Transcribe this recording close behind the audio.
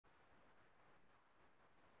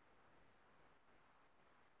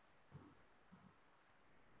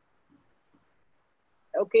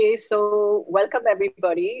Okay, so welcome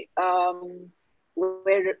everybody.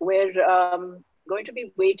 We're going to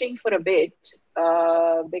be waiting for a bit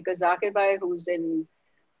because Zakir Bhai, who's in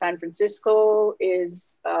San Francisco,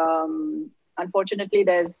 is unfortunately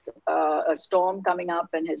there's a storm coming up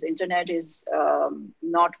and his internet is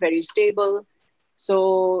not very stable.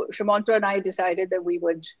 So Sumantra and I decided that we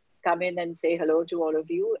would come in and say hello to all of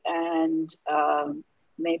you and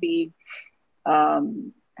maybe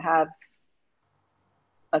have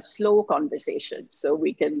a slow conversation so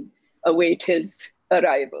we can await his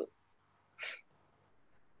arrival.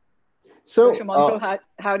 So Sumantra,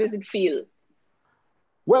 how does it feel?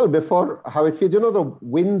 Well, before how it feels, the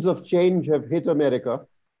winds of change have hit America,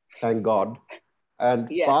 thank God. And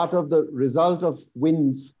yes, part of the result of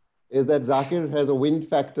winds is that Zakir has a wind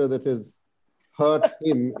factor that has hurt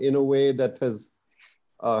him in a way that has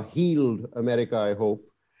healed America, I hope.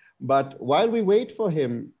 But while we wait for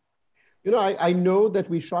him, I know that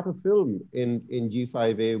we shot a film in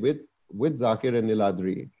G5A with Zakir and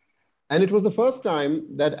Niladri. And it was the first time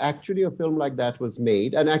that actually a film like that was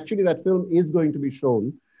made. And actually that film is going to be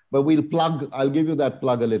shown, but I'll give you that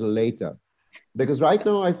plug a little later. Because right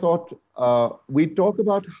now I thought we talk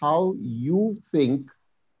about how you think,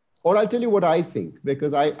 or I'll tell you what I think,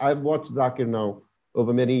 because I've watched Zakir now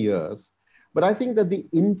over many years. But I think that the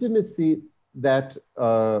intimacy that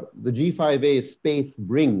the G5A space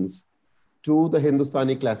brings to the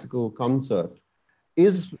Hindustani classical concert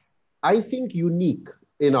is, I think, unique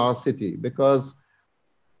in our city because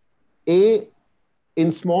in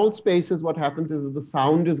small spaces, what happens is that the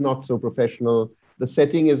sound is not so professional, the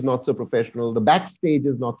setting is not so professional, the backstage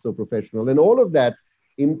is not so professional, and all of that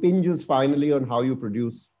impinges finally on how you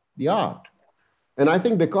produce the art. And I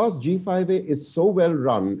think because G5A is so well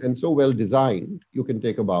run and so well designed, you can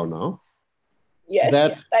take a bow now.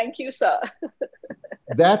 Yes, thank you, sir.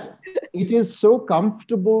 That it is so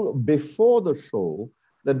comfortable before the show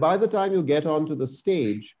that by the time you get onto the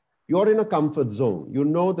stage, you're in a comfort zone. You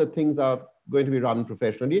know that things are going to be run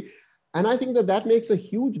professionally. And I think that that makes a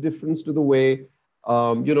huge difference to the way,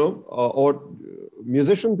 or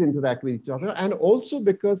musicians interact with each other. And also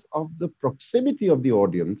because of the proximity of the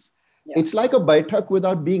audience, it's like a baitak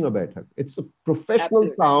without being a baitak. It's a professional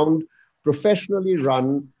sound, professionally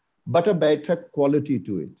run, but a baitak quality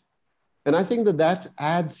to it. And I think that that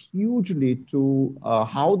adds hugely to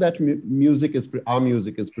how that our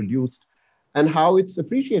music is produced and how it's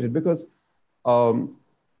appreciated because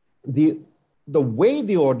the way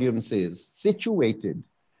the audience is situated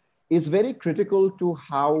is very critical to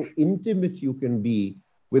how intimate you can be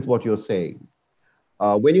with what you're saying.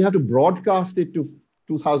 When you have to broadcast it to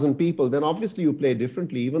 2,000 people, then obviously you play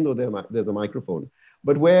differently, even though there's a microphone.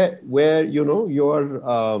 But where you're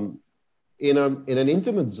in an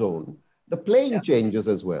intimate zone, the playing changes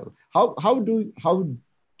as well. How do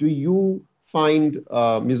you find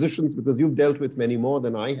musicians, because you've dealt with many more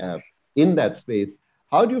than I have in that space,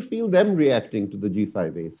 how do you feel them reacting to the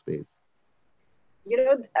G5A space?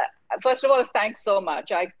 First of all, thanks so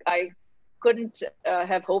much. I couldn't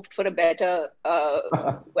have hoped for a better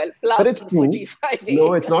plug but it's true. For G5A.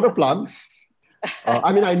 No, it's not a plug.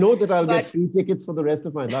 I know that I'll get free tickets for the rest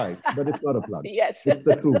of my life, but it's not a plug. Yes. It's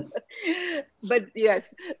the truth. But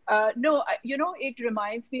yes, it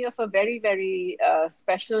reminds me of a very, very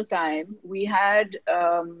special time. We had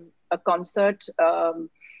a concert that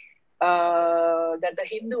the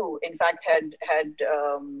Hindu, in fact, had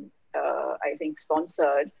I think,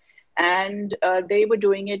 sponsored. And they were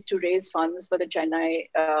doing it to raise funds for the Chennai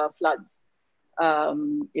floods,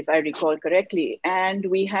 if I recall correctly. And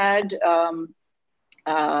we had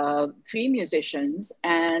 3 musicians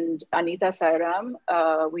and Anita Sairam.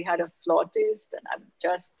 We had a flautist and I'm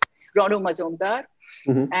just Ronu Mazumdar.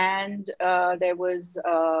 Mm-hmm. And there was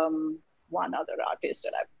one other artist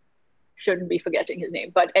and I shouldn't be forgetting his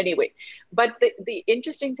name. But anyway, the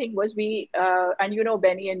interesting thing was we, and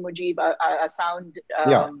Benny and Mujib are sound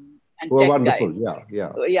and tech wonderful. guys.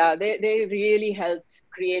 Yeah. They really helped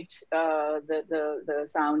create the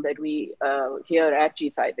sound that we hear at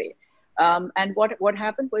G5A. And what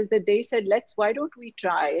happened was that they said, why don't we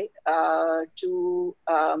try to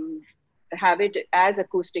have it as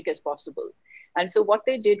acoustic as possible? And so what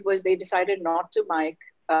they did was they decided not to mic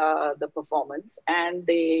the performance, and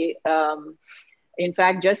they, in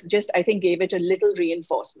fact, just I think gave it a little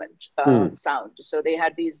reinforcement sound. So they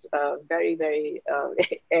had these very, very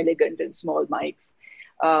elegant and small mics.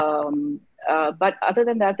 But other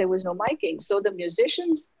than that, there was no miking. So the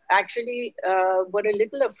musicians actually were a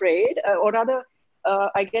little afraid, or rather,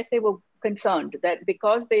 I guess they were concerned that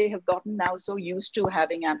because they have gotten now so used to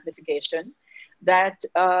having amplification, that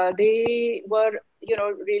they were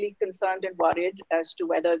really concerned and worried as to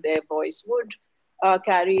whether their voice would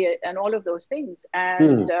carry it and all of those things.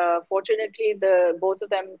 And fortunately, both of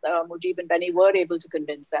them, Mujib and Benny, were able to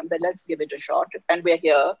convince them that let's give it a shot. And we're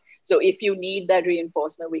here. So if you need that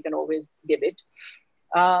reinforcement, we can always give it.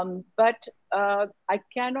 But I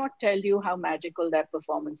cannot tell you how magical that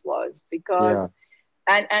performance was, because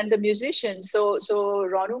and the musician, so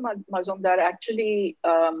Ranu Mazumdar actually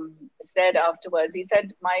said afterwards, he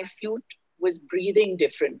said, my flute was breathing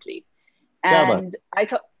differently. And I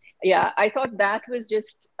thought that was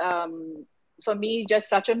just, for me, just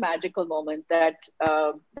such a magical moment that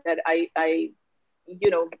I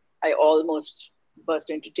almost burst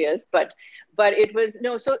into tears, but it was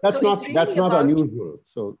that's not unusual,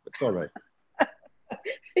 so it's all right.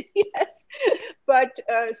 Yes, but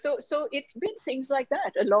so it's been things like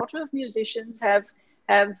that. A lot of musicians have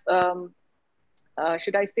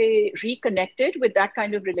should I say, reconnected with that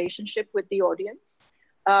kind of relationship with the audience.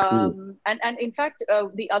 And in fact,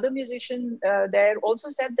 the other musician there also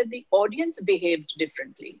said that the audience behaved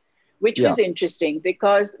differently, which was interesting,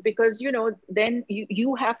 because then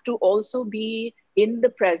you have to also be in the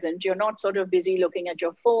present. You're not sort of busy looking at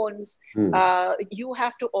your phones. You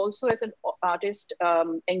have to also, as an artist,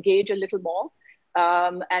 engage a little more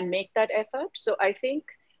and make that effort. So I think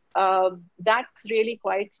that's really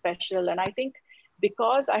quite special. And I think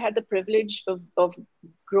because I had the privilege of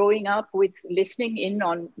growing up with listening in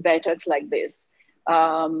on Baitaks like this,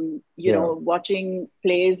 watching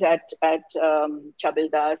plays at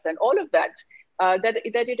Chabildas and all of that, that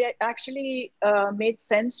it actually made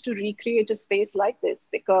sense to recreate a space like this,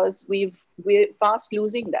 because we're fast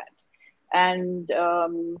losing that. And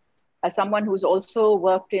as someone who's also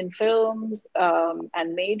worked in films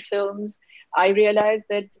and made films, I realized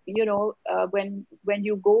that, when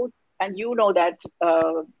you go, and that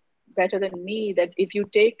better than me, that if you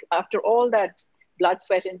take, after all that blood,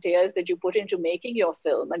 sweat, and tears that you put into making your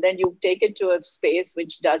film, and then you take it to a space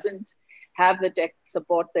which doesn't have the tech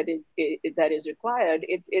support that is required,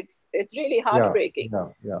 it's really heartbreaking.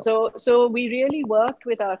 So we really worked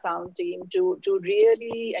with our sound team to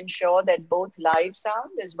really ensure that both live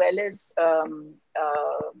sound as well as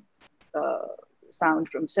sound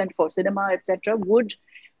for cinema, etc., would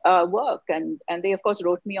work, and they of course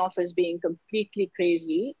wrote me off as being completely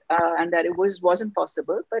crazy, and that it wasn't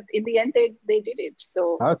possible, but in the end they did it.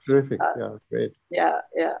 So that's terrific. Great. Yeah.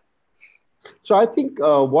 So I think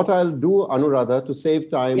what I'll do, Anuradha, to save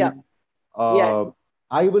time,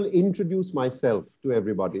 I will introduce myself to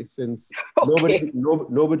everybody, since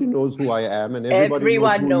nobody knows who I am, and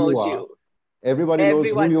everyone knows who you are. Everybody knows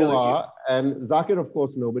who you are, and Zakir, of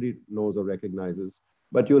course, nobody knows or recognizes,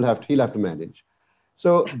 but he'll have to manage.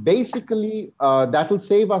 So basically, that'll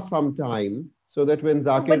save us some time, so that when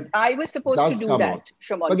Zakir I was supposed to do that,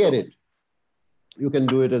 forget it. You can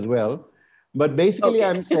do it as well. But basically,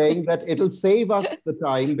 I'm saying that it'll save us the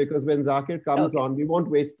time, because when Zakir comes on, we won't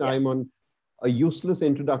waste time on a useless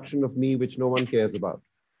introduction of me, which no one cares about.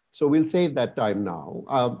 So we'll save that time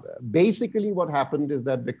now. Basically, what happened is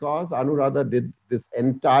that because Anuradha did this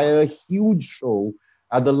entire huge show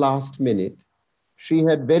at the last minute, she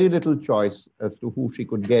had very little choice as to who she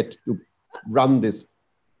could get to run this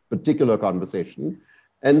particular conversation.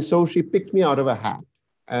 And so she picked me out of a hat.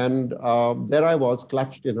 And there I was,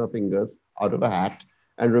 clutched in her fingers out of a hat,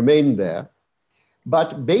 and remained there.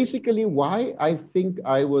 But basically, why I think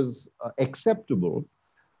I was acceptable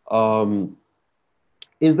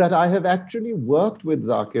is that I have actually worked with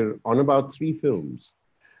Zakir on about 3 films.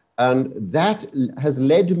 And that has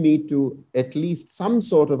led me to at least some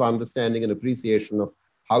sort of understanding and appreciation of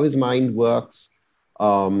how his mind works,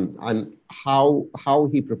 and how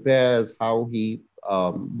he prepares, how he,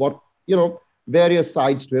 various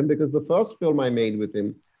sides to him. Because the first film I made with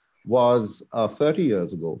him was 30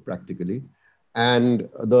 years ago, practically. And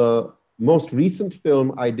the most recent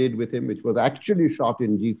film I did with him, which was actually shot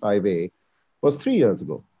in G5A, was 3 years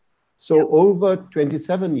ago. So over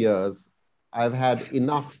 27 years, I've had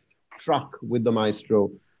enough truck with the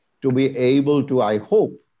maestro to be able to, I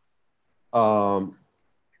hope,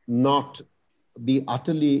 not be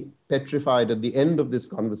utterly petrified at the end of this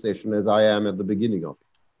conversation as I am at the beginning of it.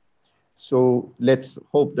 So let's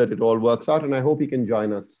hope that it all works out, and I hope he can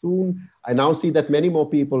join us soon. I now see that many more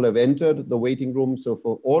people have entered the waiting room. So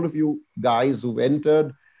for all of you guys who've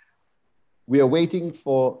entered, we are waiting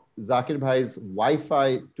for Zakir Bhai's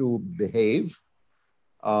Wi-Fi to behave.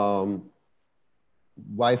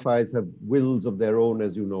 Wi-Fis have wills of their own,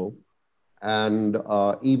 as you know, and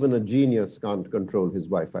even a genius can't control his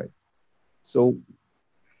Wi-Fi. So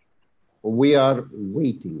we are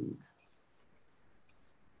waiting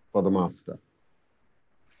for the master.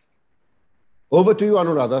 Over to you,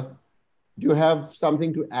 Anuradha. Do you have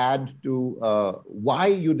something to add to why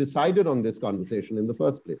you decided on this conversation in the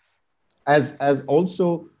first place? As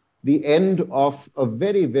also the end of a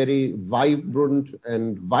very, very vibrant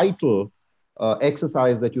and vital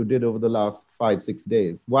exercise that you did over the last 5-6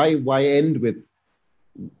 days. Why end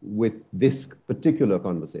with this particular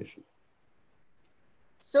conversation?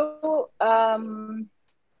 So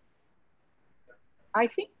I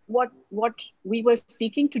think what we were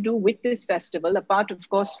seeking to do with this festival, apart of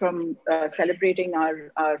course from celebrating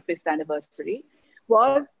our 5th anniversary,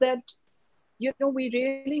 was that we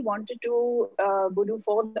really wanted to do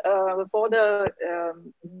for the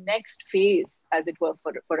next phase, as it were,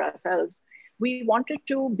 for ourselves. We wanted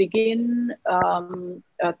to begin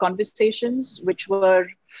conversations which were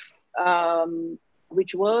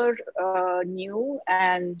new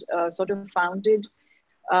and sort of founded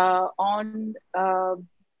on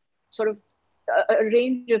sort of a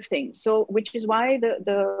range of things. So, which is why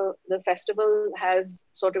the festival has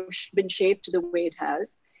sort of been shaped the way it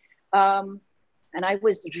has. And I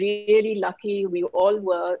was really lucky. We all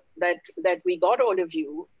were that we got all of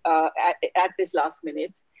you at this last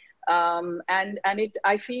minute. And it,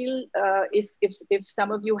 I feel, if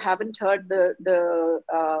some of you haven't heard the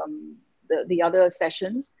other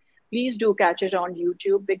sessions, please do catch it on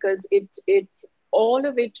YouTube, because it all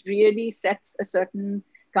of it really sets a certain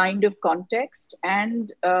kind of context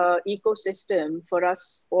and ecosystem for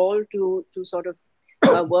us all to sort of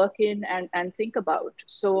work in and think about.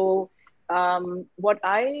 So what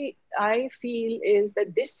I feel is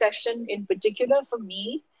that this session in particular for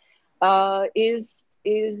me is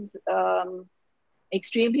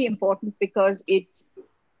extremely important, because it,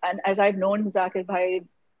 and as I've known Zakir Bhai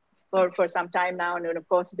for some time now, and of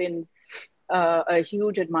course been a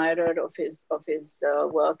huge admirer of his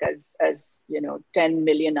work, as 10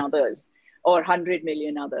 million others or 100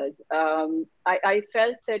 million others. I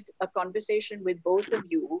felt that a conversation with both of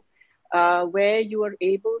you, where you are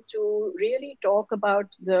able to really talk about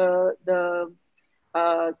the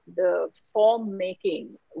form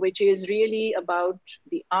making, which is really about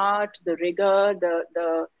the art, the rigor,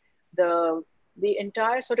 the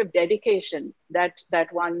entire sort of dedication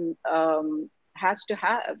that one has to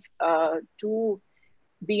have to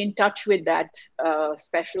be in touch with that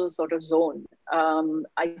special sort of zone,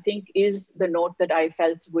 I think is the note that I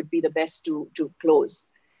felt would be the best to close.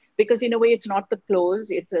 Because in a way, it's not the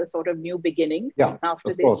close; it's a sort of new beginning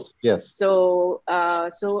after this. Course, yes. So,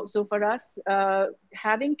 so for us,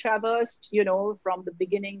 having traversed, from the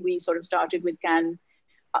beginning, we sort of started with can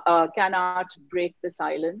art break the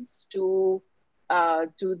silence to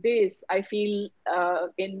this, I feel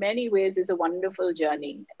in many ways is a wonderful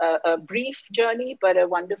journey, a brief journey, but a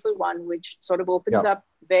wonderful one, which sort of opens up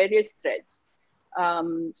various threads.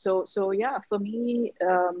 So yeah, for me,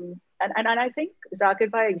 and I think Zakir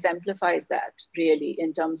Bhai exemplifies that really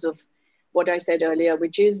in terms of what I said earlier,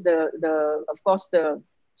 which is the of course the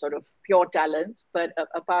sort of pure talent, but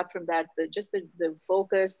apart from that, the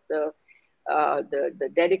focus, the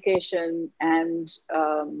dedication, and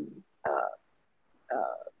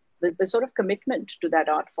the sort of commitment to that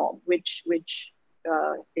art form, which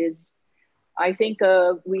is, I think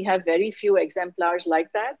we have very few exemplars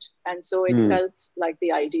like that, and so it felt like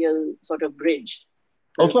the ideal sort of bridge.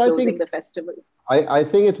 Also, I think the festival. I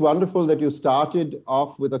think it's wonderful that you started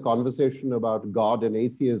off with a conversation about God and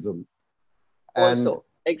atheism. Also,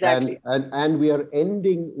 exactly. And we are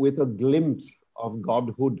ending with a glimpse of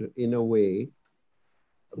godhood in a way.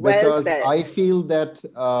 Because I feel that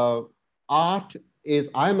art is,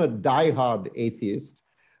 I'm a diehard atheist,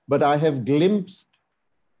 but I have glimpsed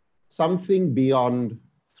something beyond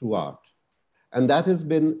through art. And that has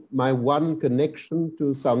been my one connection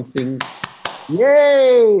to something.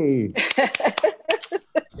 Yay!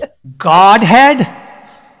 Godhead?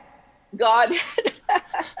 Godhead.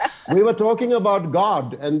 We were talking about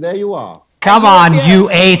God, and there you are. Come on, you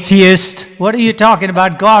atheist. What are you talking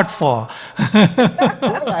about God for?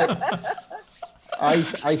 I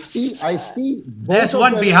see. There's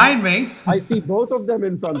one behind me. I see both of them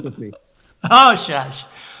in front of me. Oh, shush.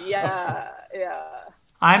 Yeah.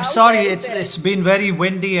 I'm sorry, it's been very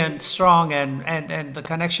windy and strong, and the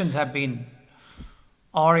connections have been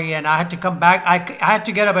awry, and I had to come back. I had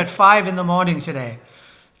to get up at 5 in the morning today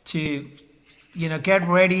to, get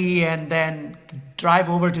ready and then drive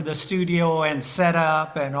over to the studio and set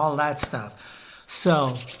up and all that stuff.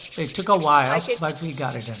 So it took a while, but we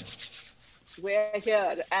got it done. We're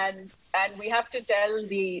here, and we have to tell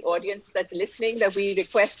the audience that's listening that we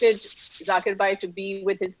requested Zakir Bhai to be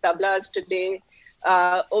with his tablas today.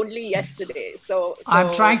 only yesterday. So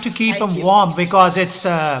I'm trying to keep them warm because it's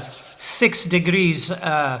 6 degrees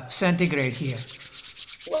centigrade here.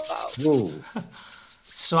 Wow. Whoa.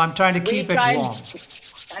 So I'm trying to keep it warm.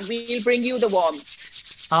 And we'll bring you the warm.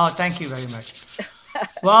 Oh, thank you very much.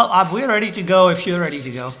 Well, we're ready to go if you're ready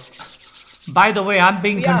to go. By the way, I'm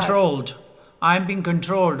being controlled. I'm being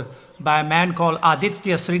controlled by a man called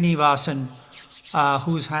Aditya Srinivasan,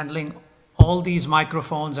 who's handling all these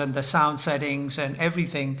microphones and the sound settings and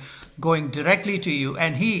everything going directly to you.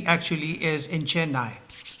 And he actually is in Chennai.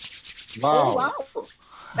 Wow. Oh, wow.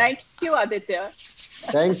 Thank you, Aditya.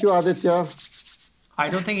 Thank you, Aditya. I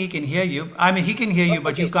don't think he can hear you. I mean, he can hear you,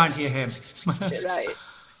 but you can't hear him. Right.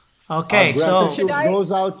 Okay, gratitude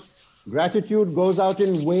goes out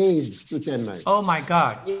in waves to Chennai. Oh my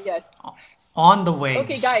God. Yes. On the waves.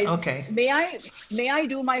 Okay, guys. Okay. May I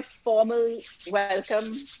do my formal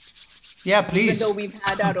welcome? Yeah, please. Even though we've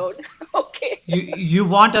had our own. Okay. You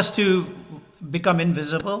want us to become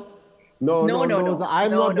invisible? No.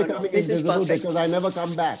 I'm not becoming invisible because I never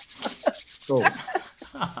come back. So.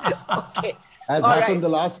 Okay. As happened the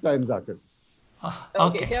last time, Zakir.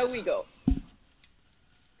 Okay, here we go.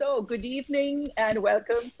 So, good evening and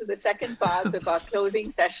welcome to the second part of our closing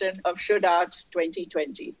session of Should Art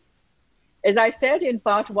 2020. As I said in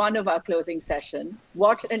part one of our closing session,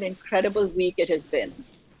 what an incredible week it has been,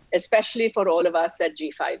 especially for all of us at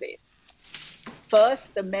G5A.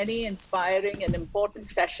 First, the many inspiring and important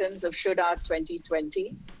sessions of Should Art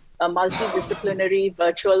 2020, a multidisciplinary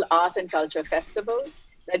virtual art and culture festival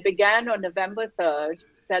that began on November 3rd,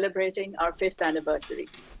 celebrating our 5th anniversary,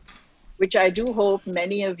 which I do hope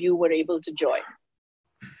many of you were able to join.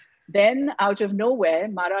 Then, out of nowhere,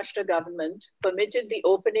 Maharashtra government permitted the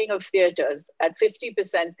opening of theatres at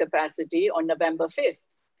 50% capacity on November 5th.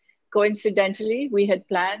 Coincidentally, we had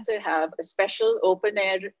planned to have a special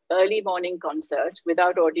open-air early morning concert,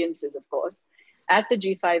 without audiences, of course, at the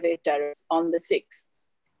G5A Terrace on the 6th,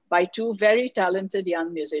 by two very talented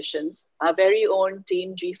young musicians, our very own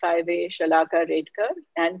team G5A, Shalaka Redkar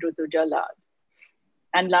and Rutuja Lal.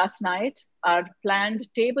 And last night, our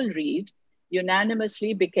planned table read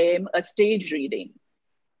unanimously became a stage reading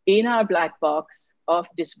in our black box of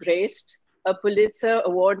Disgraced, a Pulitzer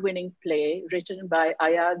Award-winning play written by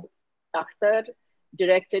Ayad Akhtar,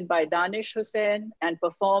 directed by Danish Hussain, and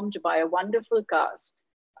performed by a wonderful cast: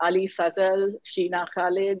 Ali Fazal, Sheena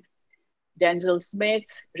Khalid, Denzel Smith,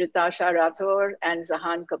 Ritasha Rathore, and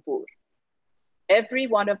Zahan Kapoor. Every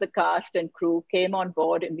one of the cast and crew came on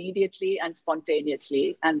board immediately and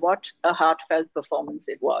spontaneously, and what a heartfelt performance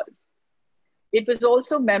it was. It was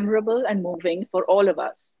also memorable and moving for all of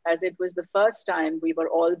us, as it was the first time we were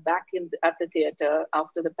all back at the theatre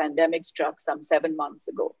after the pandemic struck some 7 months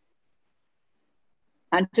ago.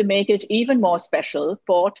 And to make it even more special,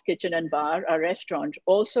 Port Kitchen and Bar, our restaurant,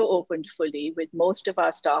 also opened fully with most of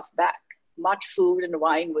our staff back. Much food and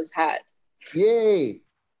wine was had. Yay!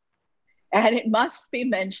 And it must be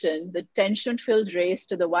mentioned the tension-filled race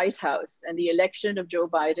to the White House and the election of Joe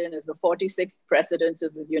Biden as the 46th president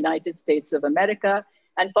of the United States of America,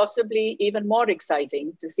 and possibly even more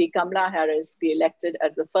exciting to see Kamala Harris be elected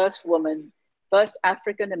as the first woman, first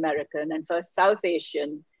African-American, and first South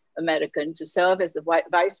Asian American to serve as the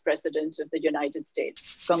vice president of the United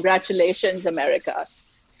States. Congratulations, America.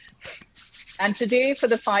 And today, for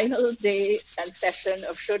the final day and session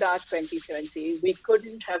of Should Art 2020, we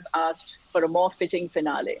couldn't have asked for a more fitting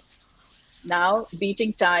finale. Now,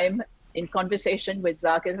 beating time in conversation with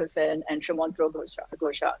Zakir Hussain and Sumantra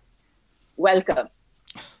Ghoshal. Welcome.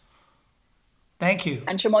 Thank you.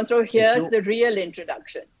 And Sumantra, here's the real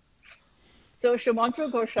introduction. So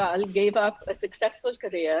Sumantra Ghoshal gave up a successful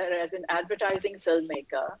career as an advertising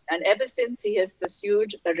filmmaker, and ever since he has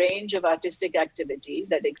pursued a range of artistic activity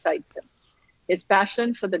that excites him. His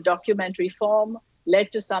passion for the documentary form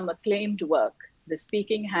led to some acclaimed work: The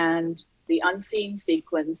Speaking Hand, The Unseen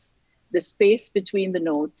Sequence, The Space Between the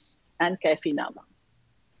Notes, and Kaifinama.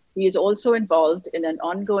 He is also involved in an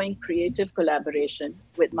ongoing creative collaboration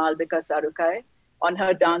with Malvika Sarukai on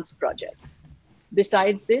her dance projects.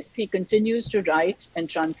 Besides this, he continues to write and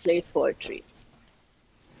translate poetry.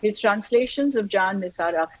 His translations of Jan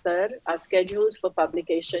Nisar Akhtar are scheduled for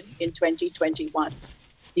publication in 2021.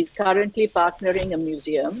 He's currently partnering a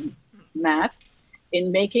museum, MAP,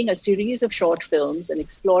 in making a series of short films and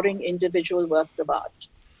exploring individual works of art.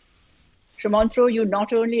 Sumantra, you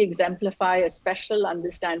not only exemplify a special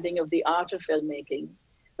understanding of the art of filmmaking,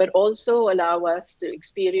 but also allow us to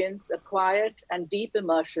experience a quiet and deep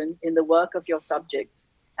immersion in the work of your subjects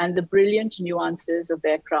and the brilliant nuances of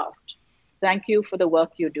their craft. Thank you for the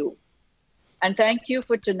work you do. And thank you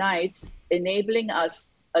for tonight enabling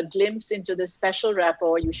us a glimpse into the special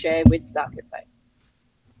rapport you share with Zakir Bhai.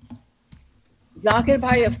 Zakir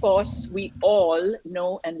Bhai, of course, we all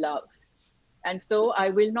know and love. And so I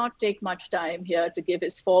will not take much time here to give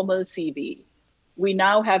his formal CV. We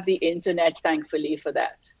now have the internet, thankfully, for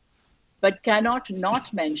that. But cannot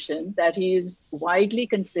not mention that he is widely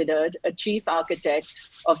considered a chief architect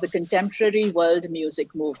of the contemporary world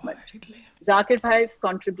music movement. Zakir Bhai's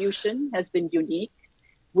contribution has been unique,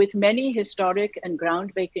 with many historic and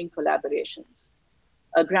groundbreaking collaborations.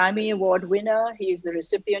 A Grammy Award winner, he is the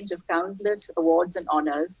recipient of countless awards and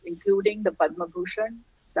honors, including the Padma Bhushan,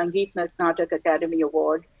 Sangeet Natak Academy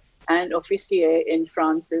Award, and Officier in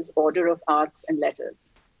France's Order of Arts and Letters.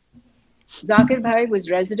 Zakir Bhai was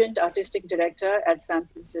resident artistic director at San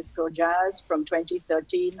Francisco Jazz from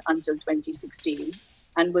 2013 until 2016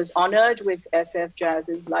 and was honored with SF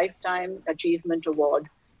Jazz's Lifetime Achievement Award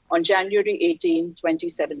on January 18,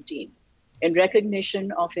 2017, in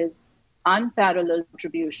recognition of his unparalleled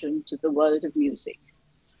contribution to the world of music.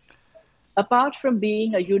 Apart from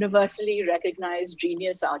being a universally recognized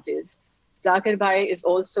genius artist, Zakir Bhai is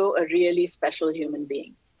also a really special human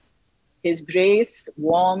being. His grace,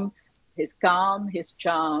 warmth, his calm, his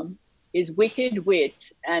charm, his wicked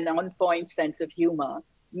wit, and on-point sense of humor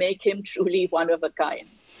make him truly one of a kind,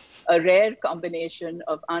 a rare combination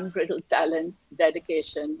of unbridled talent,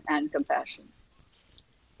 dedication, and compassion.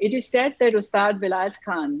 It is said that Ustaad Vilayat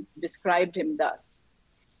Khan described him thus.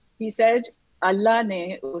 He said, Allah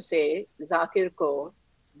ne use Zakir ko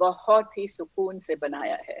bahut hi sukoon se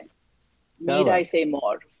banaya hai. Need I say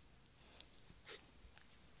more?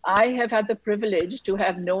 I have had the privilege to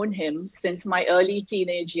have known him since my early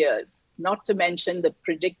teenage years, not to mention the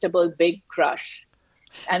predictable big crush.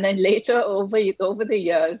 And then later over the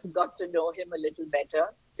years, got to know him a little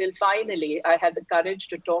better, till finally I had the courage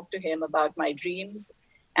to talk to him about my dreams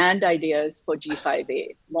and ideas for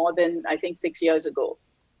G5A, more than, I think, 6 years ago.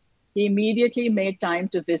 He immediately made time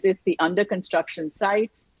to visit the under construction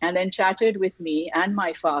site and then chatted with me and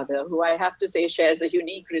my father, who I have to say shares a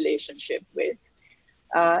unique relationship with,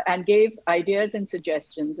 and gave ideas and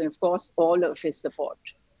suggestions, and of course, all of his support,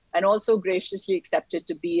 and also graciously accepted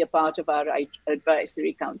to be a part of our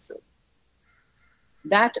advisory council.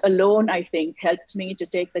 That alone, I think, helped me to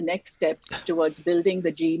take the next steps towards building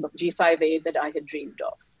the G5A that I had dreamed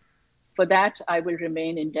of. For that, I will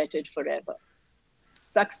remain indebted forever.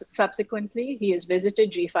 Subsequently, he has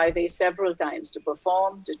visited G5A several times to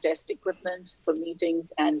perform, to test equipment, for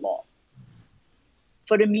meetings, and more.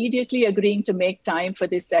 For immediately agreeing to make time for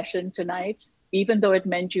this session tonight, even though it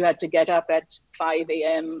meant you had to get up at 5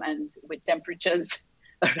 a.m. and with temperatures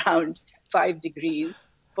around 5 degrees.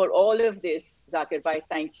 For all of this, Zakir Bhai,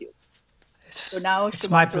 thank you. So now, it's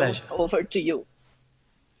my pleasure. Over to you.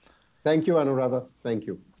 Thank you, Anuradha. Thank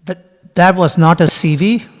you. That was not a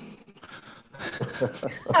CV.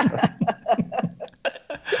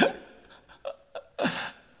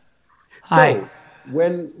 So,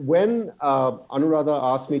 when Anuradha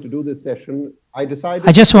asked me to do this session, I decided...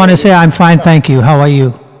 I just want to say I'm fine, thank you. How are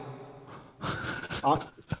you?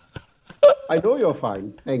 I know you're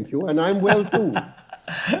fine, thank you. And I'm well too,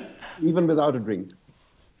 even without a drink.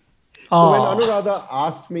 So when Anuradha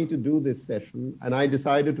asked me to do this session, and I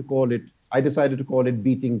decided to call it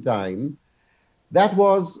Beating Time, that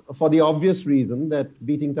was for the obvious reason that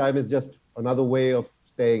beating time is just another way of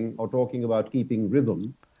saying or talking about keeping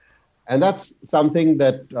rhythm. And that's something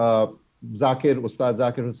that Ustaad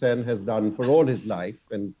Zakir Hussain has done for all his life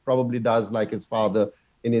and probably does like his father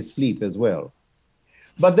in his sleep as well.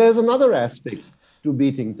 But there's another aspect to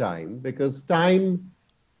beating time, because time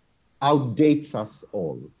outdates us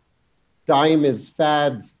all. Time is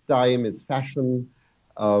fads, time is fashion.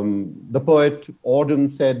 The poet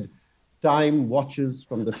Auden said, time watches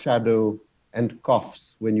from the shadow and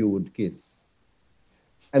coughs when you would kiss.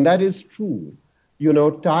 And that is true. You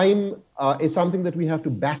know, time is something that we have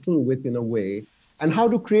to battle with in a way. And how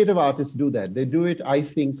do creative artists do that? They do it, I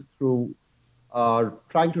think, through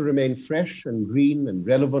trying to remain fresh and green and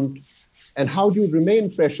relevant. And how do you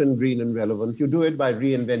remain fresh and green and relevant? You do it by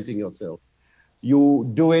reinventing yourself.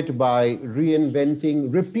 You do it by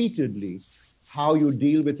reinventing repeatedly how you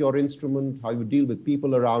deal with your instrument, how you deal with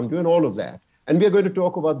people around you, and all of that. And we're going to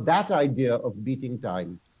talk about that idea of beating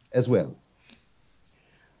time as well.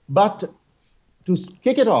 But to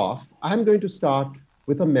kick it off, I'm going to start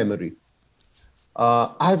with a memory.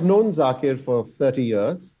 I've known Zakir for 30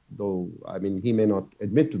 years, though, I mean, he may not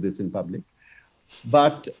admit to this in public.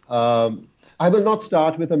 But I will not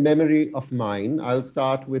start with a memory of mine. I'll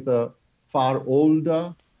start with a far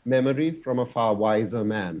older memory from a far wiser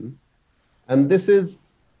man. And this is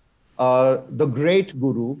the great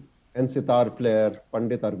guru, and sitar player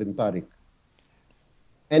Pandit Arvind Parikh.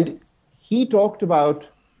 And he talked about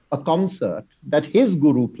a concert that his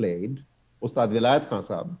guru played, Ustaad Vilayat Khan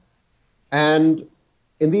Sahab. And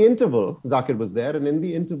in the interval, Zakir was there, and in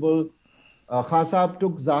the interval, Khan Sahab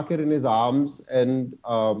took Zakir in his arms and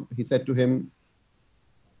he said to him,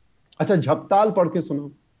 "Acha jhaptal pad ke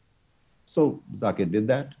suno." So Zakir did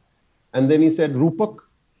that. And then he said, "Rupak,"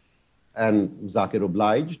 and Zakir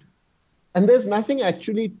obliged. And there's nothing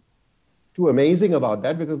actually too amazing about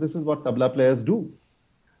that, because this is what tabla players do.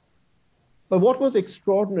 But what was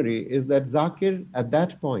extraordinary is that Zakir at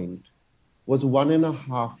that point was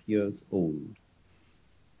 1.5 years old.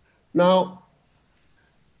 Now,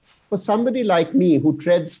 for somebody like me who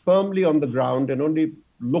treads firmly on the ground and only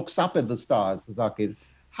looks up at the stars, Zakir,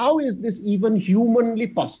 how is this even humanly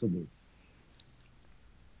possible?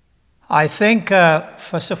 I think,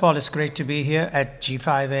 first of all, it's great to be here at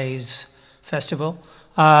G5A's festival.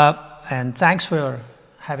 And thanks for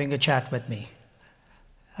having a chat with me.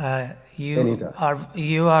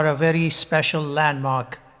 You are a very special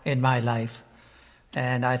landmark in my life,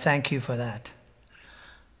 and I thank you for that.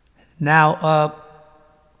 Now,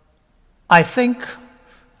 I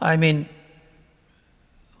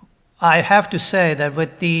have to say that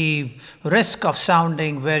with the risk of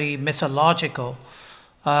sounding very mythological,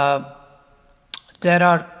 there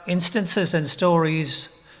are instances and stories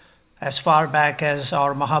as far back as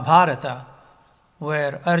our Mahabharata,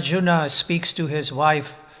 where Arjuna speaks to his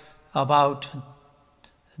wife about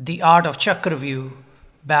the art of Chakravyuh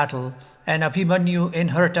battle, and Abhimanyu in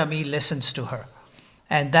her tummy listens to her.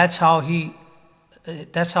 And that's how he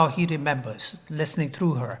remembers, listening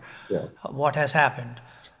through her, what has happened.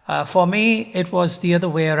 For me, it was the other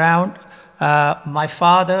way around. My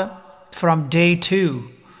father, from day 2,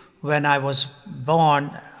 when I was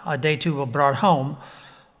born, day 2 were brought home,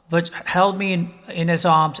 but held me in his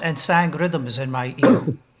arms and sang rhythms in my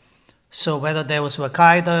ear. So whether there was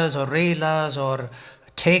Vakaidas or Relas or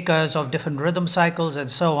takers of different rhythm cycles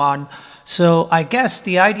and so on. So I guess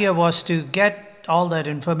the idea was to get all that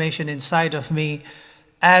information inside of me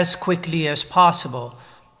as quickly as possible.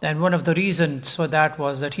 And one of the reasons for that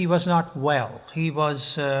was that he was not well. He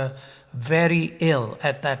was very ill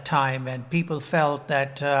at that time, and people felt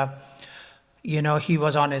that, he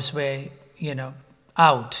was on his way,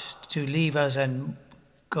 out to leave us and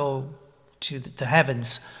go to the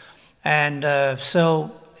heavens. And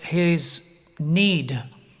so his need,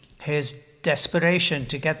 his desperation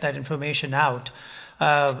to get that information out,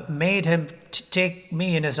 made him take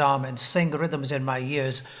me in his arm and sing rhythms in my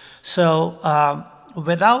ears. So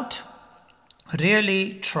without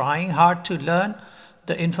really trying hard to learn,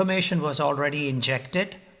 the information was already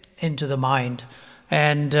injected into the mind.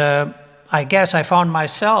 And I guess I found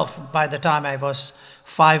myself, by the time I was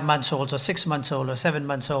 5 months old or 6 months old or 7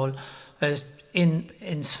 months old,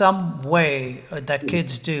 in some way that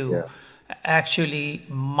kids do, actually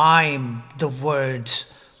mime the words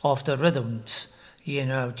of the rhythms,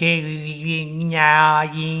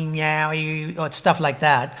 or stuff like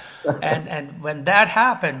that. And when that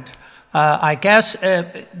happened, I guess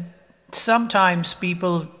sometimes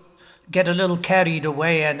people get a little carried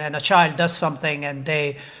away, and a child does something and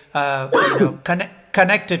they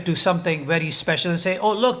connect it to something very special and say,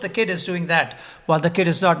 "Oh, look, the kid is doing that." Well, the kid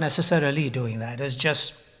is not necessarily doing that. It's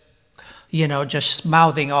just, just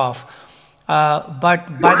mouthing off.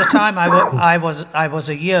 But by the time I was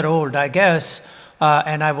a year old, I guess,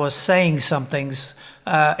 and I was saying some things,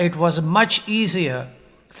 it was much easier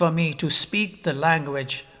for me to speak the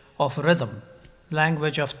language of rhythm,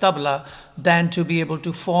 language of tabla, than to be able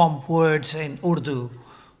to form words in Urdu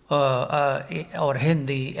or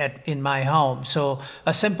Hindi in my home. So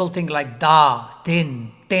a simple thing like da,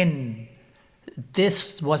 din, tin,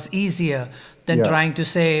 this was easier than trying to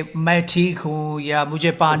say "main theek hu" ya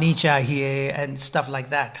 "mujhe pani chahiye" and stuff like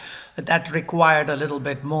that. That required a little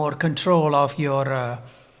bit more control of your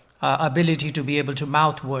ability to be able to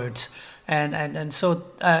mouth words. And so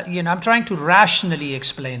I'm trying to rationally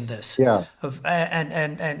explain this.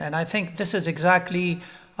 And I think this is exactly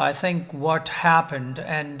what happened.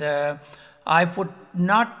 And I would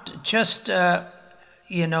not just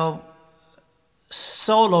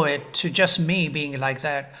solo it to just me being like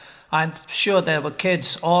that. I'm sure there were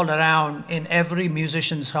kids all around in every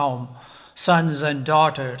musician's home, sons and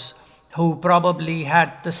daughters, who probably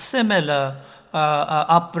had the similar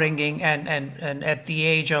upbringing, and at the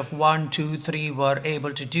age of 1, 2, 3 were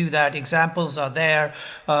able to do that. Examples are there.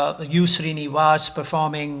 Yusri Niwas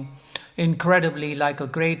performing incredibly like a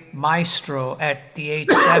great maestro at the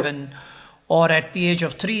age 7, or at the age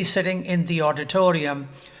of 3 sitting in the auditorium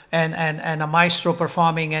and a maestro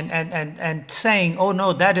performing and saying, oh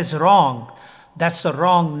no, that is wrong. That's the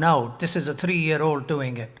wrong note. This is a 3-year-old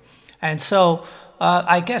doing it. And so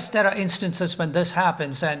I guess there are instances when this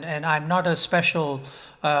happens, and I'm not a special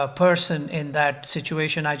person in that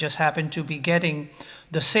situation. I just happen to be getting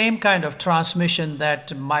the same kind of transmission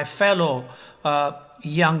that my fellow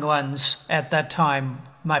young ones at that time,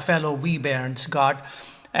 my fellow wee bairns got.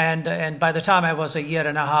 And by the time I was a year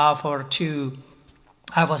and a half or two,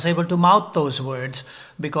 I was able to mouth those words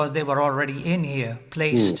because they were already in here,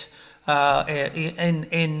 placed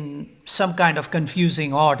in some kind of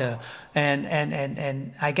confusing order.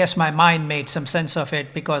 And I guess my mind made some sense of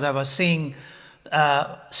it because I was seeing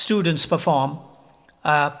students perform,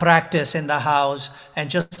 practice in the house, and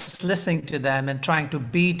just listening to them and trying to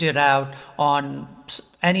beat it out on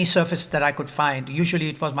any surface that I could find. Usually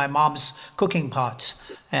it was my mom's cooking pots.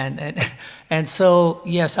 And so,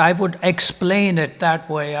 yes, I would explain it that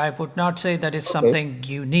way. I would not say that it's something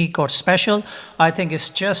unique or special. I think it's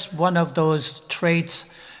just one of those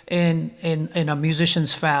traits in a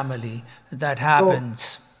musician's family that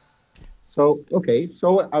happens. So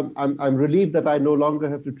I'm relieved that I no longer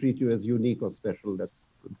have to treat you as unique or special.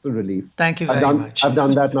 It's a relief. Thank you very much. I've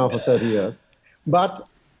done that now for 30 years. But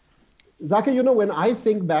Zakir, when I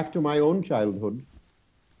think back to my own childhood,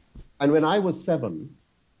 and when I was 7,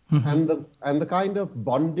 and the kind of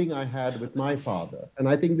bonding I had with my father, and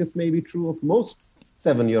I think this may be true of most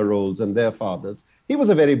 7-year-olds and their fathers. He was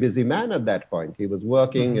a very busy man at that point. He was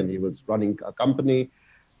working and he was running a company,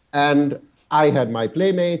 and I had my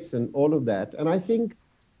playmates and all of that. And I think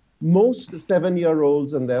most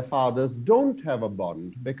 7-year-olds and their fathers don't have a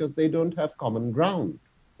bond because they don't have common ground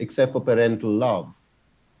except for parental love.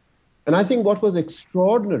 And I think what was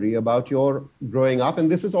extraordinary about your growing up,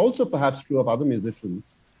 and this is also perhaps true of other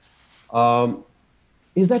musicians,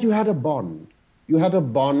 is that you had a bond. You had a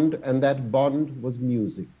bond, and that bond was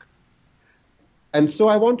music. And so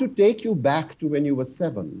I want to take you back to when you were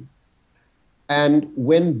 7, and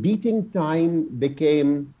when beating time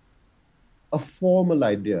became a formal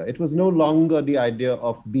idea. It was no longer the idea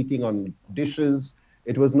of beating on dishes.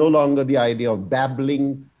 It was no longer the idea of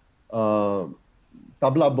babbling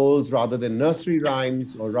tabla bowls rather than nursery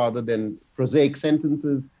rhymes or rather than prosaic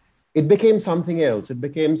sentences. It became something else. It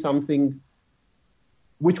became something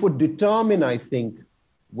which would determine, I think,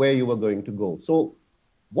 where you were going to go. So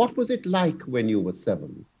what was it like when you were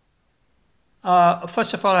 7?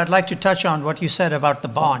 First of all, I'd like to touch on what you said about the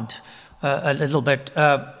bond a little bit.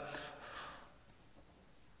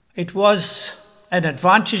 It was an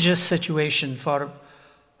advantageous situation for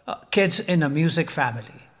kids in a music family.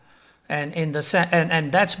 And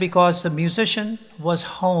that's because the musician was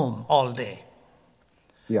home all day.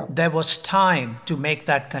 Yeah. There was time to make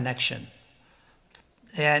that connection.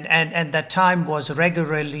 And that time was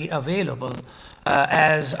regularly available,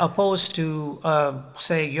 as opposed to,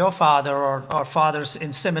 say, your father or fathers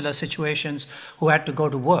in similar situations who had to go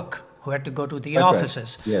to work, who had to go to the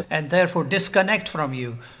offices, yes, and therefore disconnect from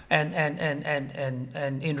you. And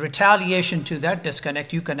in retaliation to that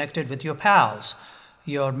disconnect, you connected with your pals,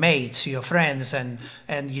 your mates, your friends, and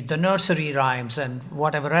the nursery rhymes and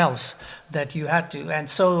whatever else that you had to. And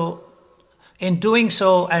so in doing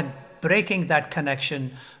so and breaking that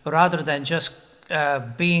connection, rather than just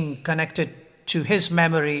being connected to his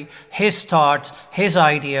memory, his thoughts, his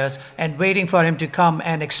ideas, and waiting for him to come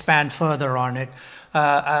and expand further on it.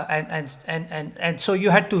 And so you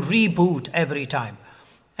had to reboot every time.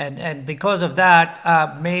 And because of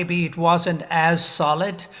that, maybe it wasn't as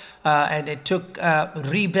solid, and it took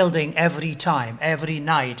rebuilding every time, every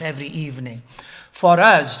night, every evening. For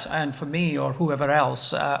us, and for me or whoever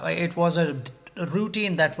else, it was a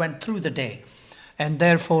routine that went through the day. And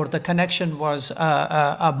therefore, the connection was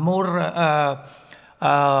a more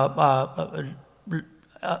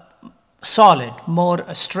solid,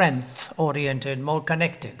 more strength-oriented, more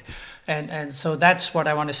connected. And so that's what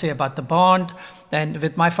I want to say about the bond. And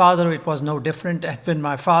with my father, it was no different. And when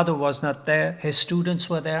my father was not there, his students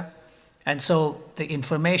were there. And so the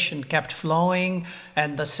information kept flowing,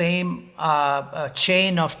 and the same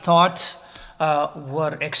chain of thoughts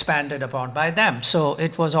were expanded upon by them. So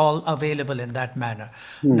it was all available in that manner.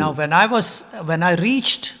 Now, when I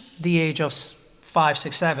reached the age of 5,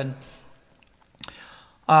 6, 7,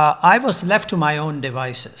 I was left to my own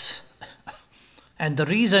devices. And the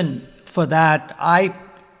reason for that, I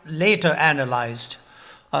later analyzed,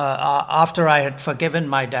 after I had forgiven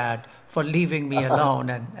my dad for leaving me alone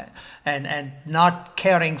and not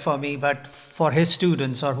caring for me, but for his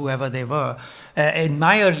students or whoever they were. In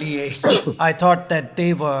my early age, I thought that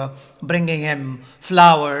they were bringing him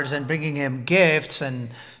flowers and bringing him gifts and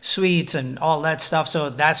sweets and all that stuff. So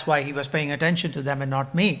that's why he was paying attention to them and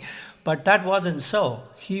not me. But that wasn't so.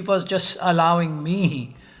 He was just allowing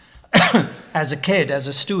me as a kid, as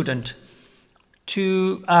a student,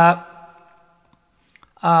 to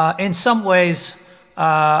in some ways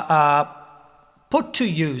put to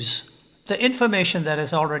use the information that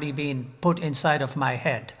has already been put inside of my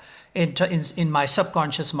head, in my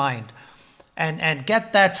subconscious mind, and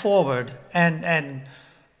get that forward, and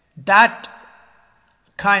that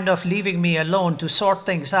kind of leaving me alone to sort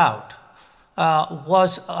things out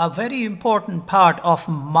was a very important part of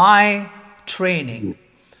my training,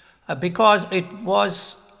 because it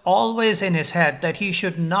was always in his head that he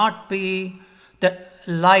should not be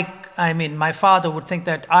my father would think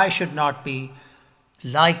that I should not be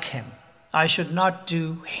like him. I should not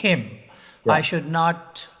do him. Yeah. I should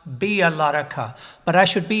not be a Laraka, but I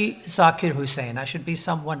should be Zakir Hussain. I should be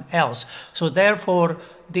someone else. So therefore,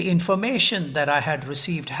 the information that I had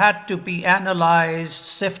received had to be analyzed,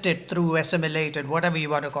 sifted through, assimilated, whatever you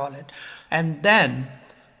want to call it, and then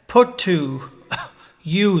put to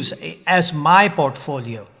use as my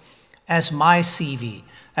portfolio, as my CV,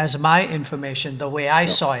 as my information, the way I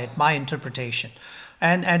saw it, my interpretation.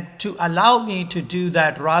 And to allow me to do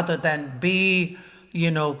that rather than be,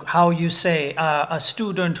 how you say, a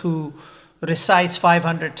student who recites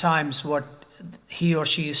 500 times what he or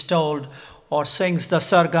she is told, or sings the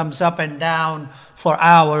sargams up and down for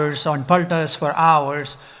hours, on paltas for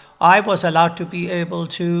hours. I was allowed to be able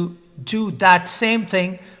to do that same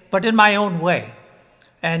thing, but in my own way.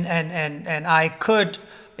 And I could,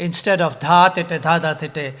 instead of dha tete dha dha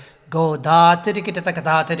tete, go dha tirikite taka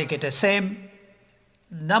dha tirikite, same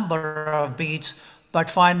number of beats, but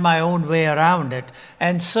find my own way around it.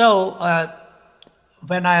 And so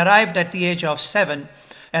when I arrived at the age of 7,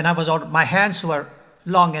 and my hands were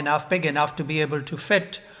long enough, big enough to be able to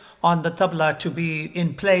fit on the tabla, to be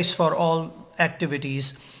in place for all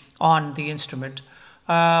activities on the instrument,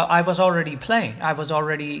 I was already playing. I was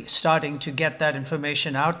already starting to get that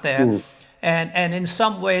information out there, and in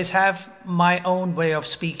some ways have my own way of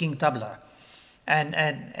speaking tabla.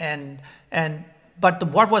 But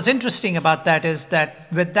what was interesting about that is that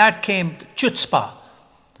with that came chutzpah.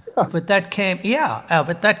 With that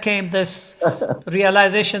came this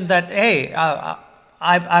realization that, hey,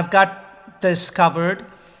 I've got this covered.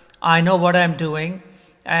 I know what I'm doing,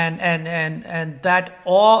 and that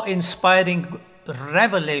awe-inspiring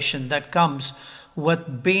revelation that comes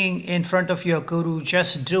with being in front of your guru,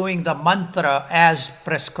 just doing the mantra as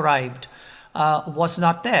prescribed, was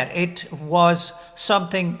not there. It was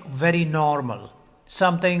something very normal,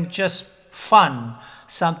 something just fun,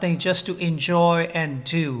 something just to enjoy and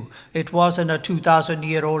do. It wasn't a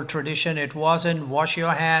 2,000-year-old tradition. It wasn't wash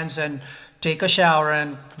your hands and take a shower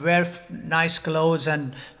and wear nice clothes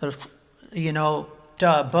and, burn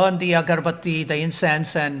the agarbatti, the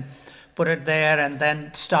incense, and put it there and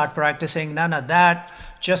then start practicing. None of that.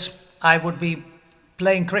 Just, I would be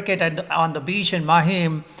playing cricket and on the beach in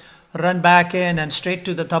Mahim, run back in and straight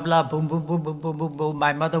to the tabla, boom, boom, boom, boom, boom, boom, boom.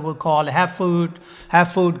 My mother would call, have food,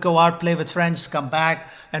 go out, play with friends, come back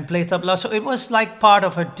and play tabla. So it was like part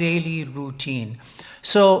of a daily routine.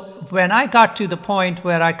 So when I got to the point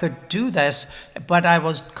where I could do this, but I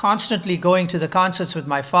was constantly going to the concerts with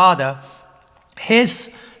my father,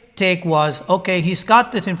 his take was, okay, he's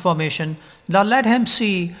got that information, now let him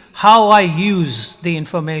see how I use the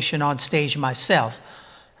information on stage myself.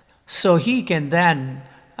 So he can then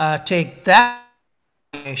take that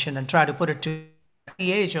information and try to put it to. At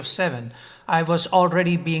the age of 7, I was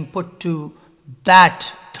already being put to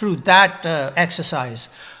that, through that exercise,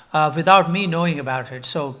 without me knowing about it.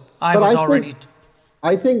 So I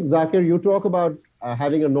think, Zakir, you talk about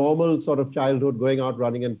having a normal sort of childhood, going out,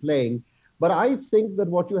 running and playing. But I think that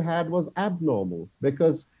what you had was abnormal,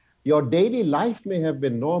 because your daily life may have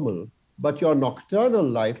been normal, but your nocturnal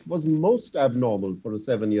life was most abnormal for a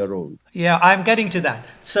 7-year-old. Yeah, I'm getting to that.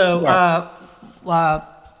 So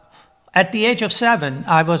at the age of 7,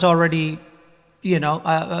 I was already,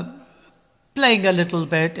 playing a little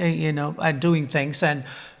bit, and doing things. And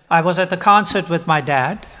I was at the concert with my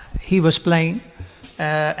dad. He was playing,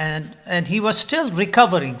 and he was still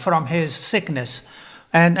recovering from his sickness.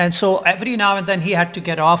 And so every now and then he had to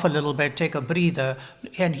get off a little bit, take a breather.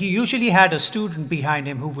 And he usually had a student behind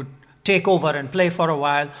him who would take over and play for a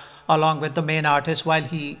while along with the main artist while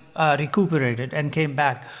he recuperated and came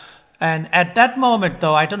back. And at that moment,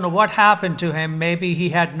 though, I don't know what happened to him. Maybe he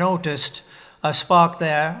had noticed a spark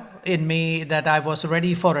there in me that I was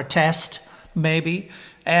ready for a test, maybe.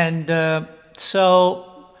 And so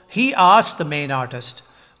he asked the main artist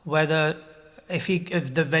whether,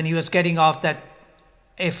 when he was getting off, that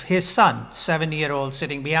if his son, 7-year-old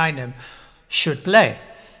sitting behind him, should play.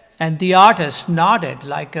 And the artist nodded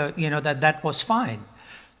like, that was fine.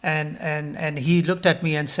 And he looked at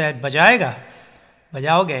me and said, "Bajayega,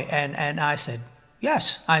 bajaoge?" And I said,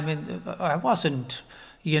 yes. I mean, I wasn't,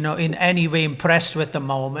 in any way impressed with the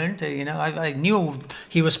moment. I knew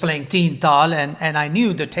he was playing teen tal, and I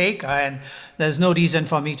knew the take, and there's no reason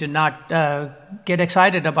for me to not get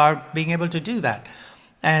excited about being able to do that.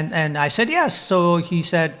 And I said, yes. So he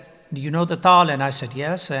said, "Do you know the tal?" And I said,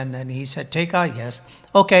 yes. And then he said, "Teka?" Yes.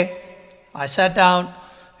 Okay. I sat down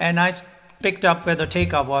and I picked up where the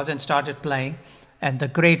teka was and started playing. And the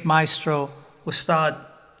great maestro, Ustaad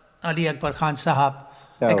Ali Akbar Khan Sahab,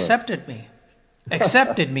 accepted me, a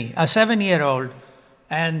 7-year-old,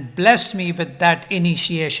 and blessed me with that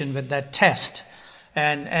initiation, with that test.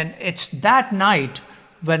 And it's that night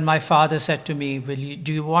when my father said to me,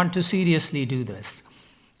 "Do you want to seriously do this?"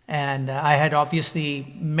 And I had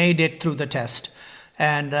obviously made it through the test.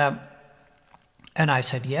 And I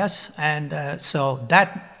said yes. And so that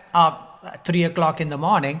at 3 o'clock in the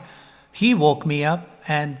morning, he woke me up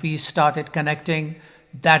and we started connecting,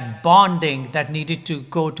 that bonding that needed to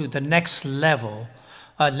go to the next level,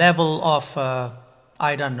 a level of,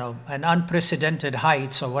 I don't know, an unprecedented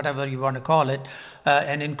heights or whatever you want to call it,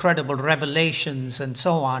 and incredible revelations and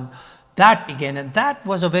so on. That began, and that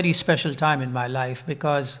was a very special time in my life,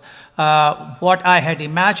 because what I had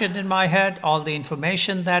imagined in my head, all the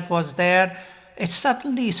information that was there, it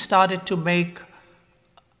suddenly started to make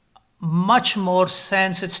much more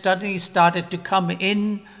sense. It suddenly started to come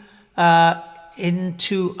in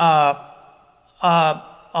into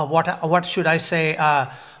what should I say,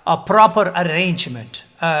 a proper arrangement,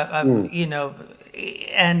 and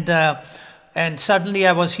suddenly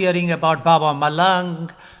I was hearing about Baba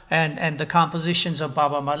Malang and the compositions of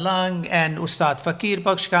Baba Malang and Ustaad Fakir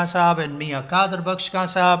Bakhsh Khan Sahab and Mia Kader Bakhsh Khan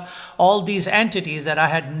Sahab, all these entities that I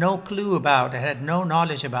had no clue about, I had no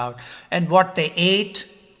knowledge about, and what they ate,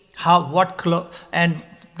 and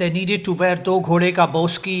they needed to wear do ghode ka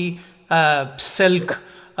boski, silk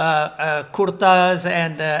kurtas,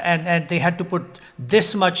 and they had to put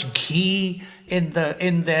this much ghee in the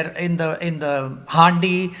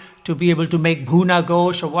handi to be able to make bhuna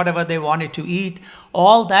gosh or whatever they wanted to eat.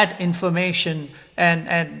 All that information,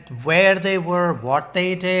 and where they were, what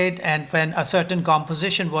they did, and when a certain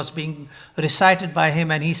composition was being recited by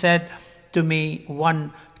him, and he said to me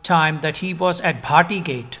one time that he was at Bhati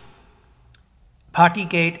Gate. Bhati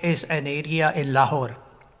Gate is an area in Lahore.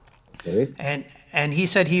 Okay. And he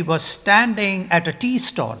said he was standing at a tea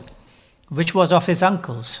stall, which was of his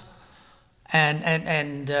uncle's. And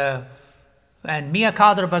Mia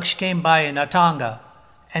Kader Bakhsh came by in Atanga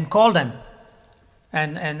and called him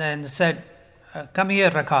and said, "Come here,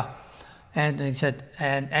 Rakha." And he said,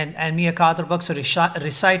 and Mia Kader Bakhsh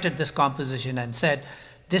recited this composition and said,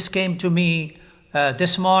 "This came to me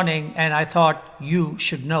this morning, and I thought you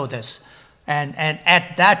should know this." And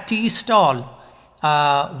at that tea stall,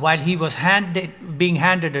 while he was being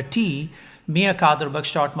handed a tea, Mia Kader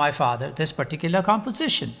Bakhsh taught my father this particular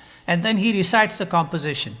composition. And then he recites the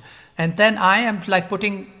composition. And then I am like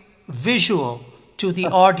putting visual to the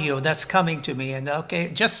audio that's coming to me. And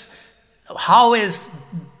okay, just how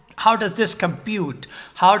does this compute?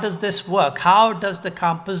 How does this work? How does the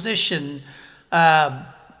composition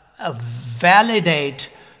validate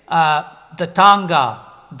the tanga,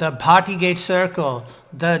 the Bhati Gate circle,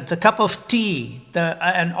 the cup of tea,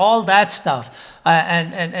 and all that stuff,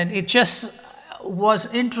 and it just was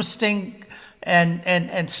interesting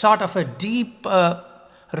and sort of a deep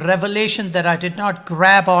revelation that I did not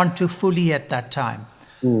grab onto fully at that time.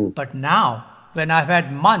 But now, when I've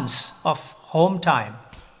had months of home time,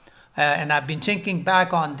 and I've been thinking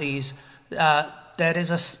back on these, there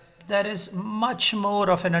is much more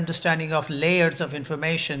of an understanding of layers of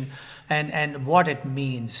information and what it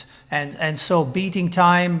means. And so beating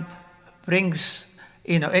time brings,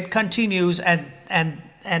 it continues, and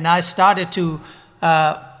I started to,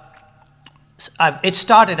 it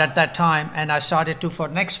started at that time, and I started to, for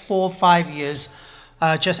next 4 or 5 years,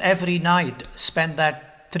 just every night spend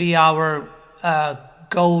that 3-hour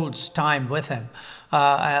gold's time with him.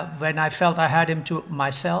 When I felt I had him to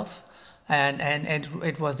myself, and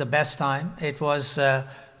it was the best time. It was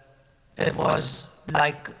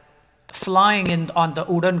like flying on the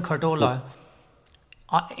Udan Khatola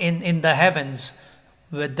in the heavens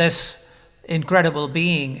with this incredible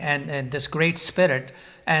being and this great spirit,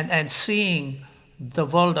 and seeing the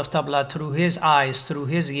world of tabla through his eyes, through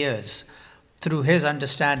his ears, through his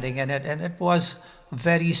understanding, and it was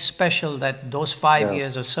very special, that those 5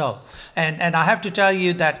 years or so. And I have to tell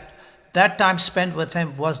you that that time spent with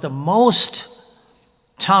him was the most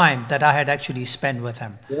time that I had actually spent with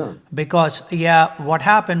him. Because what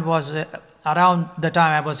happened was, around the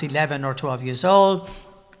time I was 11 or 12 years old,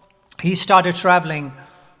 he started traveling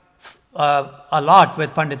a lot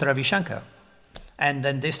with Pandit Ravi Shankar. And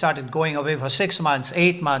then they started going away for 6 months,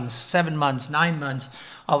 8 months, 7 months, 9 months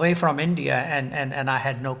away from India. And I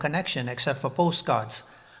had no connection except for postcards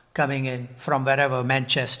coming in from wherever,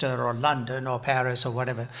 Manchester or London or Paris or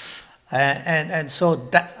whatever. And so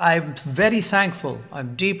that, I'm very thankful.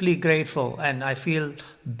 I'm deeply grateful. And I feel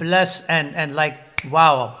blessed and like,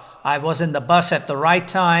 wow, I was in the bus at the right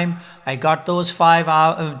time. I got those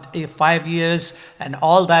 5 years and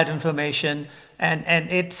all that information.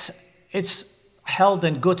 And it's held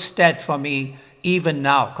in good stead for me even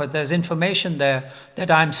now, because there's information there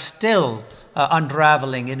that I'm still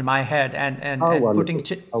unraveling in my head and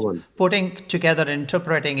putting together,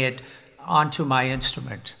 interpreting it onto my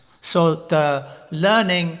instrument. So the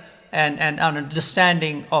learning and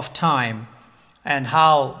understanding of time and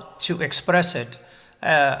how to express it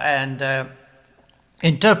and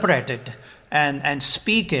interpret it and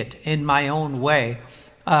speak it in my own way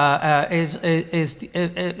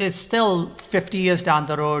is still 50 years down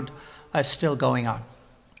the road, still going on.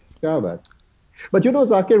 Yeah, but you know,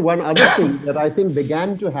 Zakir, one other thing that I think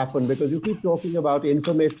began to happen, because you keep talking about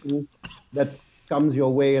information that comes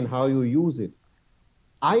your way and how you use it.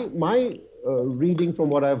 My reading from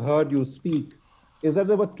what I've heard you speak is that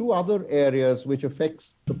there were two other areas which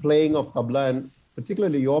affects the playing of tabla, and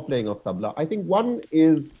particularly your playing of tabla. I think one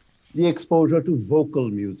is the exposure to vocal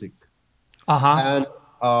music. And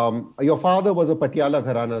your father was a Patiala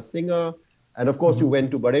Gharana singer. And of course, you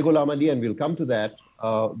went to Bade Ghulam Ali, and we'll come to that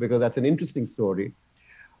because that's an interesting story.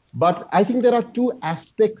 But I think there are two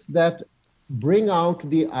aspects that bring out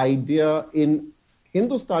the idea in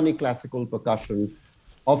Hindustani classical percussion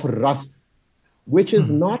of ras, which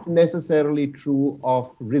is not necessarily true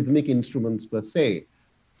of rhythmic instruments per se,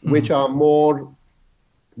 which are more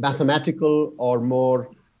mathematical or more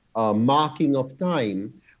marking of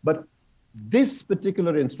time. But this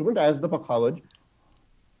particular instrument, as the pakhawaj,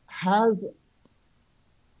 has,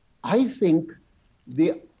 I think,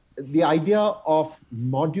 the idea of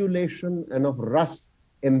modulation and of ras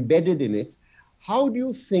embedded in it. How do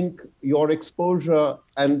you think your exposure,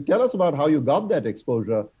 and tell us about how you got that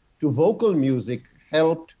exposure to vocal music,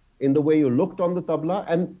 helped in the way you looked on the tabla?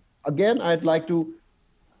 And again, I'd like to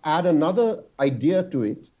add another idea to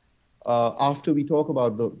it after we talk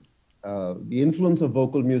about the influence of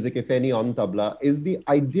vocal music, if any, on tabla, is the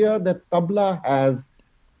idea that tabla has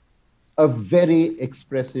a very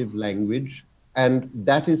expressive language, and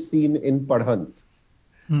that is seen in Padhant.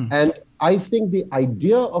 And I think the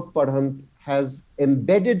idea of Padhant has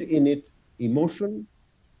embedded in it emotion,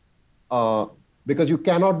 because you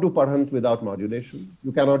cannot do Padhant without modulation.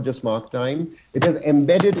 You cannot just mark time. It has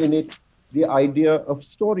embedded in it the idea of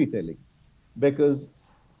storytelling,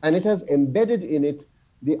 and it has embedded in it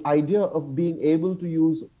the idea of being able to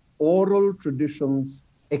use oral traditions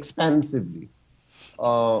expansively.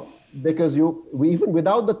 Because even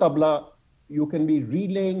without the tabla, you can be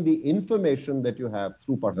relaying the information that you have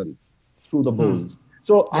through Padhant, through the bowls.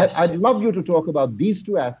 So yes. I'd love you to talk about these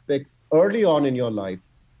two aspects early on in your life.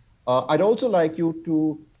 I'd also like you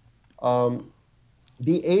to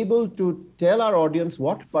be able to tell our audience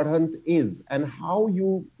what Padhant is and how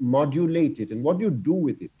you modulate it and what you do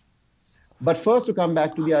with it. But first, to come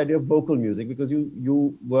back to the idea of vocal music, because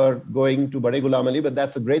you were going to Bade Ghulam Ali, but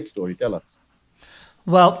that's a great story. Tell us.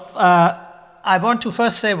 Well, I want to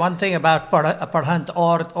first say one thing about Padhant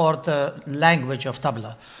or the language of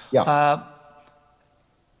tabla. Yeah.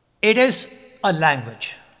 It is a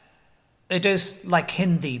language. It is like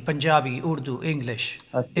Hindi, Punjabi, Urdu, English.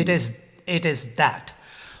 It is that.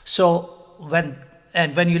 So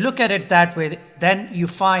when you look at it that way, then you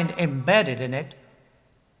find embedded in it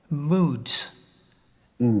moods,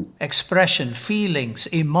 expression, feelings,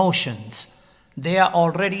 emotions. They are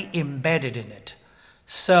already embedded in it.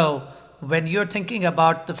 So when you're thinking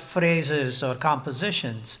about the phrases or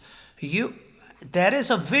compositions, there is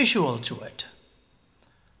a visual to it.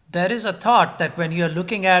 There is a thought that when you're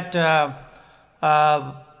looking at,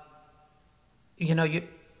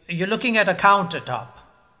 you're looking at a countertop,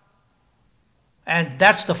 and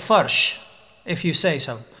that's the farsh, if you say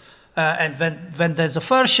so. And when there's a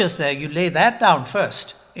farsh there, you lay that down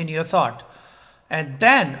first in your thought, and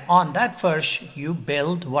then on that farsh you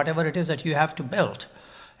build whatever it is that you have to build,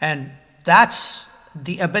 and that's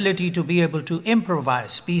the ability to be able to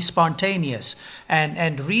improvise, be spontaneous,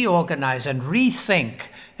 and reorganize and rethink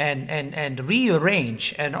and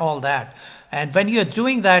rearrange and all that. And when you're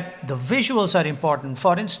doing that, the visuals are important.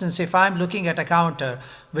 For instance, if I'm looking at a counter,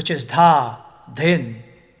 which is dha, din,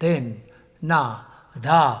 na,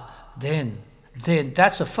 dha, din,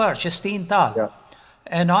 that's the first, just teen tal. Yeah.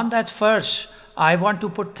 And on that first, I want to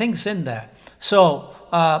put things in there. So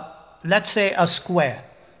let's say a square.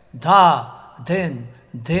 Dha, din,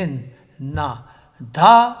 na.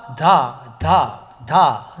 Dha,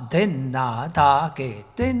 din, na, da, ge,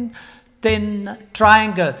 din,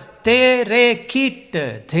 triangle. Te, re, kit,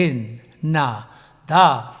 din, na.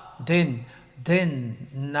 Da, din,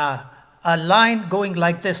 na. A line going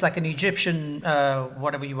like this, like an Egyptian,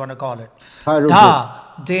 whatever you want to call it. Da,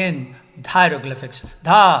 din, hieroglyphics.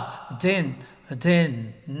 Da, din,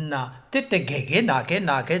 na. Titte, gege, nage,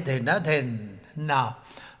 din, na.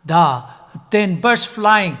 Da, din, birds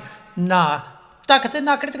flying. Na. I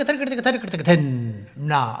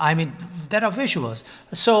mean, there are visuals.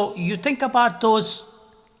 So you think about those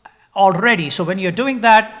already. So when you're doing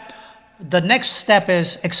that, the next step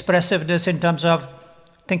is expressiveness in terms of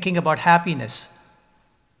thinking about happiness.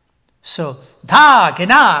 So dha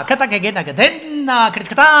gena kata gena denna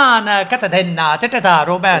kritkatana kata denna teta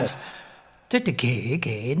romance tit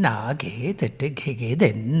ge na ge tit ge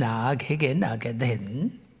denna ge na ge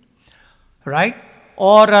den, right?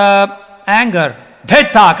 Or anger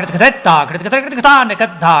dheta kritkatana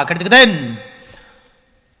kata kritkatden.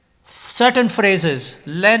 Certain phrases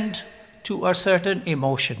lend to a certain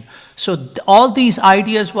emotion. So all these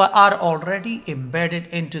ideas are already embedded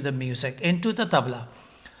into the music, into the tabla.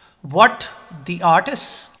 What the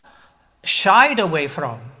artists shied away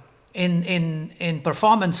from in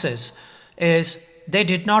performances is they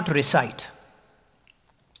did not recite.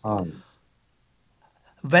 When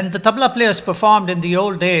the tabla players performed in the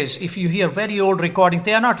old days, if you hear very old recordings,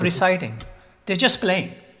 they are not reciting. They're just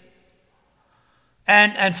playing.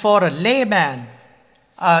 And for a layman,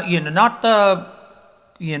 not the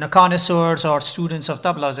connoisseurs or students of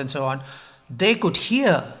tablas and so on, they could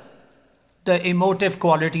hear the emotive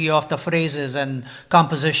quality of the phrases and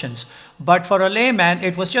compositions. But for a layman,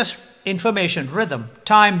 it was just information, rhythm,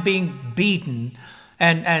 time being beaten,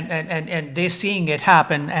 and they seeing it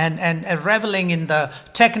happen and reveling in the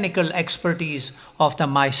technical expertise of the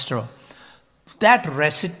maestro. That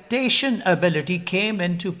recitation ability came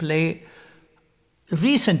into play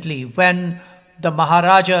recently when the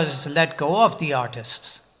Maharajas let go of the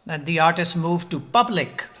artists and the artists moved to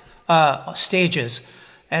public stages.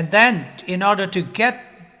 And then in order to get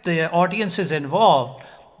the audiences involved,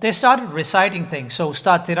 they started reciting things. So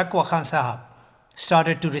Ustaad Tirakwa Khan Sahab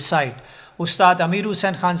started to recite. Ustaad Amir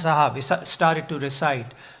Hussain Khan Sahab started to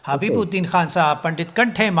recite. Habibuddin Khan Sahab, Pandit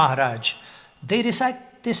Kanthe Maharaj, they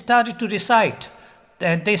started to recite.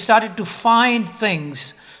 And they started to find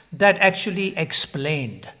things that actually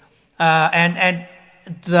explained. And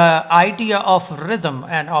the idea of rhythm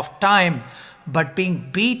and of time, but being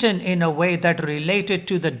beaten in a way that related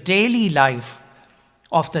to the daily life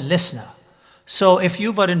of the listener. So if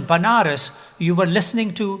you were in Banaras, you were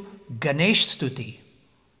listening to Ganesh Stuti.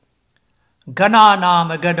 Gana naam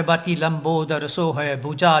gadbati lambodar sohay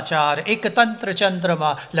bhujachar ek tantra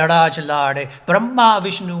chandrama ladaj lade Brahma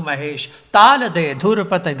Vishnu Mahesh tal de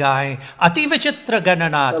dhurpat gaye ati vichitra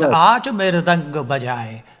gananath aaj mirdang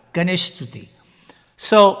bajaye. Ganesh Stuti.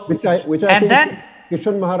 So, which I and think then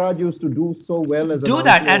Kishan Maharaj used to do so well as do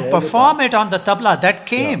that and perform it on the tabla. That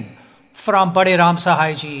came from Bade Ram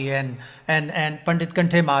Sahai ji and Pandit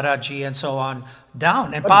Kanthe Maharaj ji and so on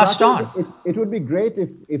down and passed on. It would be great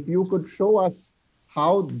if you could show us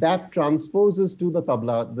how that transposes to the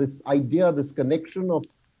tabla, this idea, this connection of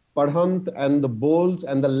Padhant and the bowls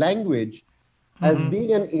and the language as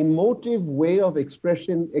being an emotive way of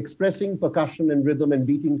expressing percussion and rhythm and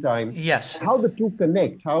beating time. Yes. How the two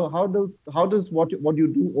connect? How does what you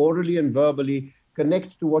do orally and verbally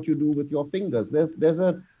connect to what you do with your fingers? There's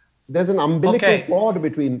an umbilical cord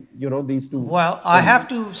between these two. Well, I have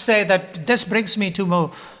to say that this brings me to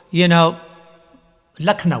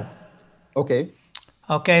Lucknow. Okay.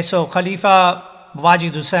 So Khalifa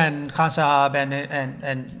Wajid Hussain Khan Sahab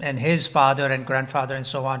and his father and grandfather and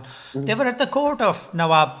so on, they were at the court of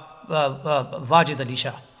Nawab Wajid Ali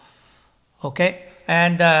Shah. Okay,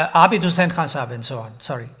 and Abid Hussain Khan Sahab and so on.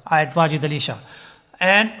 Sorry, I had Wajid Ali Shah.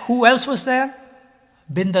 And who else was there?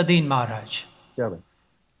 Bindadin Maharaj. The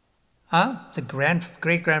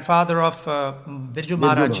great grandfather of Birju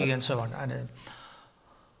Maharaj ji and so on. And,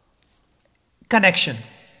 connection.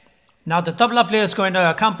 Now the tabla player is going to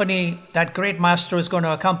accompany, that great maestro is going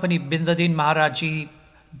to accompany Bindadin Maharaj ji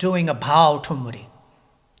doing a bhav thumri.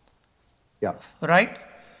 Yeah. Right?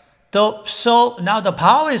 So now the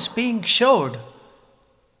bhav is being showed,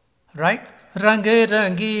 right? रंग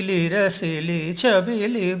रंगीली रसीली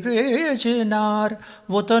छबीली ब्रिजनार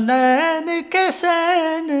वो तो नैन के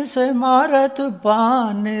San से मारत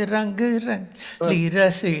बान रंग रंगीली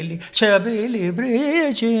रसीली छबीली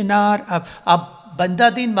ब्रिजनार अब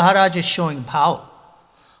बंदादीन Maharaj is showing bhav.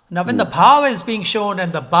 Now when the bhav is being shown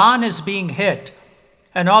and the ban is being hit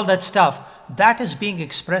and all that stuff, that is being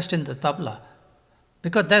expressed in the tabla.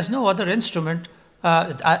 Because there's no other instrument,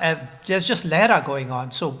 there's just lehra going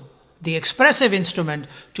on. So the expressive instrument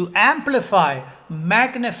to amplify,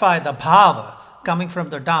 magnify the bhava coming from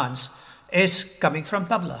the dance is coming from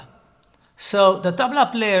tabla. So the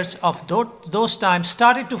tabla players of those times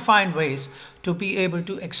started to find ways to be able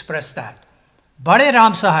to express that. Bade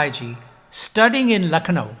Ram Sahai ji, studying in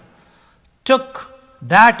Lucknow, took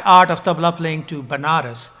that art of tabla playing to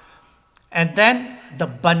Banaras, and then the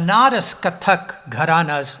Banaras Kathak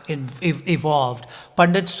Gharanas evolved.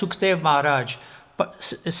 Pandit Sukhdev Maharaj,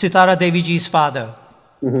 Sitara Devi ji's father,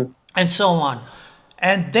 and so on.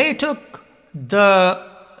 And they took the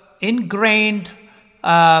ingrained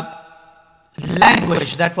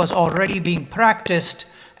language that was already being practiced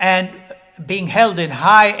and being held in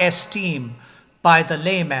high esteem by the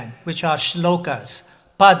layman, which are shlokas,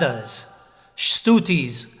 padas,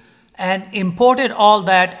 stutis, and imported all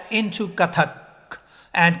that into Kathak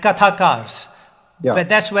and Kathakars. Yeah. But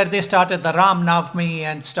that's where they started the Ram Navami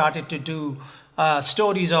and started to do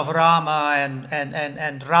stories of Rama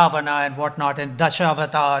and Ravana and whatnot, and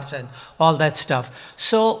Dashavatars and all that stuff.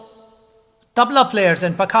 So tabla players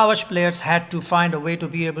and pakhawash players had to find a way to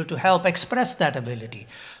be able to help express that ability.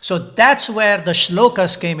 So that's where the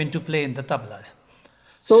shlokas came into play in the tablas.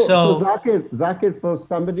 So Zakir, for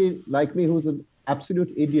somebody like me who's an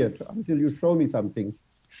absolute idiot, until you show me something.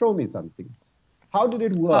 How did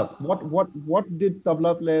it work? What did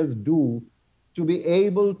tabla players do to be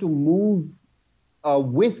able to move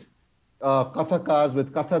with Kathakas,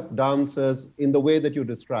 with Kathak dancers in the way that you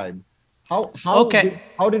described? How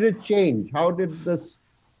did it change? How did this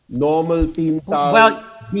normal teen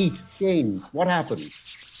beat change? What happened?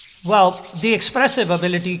 Well, the expressive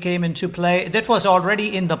ability came into play. That was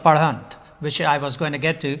already in the Parhant, which I was going to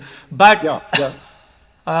get to. But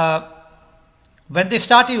when they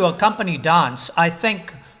started to accompany dance, I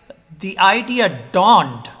think the idea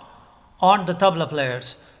dawned on the tabla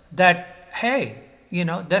players that, hey,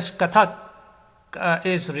 this Kathak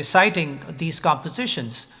is reciting these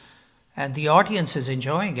compositions and the audience is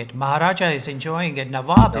enjoying it. Maharaja is enjoying it.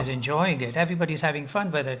 Nawab is enjoying it. Everybody's having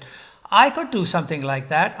fun with it. I could do something like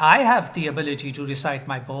that. I have the ability to recite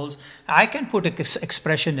my bowls. I can put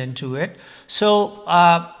expression into it. So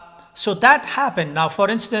that happened. Now, for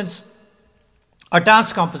instance, a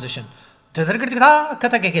dance composition.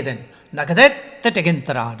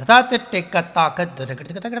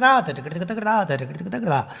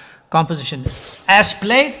 Composition. As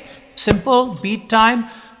played, simple, beat time,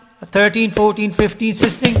 13, 14, 15,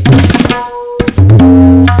 16.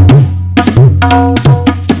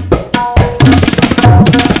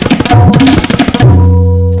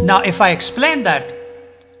 Now, if I explain that,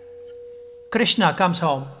 Krishna comes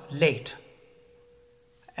home late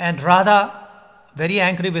and Radha, very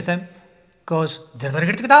angry with him, goes,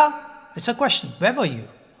 it's a question, where were you?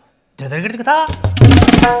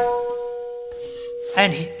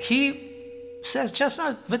 And he says, just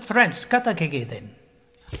now with friends,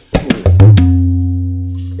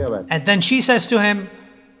 and then she says to him,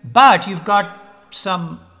 but you've got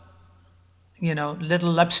some,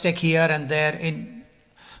 little lipstick here and there.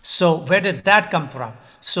 So where did that come from?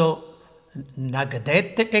 So,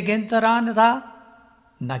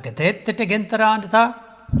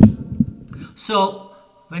 so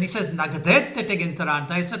when he says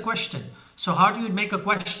it's a question. So how do you make a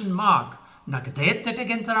question mark? So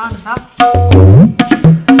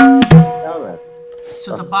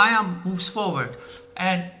the bayam moves forward.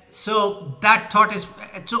 And so that thought is,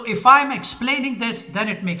 so if I'm explaining this, then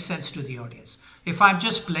it makes sense to the audience. If I'm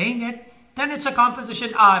just playing it, then it's a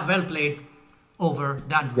composition, well played, over,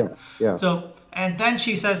 done with. Yeah. So, and then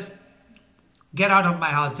she says, get out of my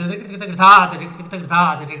house.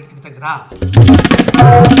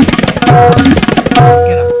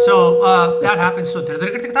 So that happens. So,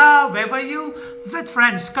 where were you? With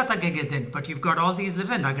friends. But you've got all these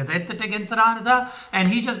lives. And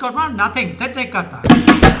he just got one, nothing. And then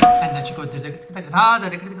she goes.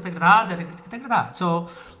 So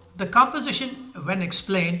the composition, when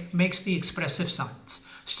explained, makes the expressive sounds.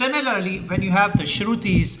 Similarly, when you have the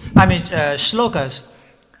shrutis, shlokas,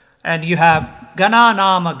 and you have Gana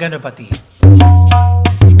Nama Ganapati.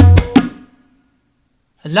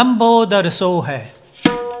 Lambodar सो है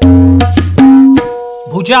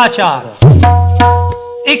भुजाचार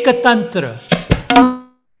एक तंत्र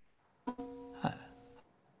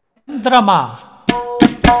चंद्रमा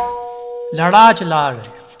लड़ा चला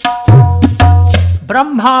रहे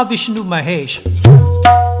ब्रह्मा विष्णु महेश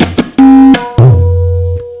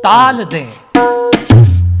ताल दें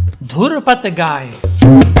धुरपत गाएं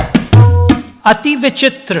अति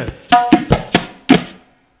विचित्र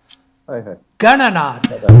गणनाद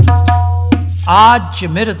आज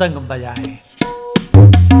मृदंग बजाएं.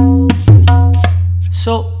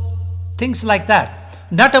 So things like that.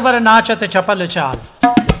 Natwar नाचत चपल चाल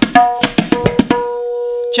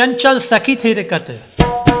चंचल सखी थी रिकत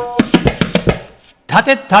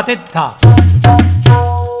धतित था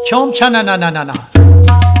छोम छन न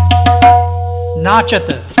नाचत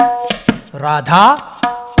Radha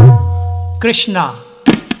Krishna.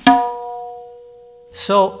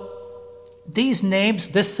 So these names,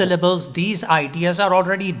 these syllables, these ideas are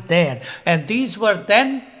already there, and these were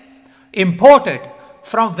then imported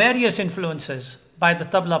from various influences by the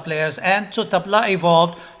tabla players, and so tabla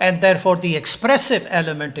evolved, and therefore the expressive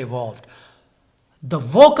element evolved. The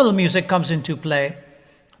vocal music comes into play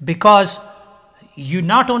because you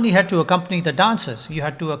not only had to accompany the dancers, you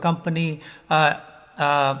had to accompany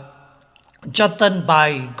Jatan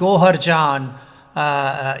Bai, Gohar Jan,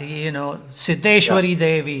 Siddheshwari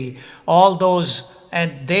Devi, all those,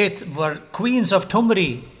 and they were queens of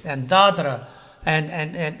Tumri and Dadra, and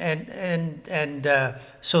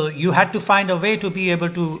so you had to find a way to be able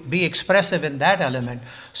to be expressive in that element.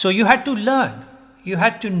 So you had to learn, you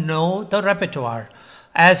had to know the repertoire,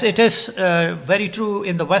 as it is very true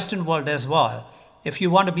in the Western world as well. If you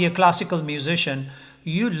want to be a classical musician,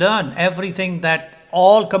 you learn everything that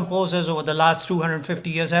all composers over the last 250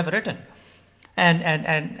 years have written.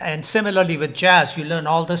 And similarly with jazz, you learn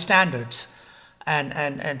all the standards,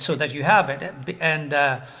 and so that you have it. And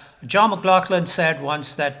John McLaughlin said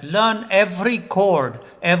once that learn every chord,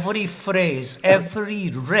 every phrase, every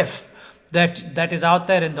riff that is out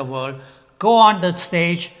there in the world, go on the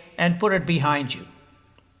stage and put it behind you.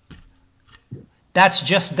 That's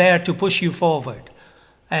just there to push you forward,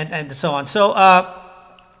 and so on. So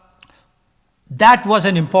that was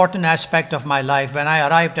an important aspect of my life. When I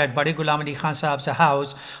arrived at Bade Ghulam Ali Khan Sahab's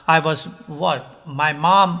house, I was my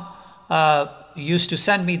mom used to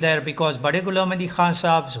send me there because Bade Ghulam Ali Khan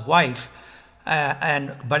Sahab's wife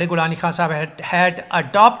and Bade Ghulam Ali Khan Sahab had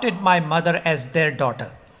adopted my mother as their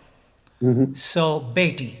daughter. Mm-hmm. So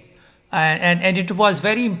Beti. And it was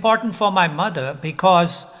very important for my mother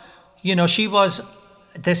because, she was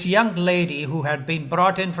this young lady who had been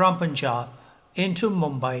brought in from Punjab into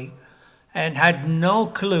Mumbai and had no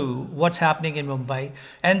clue what's happening in Mumbai.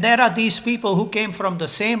 And there are these people who came from the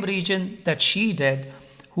same region that she did,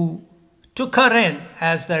 who took her in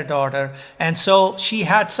as their daughter. And so she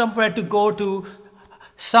had somewhere to go to,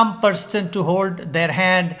 some person to hold their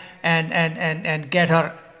hand and get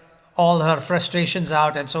her all her frustrations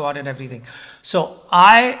out and so on and everything. So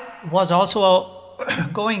I was also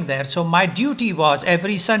going there. So my duty was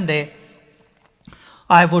every Sunday,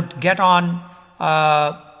 I would get on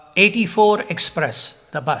 84 Express,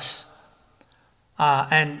 the bus.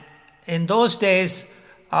 And in those days,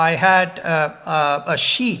 I had a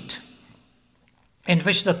sheet in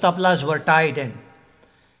which the tablas were tied in.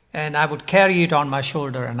 And I would carry it on my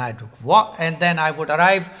shoulder and I'd walk, and then I would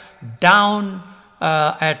arrive down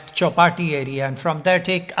at Chowpatty area, and from there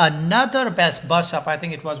take another bus up, I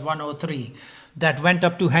think it was 103, that went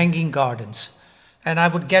up to Hanging Gardens. And I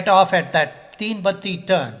would get off at that Teen Batti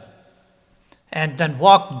turn and then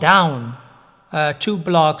walk down 2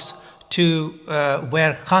 blocks to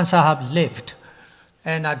where Khan Sahab lived.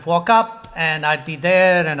 And I'd walk up and I'd be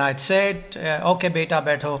there and I'd say, okay beta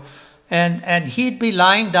baitho. And he'd be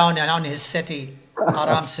lying down on his settee,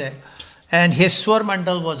 aram se. And his swar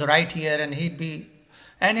mandal was right here, and he'd be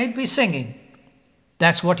singing.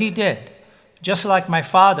 That's what he did. Just like my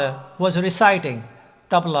father was reciting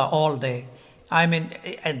tabla all day. I mean,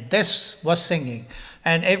 and this was singing.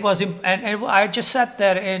 And I just sat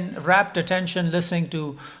there in rapt attention, listening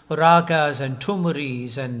to ragas and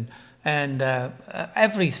tumuris and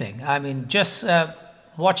everything. I mean, just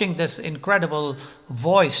watching this incredible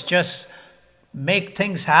voice just make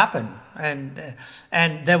things happen.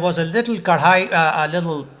 And there was a little kadhai, a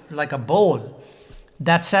little like a bowl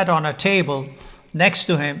that sat on a table next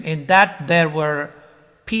to him. In that there were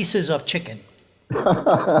pieces of chicken.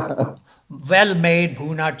 Well-made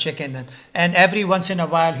bhuna chicken, and every once in a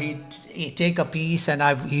while he'd take a piece and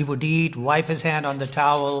he would eat, wipe his hand on the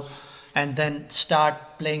towel, and then start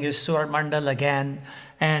playing his swar mandal again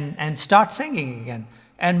and start singing again.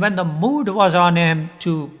 And when the mood was on him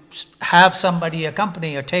to have somebody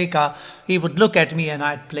accompany a teka, he would look at me and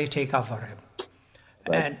I'd play teka for him.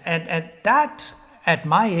 Right. And that, at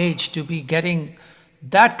my age, to be getting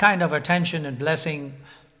that kind of attention and blessing,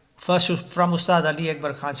 first from Ustad Ali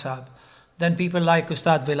Akbar Khan Sahab, then people like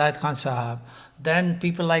Ustad Vilayat Khan Sahab, then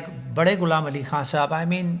people like Bade Ghulam Ali Khan Sahab. I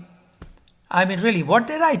mean, really, what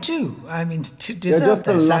did I do? I mean, to deserve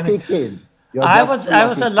this? I mean, kid. I was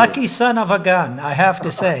a lucky son of a gun, I have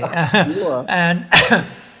to say.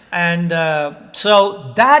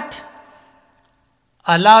 So that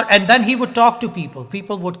allowed, and then he would talk to people.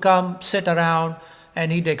 People would come, sit around,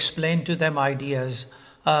 and he'd explain to them ideas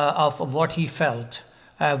of what he felt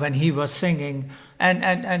when he was singing.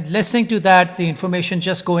 And listening to that, the information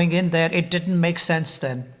just going in there, it didn't make sense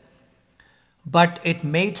then. But it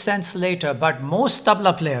made sense later. But most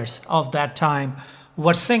tabla players of that time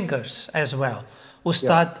were singers as well.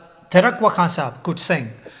 Ustad Tirakwa Khan Sahab could sing.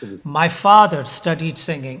 My father studied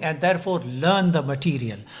singing and therefore learned the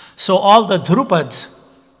material. So all the dhrupads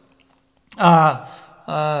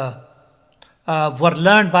were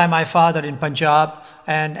learned by my father in Punjab,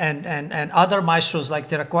 and other maestros like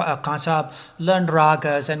Tirakwa Khan Sahab learned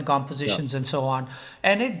ragas and compositions and so on.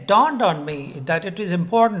 And it dawned on me that it is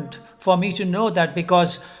important for me to know that,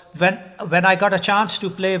 because when I got a chance to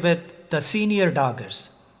play with the senior daggers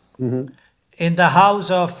in the house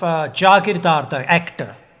of Jagirdar, the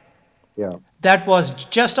actor. Yeah. That was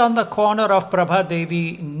just on the corner of Prabha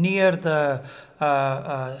Devi near the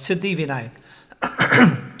Siddhi Vinayak.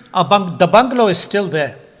 The bungalow is still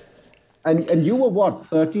there. And you were what,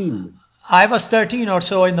 13? I was 13 or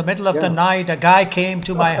so. In the middle of the night, a guy came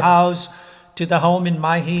to my house, to the home in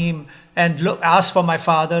Mahim, and asked for my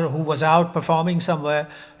father, who was out performing somewhere.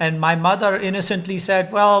 And my mother innocently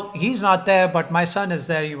said, well, he's not there, but my son is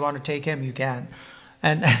there. You want to take him, you can.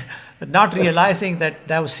 And not realizing that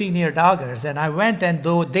there were senior daggers. And I went, and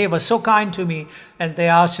though they were so kind to me, and they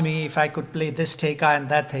asked me if I could play this teka and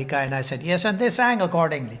that teka, and I said yes, and they sang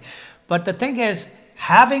accordingly. But the thing is,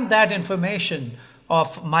 having that information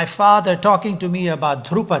of my father talking to me about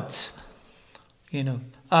dhrupads,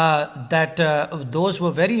 those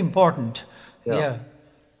were very important. Yeah.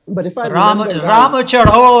 But if I Rama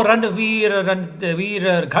chadho ranveer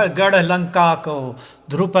gad lanka ko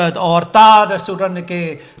dhrupad aur tar suran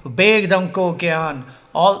ke begdam ko gyan,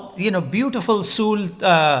 all beautiful sul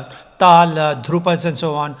tal dhrupads and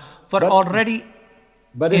so on were already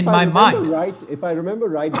in my mind. If I remember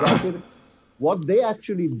right, Zakir, what they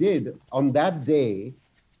actually did on that day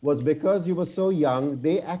was, because you were so young,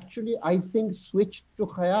 they actually, I think, switched to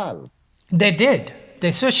khayal. They did.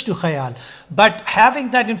 They switched to khayal. But having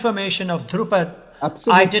that information of Drupad,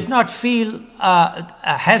 I did not feel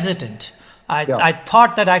hesitant. I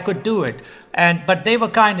thought that I could do it. But they were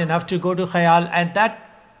kind enough to go to khayal, and that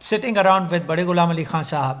sitting around with Bade Ghulam Ali Khan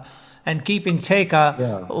Sahab and keeping teka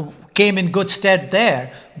came in good stead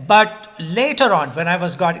there. But later on, when I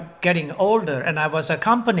was getting older and I was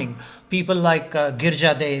accompanying people like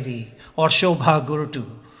Girja Devi or Shobha Gurutu,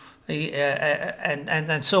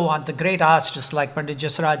 and so on, the great artists like Pandit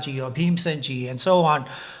Jasraji or Bhimsen Ji and so on,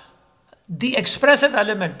 the expressive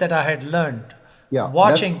element that I had learned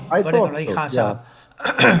watching Bade Ghulam Ali Khan Sahab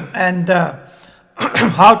and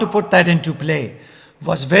how to put that into play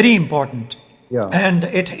was very important. Yeah. And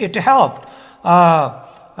it helped.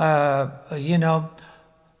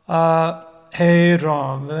 Hey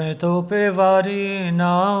Ram to pe vari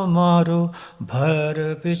na maru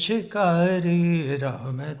bhar pichkari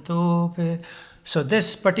Ram to pe. So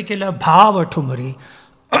this particular bhava tumari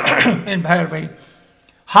in Bhairavi,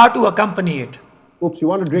 how to accompany it. Oops, you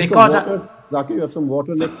want to drink some water? Zakir, you have some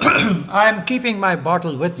water next time? I am keeping my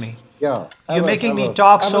bottle with me. Yeah. You're making me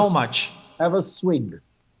talk so much. Have a swig.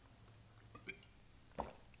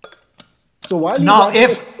 So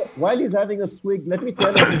while he's having a swig, let me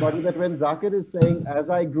tell everybody that when Zakir is saying, as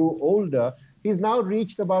I grew older, he's now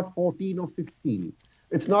reached about 14 or 15.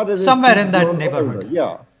 It's not as somewhere in that neighborhood. Older.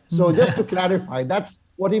 Yeah. So just to clarify, that's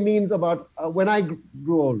what he means about when I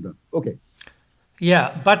grew older. Okay.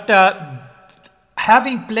 Yeah, but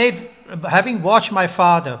having watched my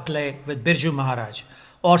father play with Birju Maharaj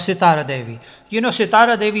or Sitara Devi,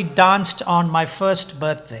 Sitara Devi danced on my first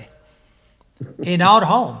birthday in our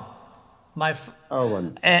home.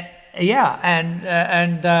 One. And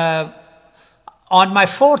on my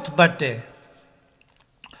fourth birthday,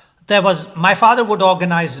 my father would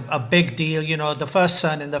organize a big deal, the first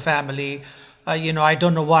son in the family. I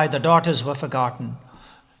don't know why the daughters were forgotten.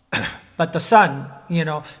 But the son,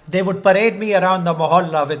 they would parade me around the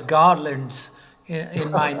mohalla with garlands in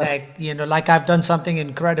my neck, like I've done something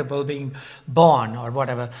incredible being born or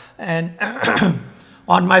whatever. And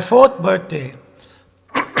On my 4th birthday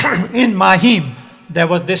in Mahim, there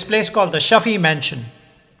was this place called the Shafi Mansion.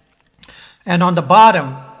 And on the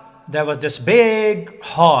bottom, there was this big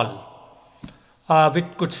hall, which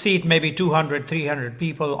could seat maybe 200, 300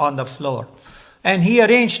 people on the floor. And he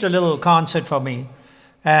arranged a little concert for me.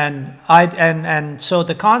 And so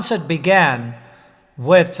the concert began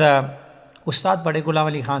with Ustaad Bade Ghulam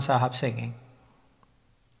Ali Khan Sahab singing.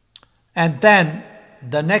 And then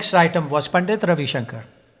the next item was Pandit Ravi Shankar,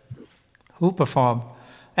 who performed.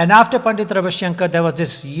 And after Pandit Ravi Shankar, there was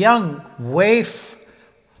this young waif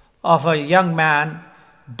of a young man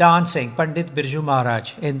dancing, Pandit Birju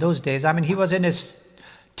Maharaj. In those days, I mean, he was in his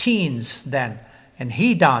teens then, and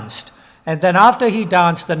he danced. And then after he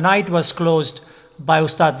danced, the night was closed by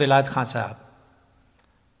Ustad Vilayat Khan Sahab.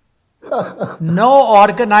 No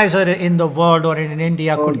organizer in the world or in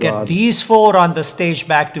India could get these 4 on the stage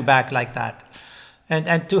back to back like that.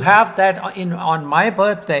 And to have that on my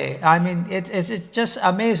birthday, I mean, it's just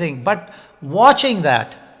amazing. But watching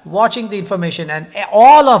that, watching the information, and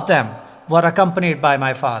all of them were accompanied by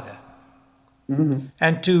my father. Mm-hmm.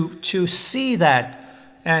 And to see that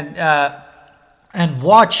and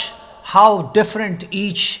watch how different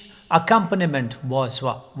each accompaniment was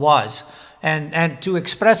and to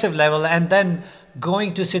expressive level, and then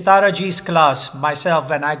going to Sitara Ji's class myself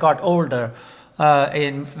when I got older,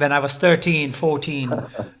 when I was 13, 14,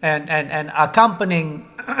 and accompanying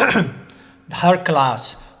her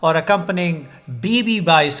class, or accompanying Bibi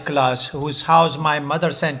Bai's class, whose house my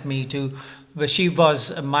mother sent me to. She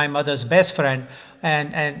was my mother's best friend,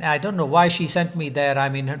 and I don't know why she sent me there. I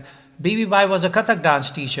mean, Bibi Bai was a Kathak dance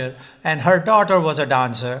teacher, and her daughter was a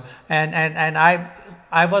dancer, and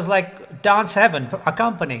I was like dance heaven,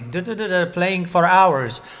 accompanying, playing for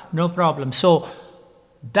hours, no problem. So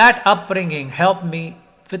that upbringing helped me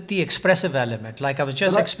with the expressive element, like I was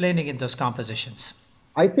just explaining in those compositions.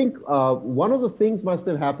 I think one of the things must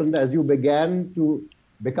have happened as you began to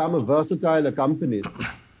become a versatile accompanist.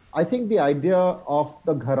 I think the idea of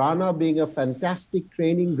the gharana being a fantastic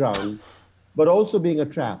training ground, but also being a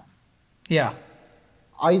trap. Yeah.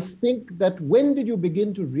 I think that when did you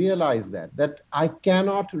begin to realize that I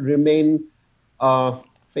cannot remain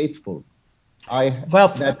faithful?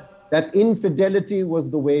 That infidelity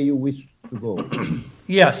was the way you wished to go.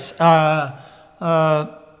 Yes.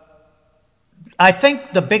 I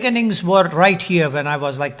think the beginnings were right here when I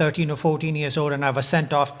was like 13 or 14 years old, and I was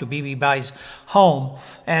sent off to Bibi Bai's home,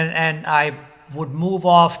 and I would move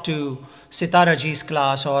off to Sitara Ji's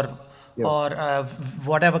class or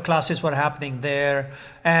whatever classes were happening there.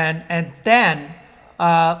 And then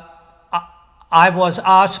I was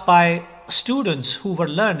asked by students who were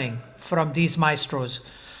learning from these maestros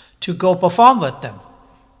to go perform with them.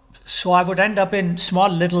 So I would end up in small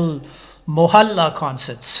little mohalla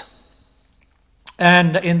concerts.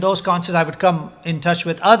 And in those concerts, I would come in touch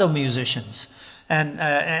with other musicians and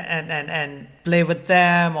play with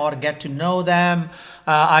them or get to know them.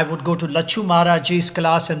 I would go to Lachu Maharaj's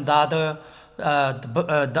class in Dadar,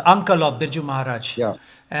 the uncle of Birju Maharaj. Yeah.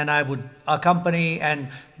 And I would accompany, and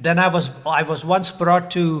then I was once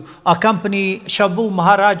brought to accompany Shabu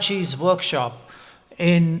Maharaj's workshop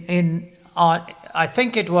I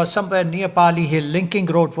think it was somewhere near Pali Hill. Linking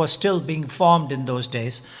Road was still being formed in those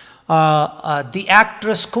days. The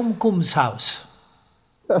actress Kumkum's house.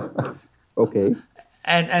 Okay.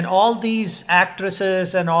 And all these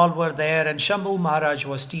actresses and all were there, and Shambhu Maharaj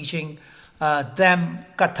was teaching them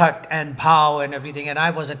Kathak and Bhav and everything, and I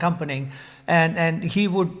was accompanying, and he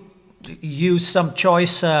would use some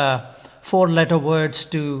choice 4-letter words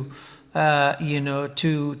to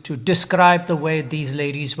describe the way these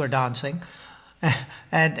ladies were dancing.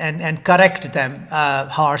 And correct them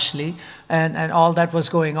harshly, and all that was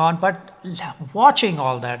going on. But watching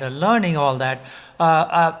all that and learning all that,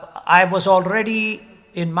 I was already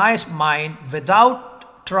in my mind,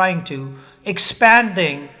 without trying to,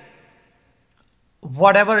 expanding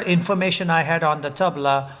whatever information I had on the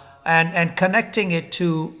tabla and connecting it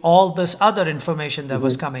to all this other information that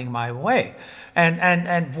was coming my way.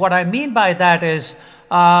 And what I mean by that is,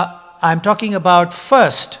 I'm talking about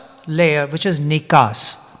first layer, which is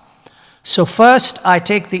nikas. So first I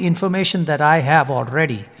take the information that I have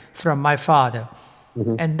already from my father,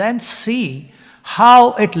 and then see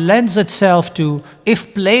how it lends itself to,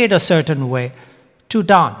 if played a certain way, to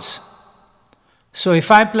dance. So if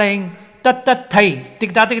I'm playing tat tat thai,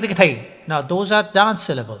 tik da tik tik thai, now those are dance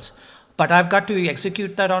syllables, but I've got to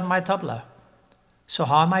execute that on my tabla. So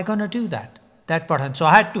how am I going to do that? That pattern. So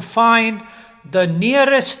I had to find the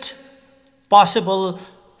nearest possible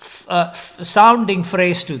sounding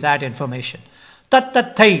phrase to that information. Tat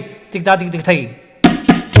tat thai, tik da tik tik thai.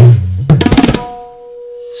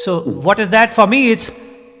 So what is that? For me, it's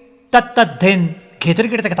tat tat din khitir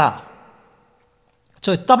kitakata.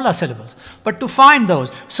 So it's tabla syllables. But to find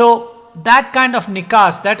those, so that kind of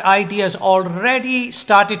nikas, that idea has already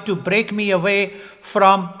started to break me away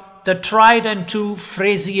from the tried and true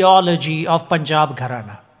phraseology of Punjab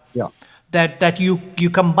Gharana. Yeah. That you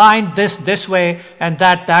combine this way and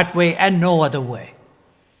that way and no other way.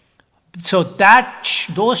 So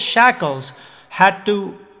those shackles had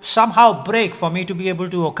to somehow break for me to be able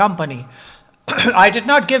to accompany. I did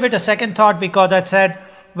not give it a second thought because I said,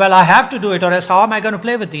 well, I have to do it or else how am I going to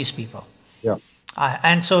play with these people? Yeah.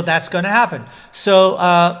 And so that's going to happen. So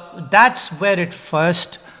that's where it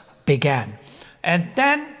first began. And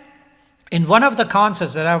then in one of the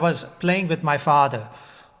concerts that I was playing with my father,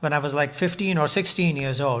 when I was like 15 or 16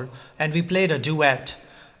 years old, and we played a duet,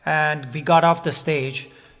 and we got off the stage,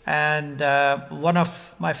 and one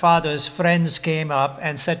of my father's friends came up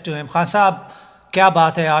and said to him, "Khan Saab, kya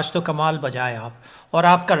baat hai, aaj to kamal bajaye aap. Aur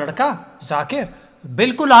aapka ladka, Zakir,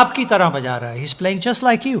 bilkul aapki tarah baja raha hai. He's playing just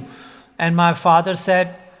like you." And my father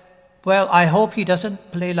said, "Well, I hope he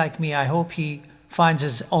doesn't play like me. I hope he finds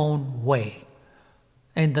his own way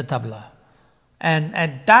in the tabla."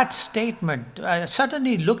 And that statement, I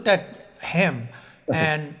suddenly looked at him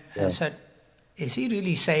and I said, is he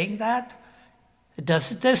really saying that?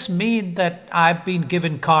 Does this mean that I've been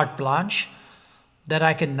given carte blanche, that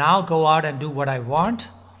I can now go out and do what I want?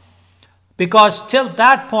 Because till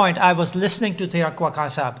that point, I was listening to Thirakwa Khan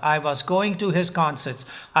Sahab. I was going to his concerts.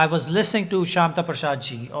 I was listening to Shamta Prasad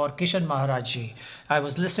ji or Kishan Maharaj ji. I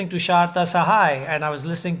was listening to Sharda Sahai, and I was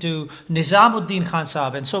listening to Nizamuddin Khan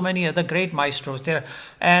Sahab and so many other great maestros there,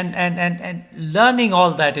 and learning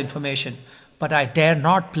all that information. But I dare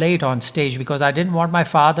not play it on stage because I didn't want my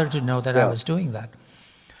father to know that I was doing that.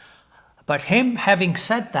 But him having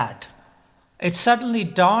said that, it suddenly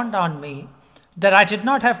dawned on me that I did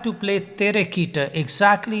not have to play Tere Kita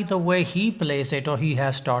exactly the way he plays it or he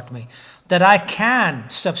has taught me. That I can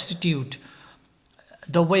substitute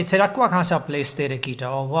the way Thirakwa Khan Sahab plays Tere Kita,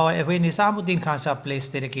 or the way Nizamuddin Khan Sahab plays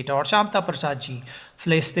Tere Kita, or Shamta Prasad ji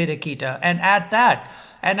plays Tere Kita, and add that.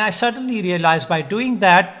 And I suddenly realized by doing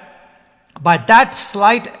that, by that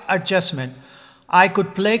slight adjustment, I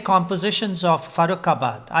could play compositions of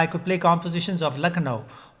Farrukhabad, I could play compositions of Lucknow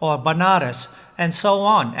or Banaras, and so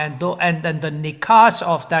on. And then the nikas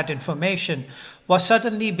of that information was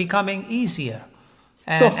suddenly becoming easier.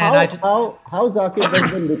 So how Zakir, does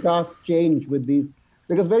the nikas change with these?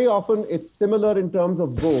 Because very often it's similar in terms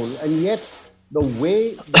of goal, and yet the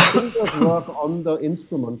way the fingers work on the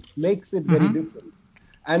instrument makes it very different.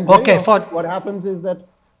 And what happens is that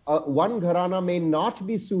one gharana may not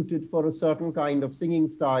be suited for a certain kind of singing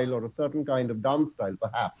style or a certain kind of dance style,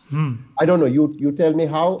 perhaps. I don't know. You tell me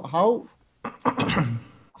how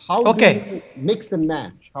do you mix and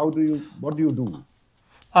match? What do you do?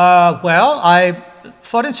 Well,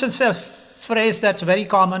 for instance, a phrase that's very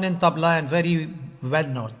common in tabla and very well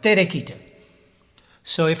known, Tere Kita.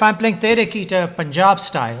 So if I'm playing Tere Kita Punjab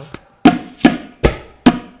style,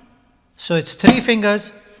 so it's 3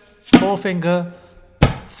 fingers, 4 finger,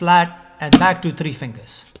 flat, and back to 3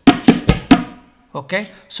 fingers. Okay,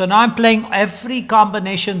 so now I'm playing every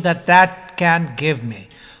combination that can give me.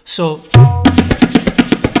 So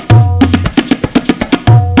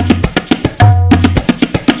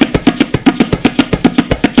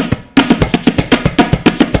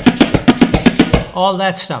all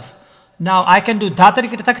that stuff. Now I can do do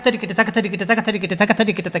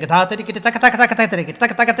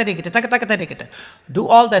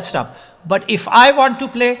all that stuff. But if I want to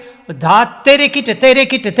play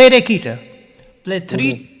play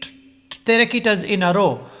 3 terekitas in a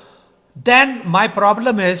row, then my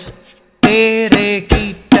problem is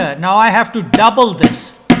terekita. Now I have to double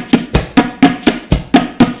this.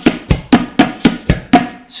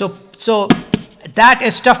 So that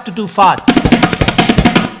is tough to do fast.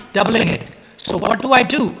 Doubling it. So what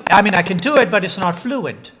do? I mean, I can do it, but it's not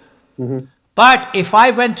fluent. But if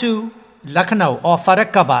I went to Lucknow or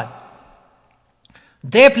Farrukhabad,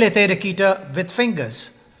 they play Terekita with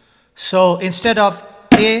fingers. So instead of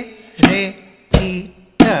Te-Re-Ki-Ta,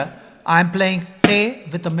 I'm playing Te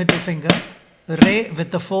with the middle finger, Re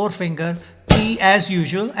with the forefinger, Ki as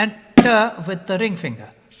usual, and Ta with the ring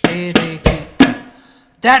finger. Te-Re-Ki-Ta.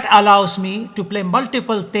 That allows me to play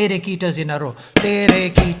multiple terekitas in a row.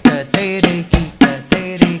 Terekita, terekita,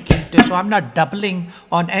 terekita. So I'm not doubling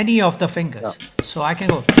on any of the fingers. So I can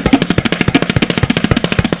go.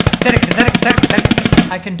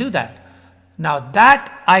 I can do that. Now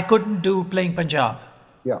that I couldn't do playing Punjab.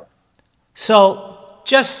 So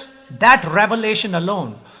just that revelation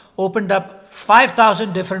alone opened up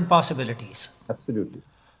 5,000 different possibilities. Absolutely.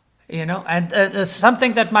 you know, and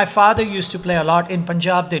something that my father used to play a lot in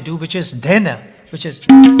Punjab, they do, which is dhena, which is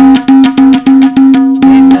dhena,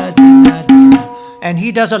 dhena, dhena. And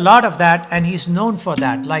he does a lot of that, and he's known for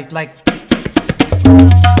that, like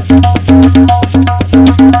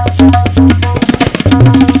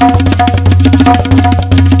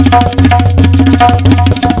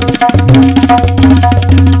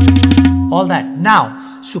all that.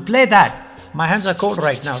 Now, to play that, my hands are cold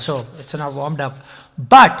right now, so it's not warmed up.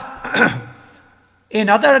 But in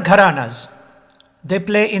other gharanas, they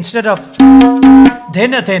play, instead of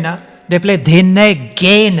dhena dhena, they play dhene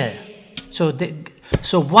gene. So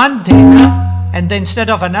one dhena, and then instead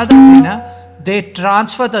of another dhena, they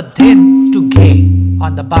transfer the dhin to ge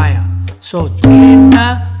on the baya. So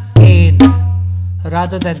dhena gene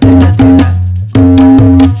rather than dhena dhena.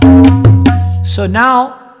 So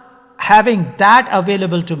now, having that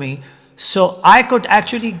available to me, so I could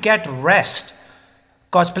actually get rest,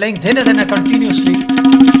 because playing dhena dhena continuously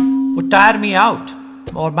would tire me out,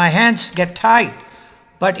 or my hands get tight.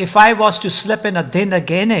 But if I was to slip in a dhena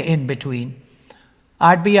gene in between,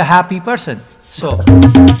 I'd be a happy person. So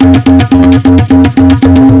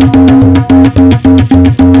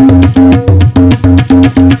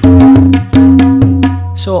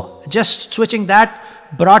just switching that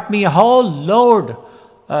brought me a whole load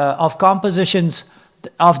of compositions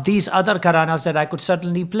of these other gharanas that I could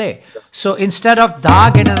certainly play. So instead of da,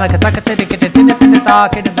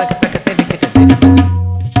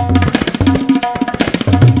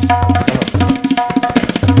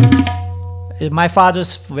 my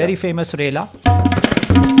father's very famous rela.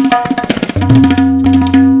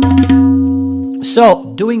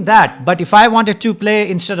 So doing that, but if I wanted to play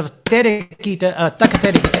instead of tere kita,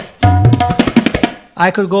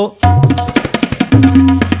 I could go.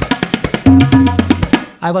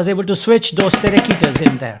 I was able to switch those terekitas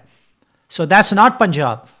in there. So that's not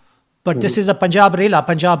Punjab, but this is a Punjab rela,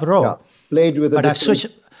 Punjab row. Yeah, played with a but I've switched.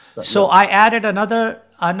 So I added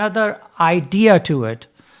another idea to it.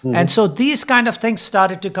 And so these kind of things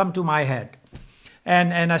started to come to my head.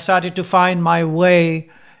 And I started to find my way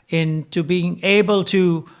into being able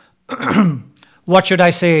to, what should I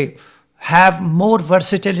say, have more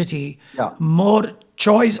versatility, more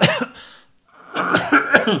choice,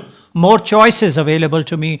 more choices available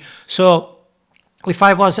to me. So if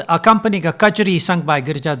I was accompanying a kajri sung by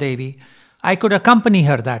Girja Devi, I could accompany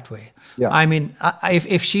her that way. Yeah. I mean,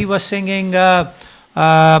 if she was singing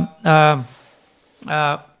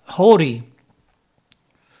Hori,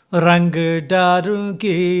 Rang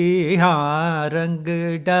darungi, ha, rang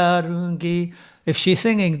darungi. If she's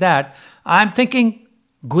singing that, I'm thinking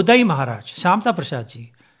Gudai Maharaj, Samta Prasad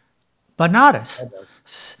ji, Banaras.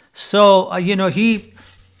 So, you know, we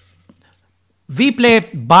play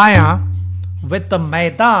Baya with the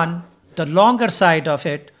Maidan, the longer side of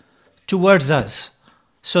it, towards us,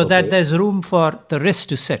 so that there's room for the wrist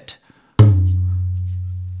to sit.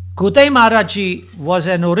 Gudai Maharaj ji was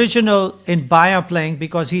an original in Baya playing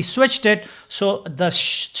because he switched it, so the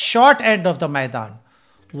short end of the Maidan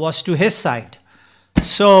was to his side.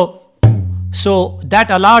 So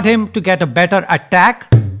that allowed him to get a better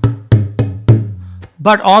attack,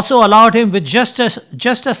 but also allowed him with just a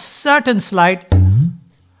certain slight,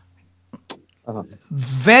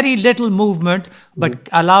 very little movement, but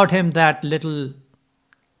allowed him that little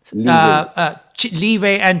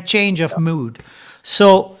leeway and change of mood.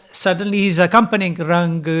 So suddenly he's accompanying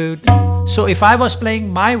Rang. So if I was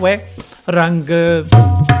playing my way, Rang,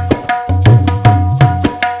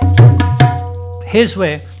 his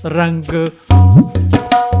way, Rang.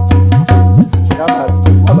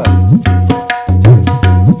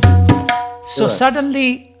 So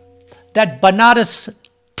suddenly that Banaras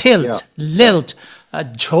tilt, lilt,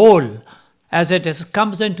 jhol, as it is,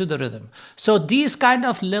 comes into the rhythm. So these kind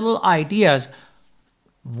of little ideas,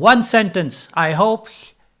 one sentence, I hope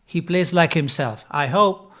he plays like himself. I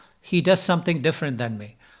hope he does something different than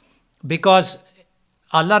me, because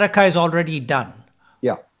Allah Rakha is already done.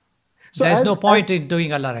 Yeah. So there's no point in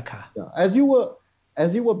doing Allah Rakha. Yeah. As you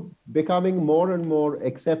were becoming more and more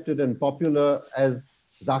accepted and popular as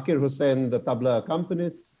Zakir Hussain, the tabla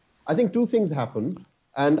accompanist, I think two things happened.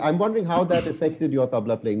 And I'm wondering how that affected your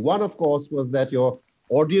tabla playing. One, of course, was that your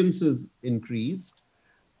audiences increased.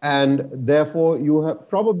 And therefore, you have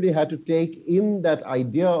probably had to take in that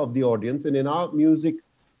idea of the audience. And in our music,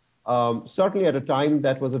 certainly at a time,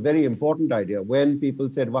 that was a very important idea. When people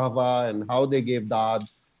said wah wah and how they gave daad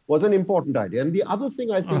was an important idea. And the other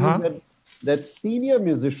thing I think is that senior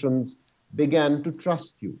musicians began to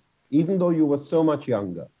trust you, even though you were so much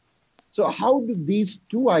younger. So how did these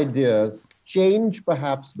two ideas change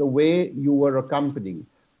perhaps the way you were accompanying?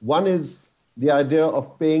 One is the idea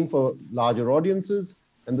of paying for larger audiences,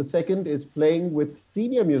 and the second is playing with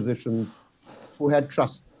senior musicians who had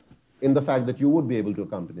trust in the fact that you would be able to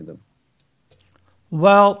accompany them?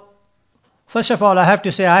 Well, first of all, I have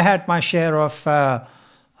to say I had my share of,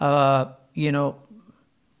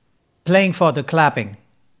 playing for the clapping.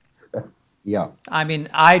 Yeah. I mean,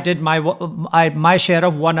 I did my share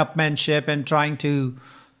of one-upmanship and trying to,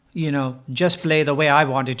 just play the way I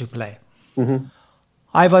wanted to play. Mm-hmm.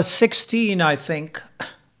 I was 16, I think.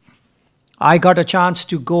 I got a chance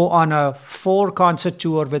to go on a 4-concert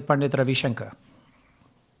tour with Pandit Ravi Shankar.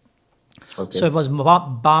 Okay. So it was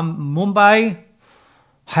Mumbai,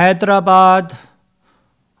 Hyderabad,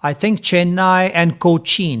 I think Chennai, and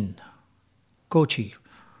Kochi.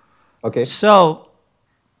 Okay. So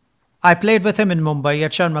I played with him in Mumbai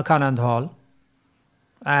at Sharmakanand Hall.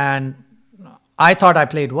 And I thought I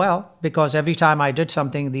played well because every time I did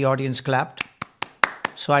something, the audience clapped.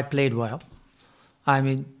 So I played well. I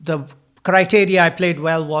mean, the criteria I played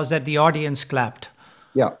well was that the audience clapped.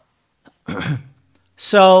 Yeah.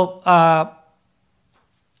 So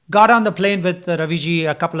got on the plane with Raviji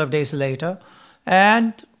a couple of days later,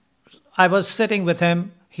 and I was sitting with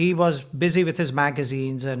him. He was busy with his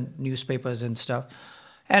magazines and newspapers and stuff.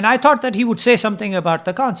 And I thought that he would say something about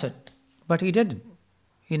the concert, but he didn't.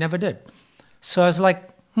 He never did. So I was like,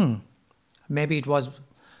 maybe it was,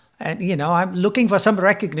 and I'm looking for some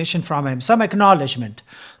recognition from him, some acknowledgement.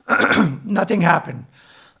 Nothing happened.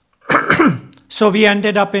 So we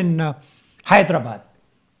ended up in Hyderabad.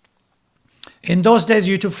 In those days,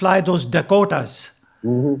 you used to fly those Dakotas.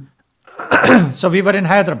 Mm-hmm. So we were in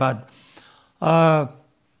Hyderabad.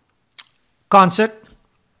 Concert,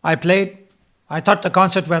 I played. I thought the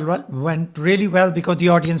concert went really well because the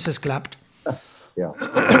audiences clapped.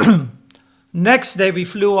 Yeah. Next day, we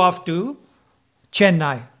flew off to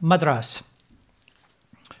Chennai, Madras.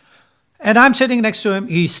 And I'm sitting next to him.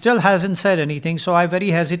 He still hasn't said anything. So I very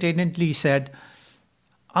hesitantly said,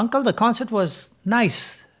 Uncle, the concert was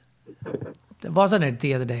nice. Wasn't it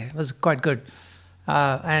the other day? It was quite good.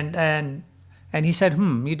 And he said,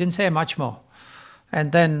 you didn't say much more.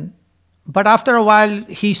 And then, but after a while,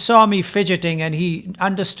 he saw me fidgeting and he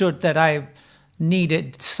understood that I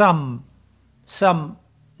needed some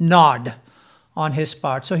nod on his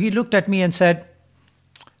part. So he looked at me and said,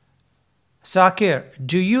 Zakir,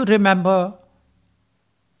 do you remember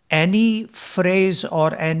any phrase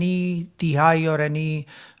or any tihai or any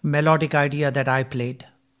melodic idea that I played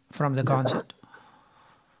from the concert?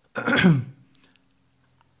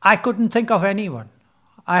 I couldn't think of anyone.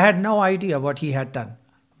 I had no idea what he had done.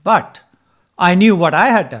 But I knew what I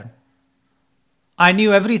had done. I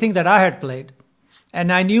knew everything that I had played.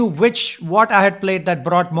 And I knew what I had played that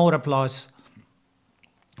brought more applause.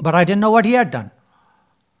 But I didn't know what he had done.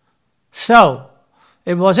 So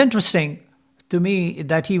it was interesting to me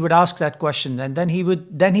that he would ask that question. And then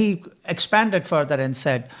he expanded further and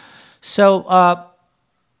said, so,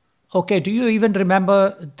 okay, do you even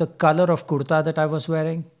remember the color of kurta that I was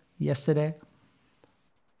wearing yesterday?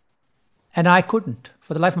 And I couldn't.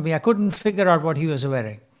 For the life of me, I couldn't figure out what he was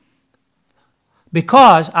wearing.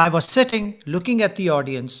 Because I was sitting, looking at the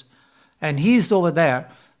audience, and he's over there.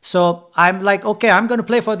 So I'm like, okay, I'm going to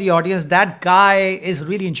play for the audience. That guy is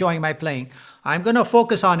really enjoying my playing. I'm going to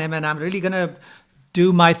focus on him, and I'm really going to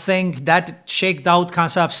do my thing. That Sheikh Daud Khan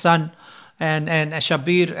Saab's son and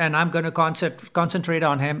Shabir, and I'm going to concentrate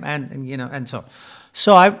on him, and so.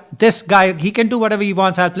 So this guy, he can do whatever he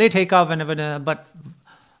wants. I'll play takeoff whenever, but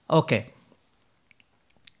okay.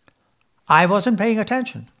 I wasn't paying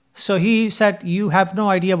attention. So he said, you have no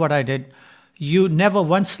idea what I did. You never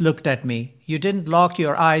once looked at me. You didn't lock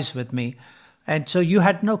your eyes with me. And so you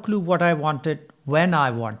had no clue what I wanted, when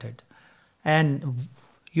I wanted. And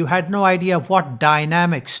you had no idea what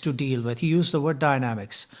dynamics to deal with. He used the word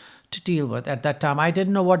dynamics to deal with at that time. I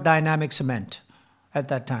didn't know what dynamics meant at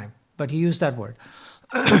that time, but he used that word.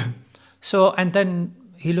 So, and then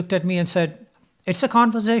he looked at me and said, it's a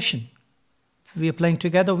conversation. We are playing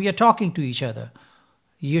together. We are talking to each other.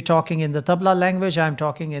 You're talking in the tabla language. I'm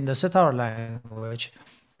talking in the sitar language.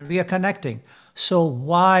 We are connecting. So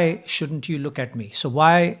why shouldn't you look at me? So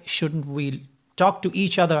why shouldn't we talk to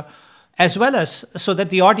each other as well as so that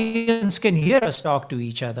the audience can hear us talk to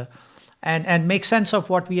each other and make sense of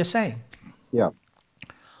what we are saying? Yeah.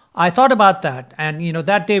 I thought about that. And,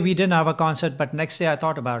 that day we didn't have a concert, but next day I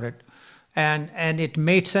thought about it. And it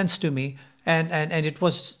made sense to me. And it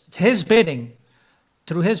was his bidding,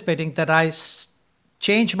 through his bidding, that I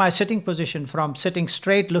changed my sitting position from sitting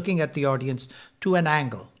straight looking at the audience to an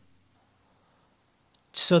angle,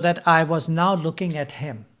 so that I was now looking at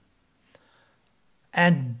him.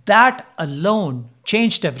 And that alone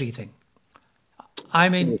changed everything. I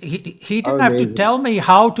mean, he How didn't have to amazing. tell me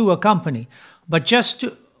how to accompany, but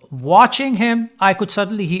watching him, I could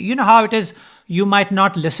suddenly hear. You know how it is. You might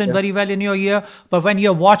not listen Yeah, very well in your ear, but when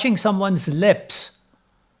you're watching someone's lips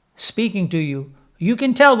speaking to you, you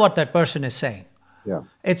can tell what that person is saying. yeah,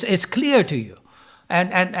 It's clear to you,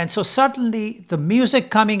 and so suddenly the music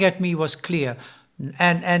coming at me was clear,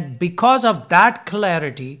 and because of that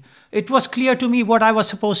clarity, it was clear to me what I was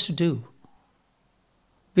supposed to do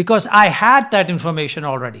because I had that information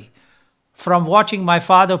already from watching my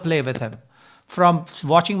father play with him, from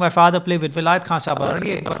watching my father play with Vilayat Khan Sahab,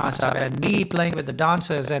 Ali Akbar Khan Sahab, and me playing with the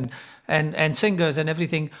dancers and singers and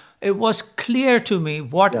everything. It was clear to me yeah,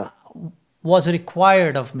 what was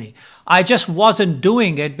required of me. I just wasn't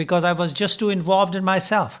doing it because I was just too involved in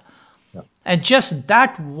myself. yeah. And just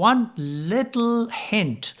that one little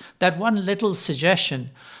hint, that one little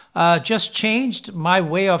suggestion, just changed my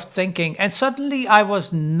way of thinking. And suddenly I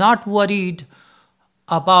was not worried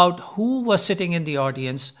about who was sitting in the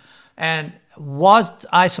audience and was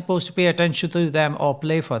I supposed to pay attention to them or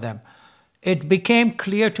play for them. It became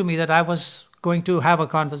clear to me that I was going to have a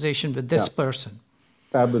conversation with this Yeah. person.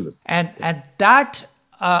 Fabulous. And that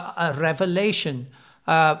revelation,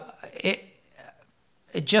 it,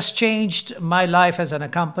 it just changed my life as an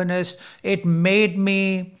accompanist. It made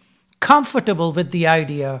me comfortable with the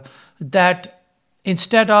idea that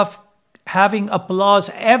instead of having applause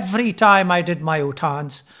every time I did my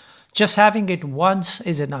utans, just having it once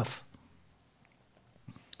is enough.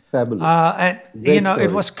 Fabulous. And Great it story.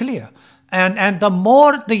 was clear. And the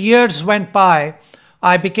more the years went by,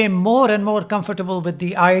 I became more and more comfortable with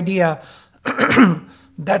the idea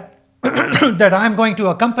that that I'm going to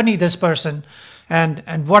accompany this person,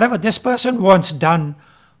 and whatever this person wants done,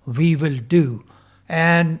 we will do.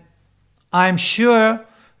 And I'm sure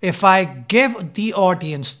if I give the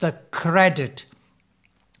audience the credit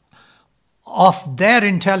of their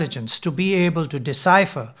intelligence to be able to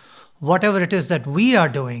decipher whatever it is that we are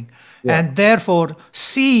doing, Yeah. and therefore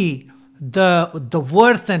see the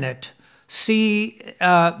worth in it, see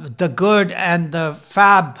the good and the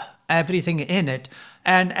fab, everything in it,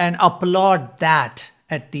 and applaud that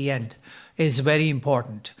at the end is very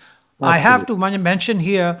important. I have to mention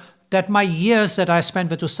here that my years that I spent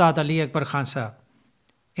with Ustad Ali Akbar Khan Sahab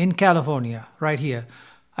in California, right here,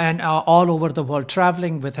 and all over the world,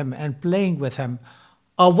 traveling with him and playing with him,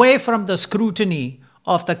 away from the scrutiny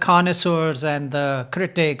of the connoisseurs and the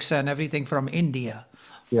critics and everything from India,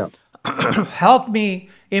 Yeah. helped me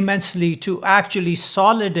immensely to actually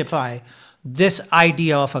solidify this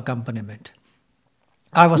idea of accompaniment.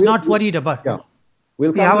 I was We'll, not worried about. yeah.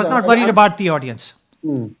 We'll Yeah, come I to was not that. worried about the audience.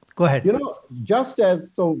 Go ahead. Just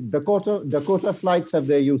as so Dakota flights have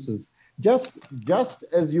their uses. Just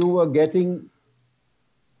as you were getting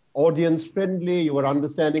audience friendly, you were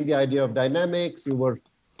understanding the idea of dynamics, you were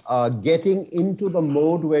getting into the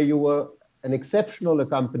mode where you were an exceptional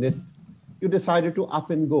accompanist, you decided to up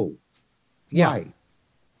and go. Yeah. Why?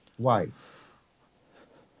 Why?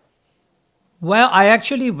 Well, I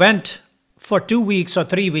actually went for 2 weeks or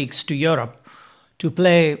 3 weeks to Europe to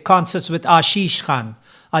play concerts with Ashish Khan,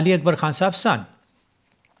 Ali Akbar Khan Sahab's son.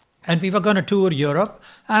 And we were going to tour Europe,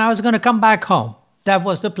 and I was going to come back home. That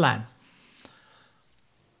was the plan.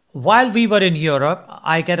 While we were in Europe,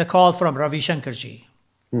 I get a call from Ravi Shankarji.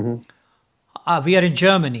 We are in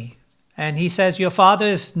Germany, and he says, your father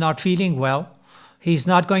is not feeling well. He's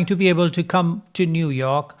not going to be able to come to New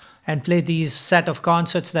York and play these set of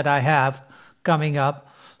concerts that I have coming up.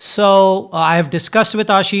 So I have discussed with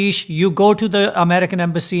Ashish, you go to the American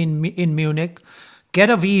Embassy in Munich,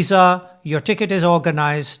 get a visa, your ticket is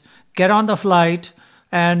organized, get on the flight,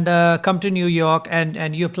 and come to New York,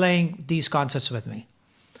 and you're playing these concerts with me.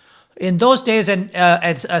 In those days,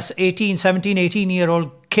 as 17,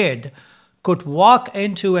 18-year-old kid could walk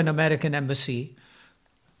into an American embassy,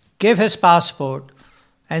 give his passport,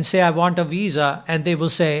 and say, I want a visa, and they will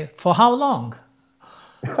say, for how long?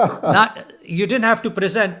 You didn't have to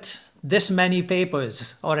present this many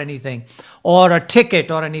papers or anything, or a ticket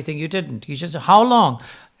or anything. You didn't. You just, how long?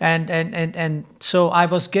 And so I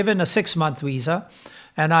was given a 6-month visa,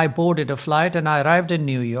 and I boarded a flight, and I arrived in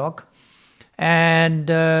New York. And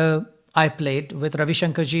I played with Ravi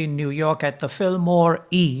Shankarji in New York at the Fillmore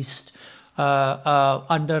East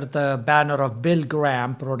under the banner of Bill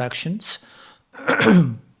Graham Productions.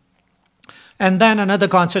 And then another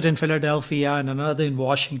concert in Philadelphia and another in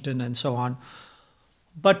Washington and so on.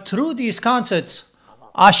 But through these concerts,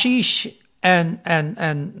 Ashish and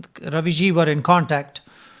Raviji were in contact.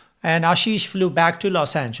 And Ashish flew back to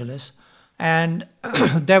Los Angeles. And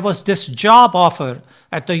there was this job offer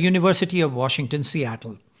at the University of Washington,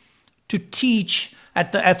 Seattle, to teach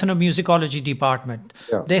at the ethnomusicology department.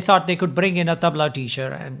 Yeah. They thought they could bring in a tabla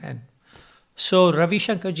teacher. And so Ravi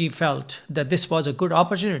Shankar ji felt that this was a good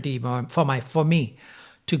opportunity for me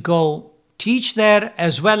to go teach there,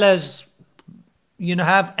 as well as,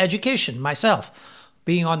 have education myself,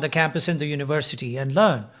 being on the campus in the university and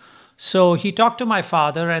learn. So he talked to my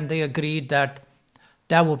father and they agreed that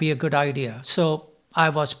that would be a good idea. So I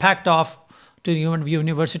was packed off to the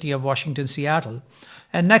University of Washington, Seattle.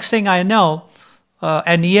 And next thing I know,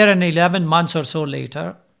 a year and 11 months or so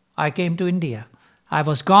later, I came to India. I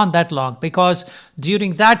was gone that long because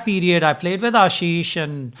during that period, I played with Ashish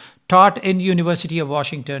and taught in University of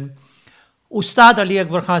Washington. Ustaad Ali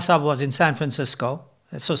Akbar Khan Sahab was in San Francisco.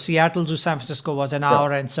 So Seattle to San Francisco was an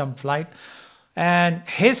hour and some flight. And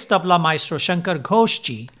his tabla maestro, Shankar Ghosh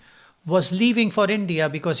ji, was leaving for India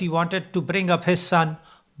because he wanted to bring up his son,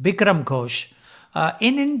 Bikram Ghosh,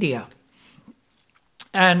 in India.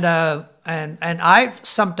 And I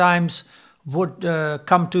sometimes would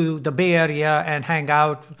come to the Bay Area and hang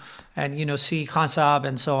out and, see Khan Sahab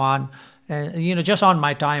and so on, and, just on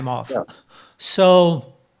my time off. Yeah.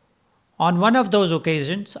 So on one of those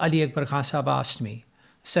occasions, Ali Akbar Khan Sahab asked me,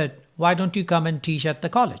 said, why don't you come and teach at the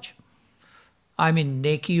college? I mean,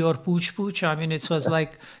 neki or pooch pooch. I mean, it was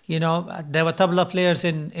like, there were tabla players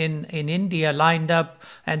in India lined up,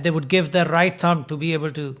 and they would give their right thumb to be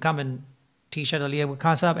able to come and teach at Ali Akbar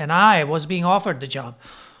Khan Sahab. And I was being offered the job.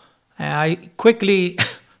 And I quickly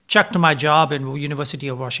chucked my job in University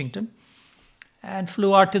of Washington and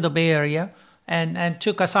flew out to the Bay Area and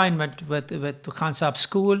took assignment with Khan Sahab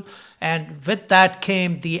school. And with that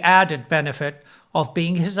came the added benefit of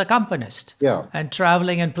being his accompanist and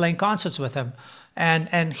traveling and playing concerts with him.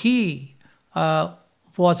 And he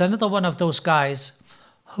was another one of those guys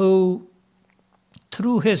who,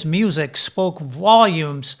 through his music, spoke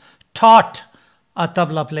volumes, taught a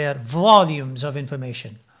tabla player volumes of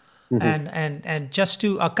information. And just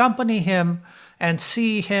to accompany him and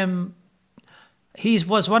see him, he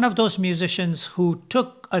was one of those musicians who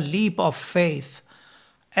took a leap of faith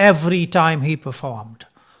every time he performed.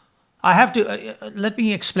 I have to, let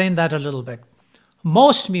me explain that a little bit.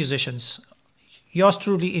 Most musicians, yours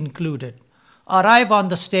truly included, arrive on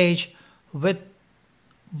the stage with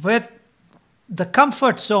the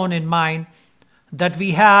comfort zone in mind that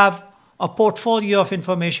we have a portfolio of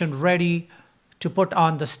information ready to put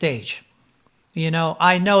on the stage.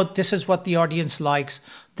 I know this is what the audience likes.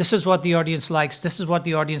 This is what the audience likes. This is what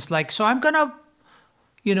the audience likes. So I'm going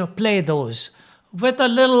to, play those with a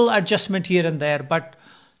little adjustment here and there, but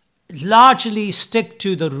largely stick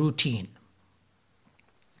to the routine.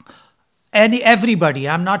 Everybody,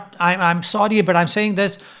 I'm sorry, but I'm saying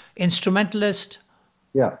this, instrumentalist,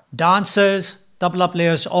 dancers, tabla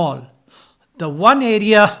players, all. The one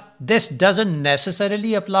area this doesn't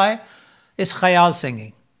necessarily apply is khayal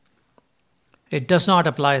singing. It does not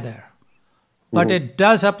apply there. But it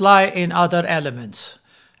does apply in other elements.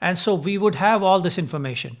 And so we would have all this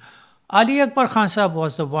information. Ali Akbar Khan Sahab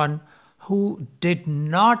was the one who did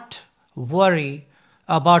not worry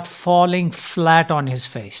about falling flat on his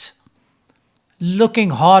face,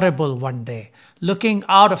 looking horrible one day, looking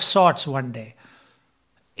out of sorts one day,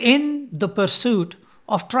 in the pursuit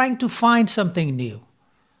of trying to find something new,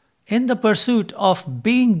 in the pursuit of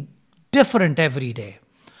being different every day.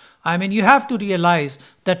 I mean, you have to realize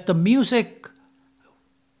that the music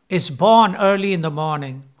is born early in the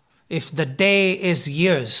morning if the day is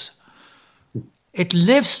years. It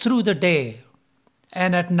lives through the day,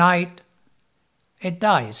 and at night, it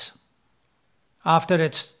dies. After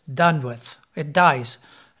it's done with, it dies.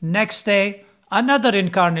 Next day, another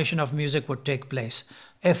incarnation of music would take place.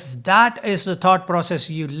 If that is the thought process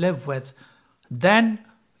you live with, then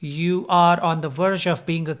you are on the verge of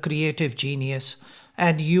being a creative genius,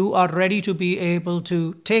 and you are ready to be able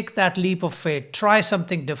to take that leap of faith, try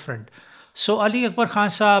something different. So Ali Akbar Khan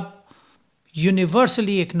Sahab,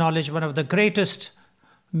 universally acknowledged, one of the greatest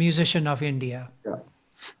musicians of India.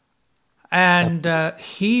 And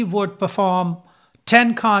he would perform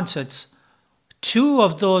 10 concerts. 2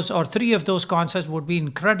 of those or 3 of those concerts would be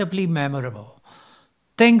incredibly memorable.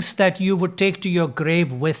 Things that you would take to your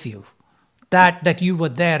grave with you, that you were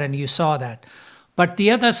there and you saw that. But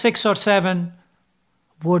the other 6 or 7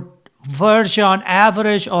 would verge on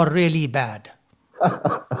average or really bad.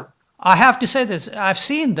 I have to say this, I've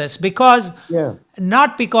seen this because,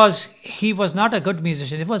 not because he was not a good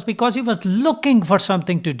musician, it was because he was looking for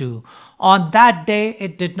something to do. On that day,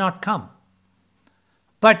 it did not come.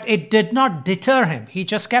 But it did not deter him. He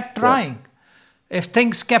just kept trying. If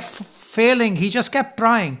things kept failing, he just kept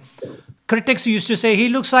trying. Critics used to say, he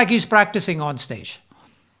looks like he's practicing on stage.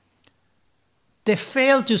 they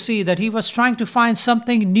failed to see that he was trying to find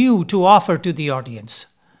something new to offer to the audience.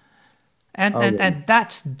 And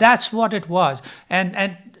that's what it was.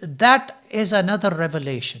 And that is another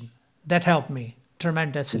revelation that helped me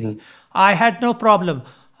tremendously. I had no problem.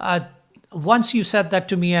 Once you said that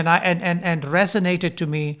to me and resonated to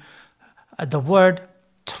me, the word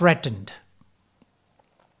threatened.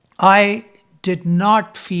 I did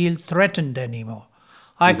not feel threatened anymore.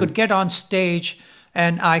 I could get on stage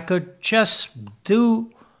and I could just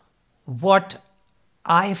do what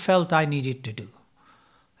I felt I needed to do.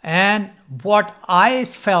 And what I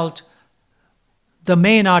felt the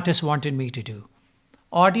main artist wanted me to do.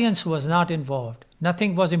 Audience was not involved.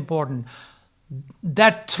 Nothing was important.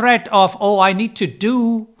 That threat of, oh, I need to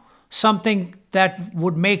do something that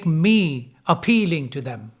would make me appealing to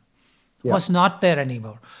them was not there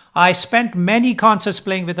anymore. I spent many concerts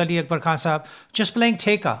playing with Ali Akbar Khan Sahab, just playing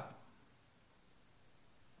Theka.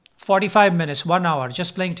 45 minutes, 1 hour,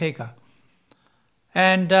 just playing Theka.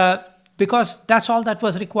 And because that's all that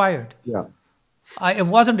was required. Yeah. It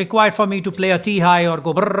wasn't required for me to play a T high or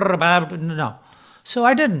go brrr, brrr, no. So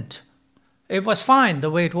I didn't. It was fine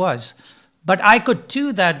the way it was. But I could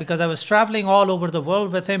do that because I was traveling all over the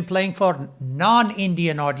world with him, playing for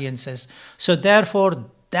non-Indian audiences. So therefore,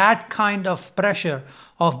 that kind of pressure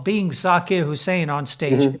of being Zakir Hussain on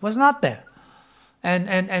stage was not there.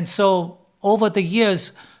 And so over the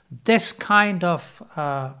years, this kind of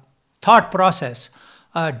thought process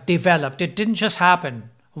developed. It didn't just happen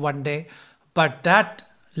one day, but that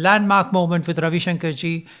landmark moment with Ravi Shankar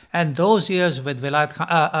ji and those years with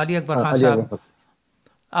Ali Akbar Khan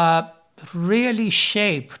Sahab really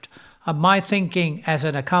shaped my thinking as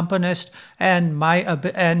an accompanist and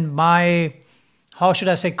my how should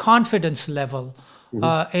I say, confidence level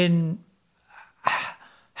in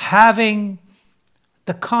having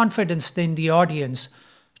the confidence in the audience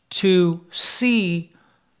to see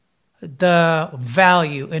the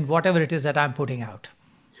value in whatever it is that I'm putting out.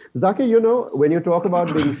 Zakir, you know, when you talk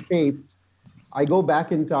about being shaped, I go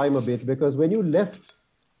back in time a bit because when you left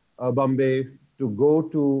Bombay to go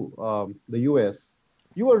to the US,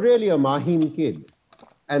 you were really a Mahim kid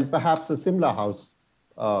and perhaps a Simla House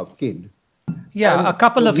kid. Yeah, and a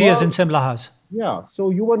couple of years in Simla House. Yeah, so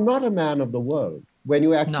you were not a man of the world when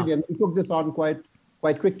you actually, and you took this on quite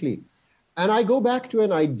quickly. And I go back to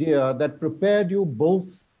an idea that prepared you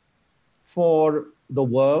both for the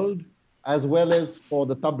world as well as for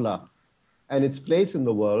the tabla and its place in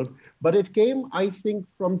the world. But it came, I think,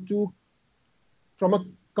 from a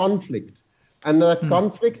conflict. And that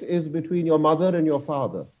conflict is between your mother and your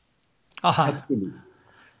father, actually.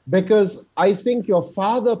 Because I think your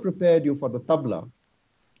father prepared you for the tabla,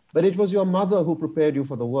 but it was your mother who prepared you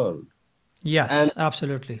for the world. Yes,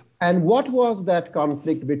 absolutely. And what was that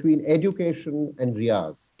conflict between education and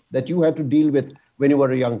riyaz that you had to deal with when you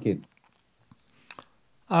were a young kid?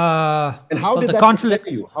 And how did that prepare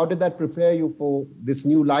you? How did that prepare you for this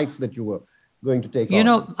new life that you were going to take on? You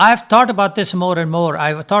know, I've thought about this more and more.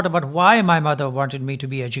 I've thought about why my mother wanted me to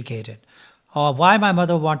be educated, or why my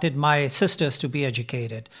mother wanted my sisters to be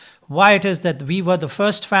educated. Why it is that we were the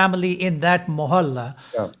first family in that mohalla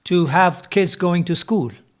to have kids going to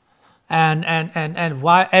school. And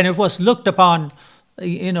why, and it was looked upon,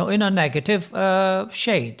 you know, in a negative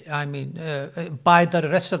shade. I mean, by the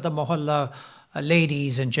rest of the mohalla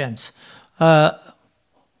ladies and gents.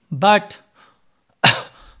 But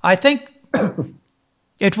I think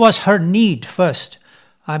it was her need first.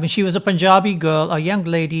 I mean, she was a Punjabi girl, a young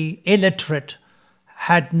lady, illiterate,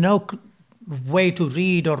 had no way to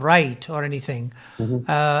read or write or anything.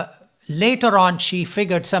 Later on, she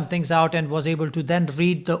figured some things out and was able to then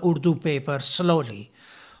read the Urdu paper slowly.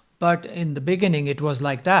 But in the beginning, it was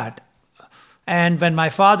like that. And when my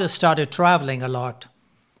father started traveling a lot,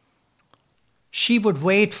 she would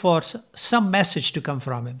wait for some message to come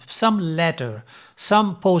from him, some letter,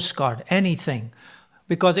 some postcard, anything.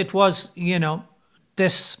 Because it was, you know,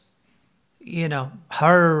 this, you know,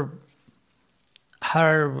 her,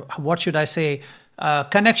 what should I say,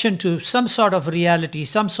 connection to some sort of reality,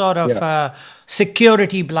 some sort of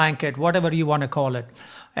security blanket, whatever you want to call it.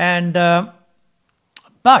 And,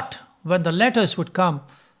 but when the letters would come,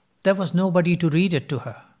 there was nobody to read it to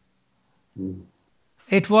her.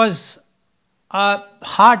 It was a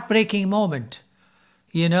heartbreaking moment,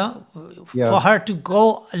 you know, for her to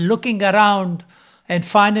go looking around and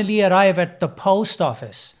finally arrive at the post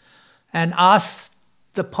office and ask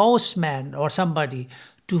the postman or somebody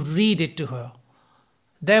to read it to her.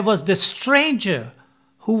 There was this stranger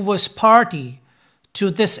who was party to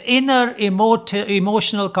this inner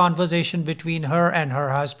emotional conversation between her and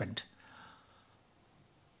her husband.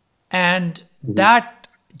 And that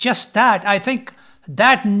just that, I think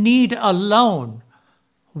that need alone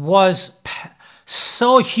was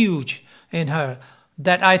so huge in her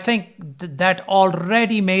that I think that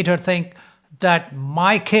already made her think that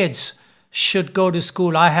my kids should go to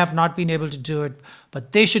school. I have not been able to do it,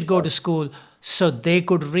 but they should go to school so they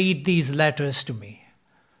could read these letters to me,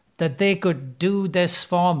 that they could do this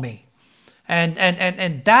for me. And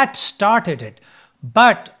that started it.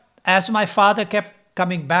 But as my father kept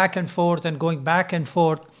coming back and forth and going back and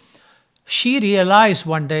forth, she realized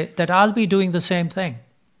one day that I'll be doing the same thing.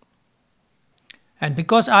 And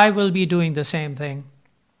because I will be doing the same thing,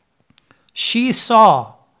 she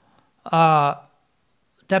saw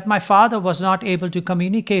that my father was not able to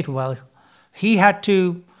communicate well. He had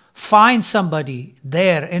to find somebody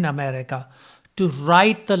there in America to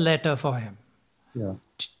write the letter for him. Yeah.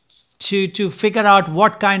 To figure out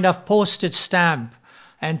what kind of postage stamp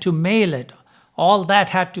and to mail it. All that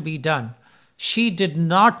had to be done. She did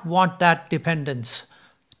not want that dependence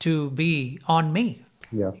to be on me.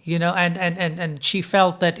 Yeah. And she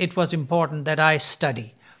felt that it was important that I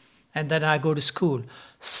study and that I go to school.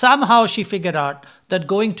 Somehow she figured out that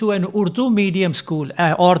going to an Urdu medium school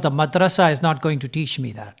or the madrasa is not going to teach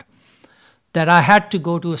me that. That I had to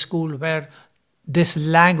go to a school where this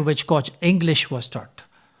language called English was taught.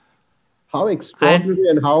 How extraordinary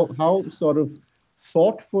and how sort of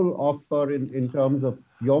thoughtful of her in terms of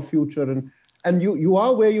your future. And you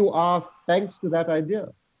are where you are thanks to that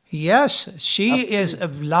idea. Yes, she Absolutely.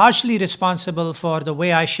 Is largely responsible for the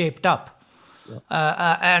way I shaped up.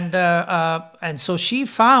 Yeah. And so she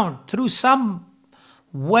found through some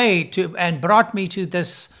way and brought me to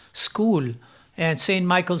this school at St.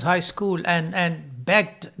 Michael's High School and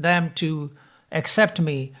begged them to accept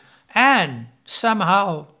me, and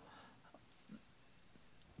somehow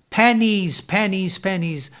pennies,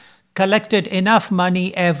 collected enough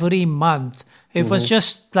money every month. It was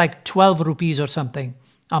just like 12 rupees or something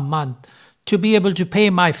a month to be able to pay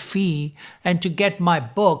my fee and to get my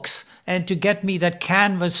books and to get me that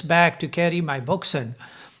canvas bag to carry my books in,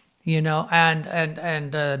 and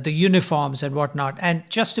the uniforms and whatnot, and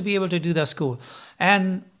just to be able to do the school.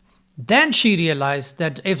 And then she realized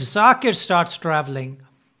that if Zakir starts traveling,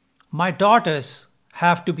 my daughters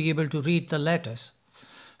have to be able to read the letters.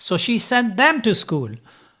 So she sent them to school.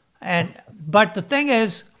 But the thing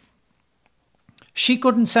is, she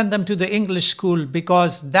couldn't send them to the English school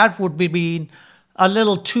because that would be being a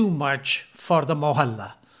little too much for the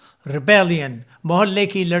mohalla. Rebellion. Mohalle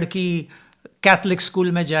ki ladki Catholic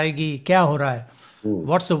school mein jayegi. Kya ho raha hai?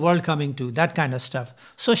 What's the world coming to? That kind of stuff.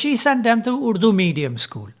 So she sent them to Urdu medium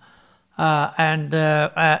school.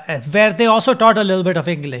 Where they also taught a little bit of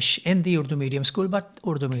English in the Urdu medium school, but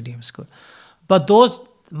Urdu medium school. But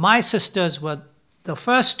my sisters were the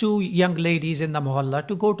first two young ladies in the mohalla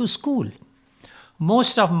to go to school.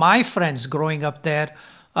 Most of my friends growing up there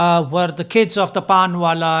were the kids of the pan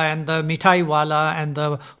wala and the mithai wala and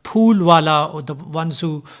the phool wala, or the ones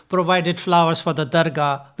who provided flowers for the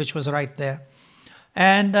dargah, which was right there.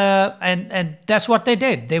 And that's what they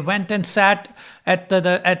did. They went and sat at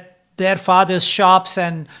their father's shops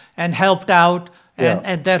and helped out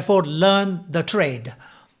and therefore learned the trade.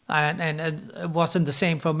 And it wasn't the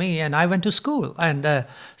same for me. And I went to school. And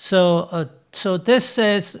so this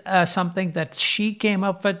is something that she came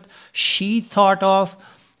up with, she thought of,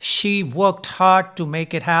 she worked hard to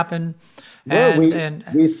make it happen. Well,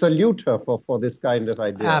 we salute her for this kind of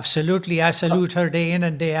idea. Absolutely. I salute her day in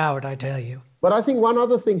and day out, I tell you. But I think one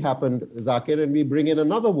other thing happened, Zakir, and we bring in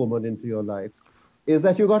another woman into your life, is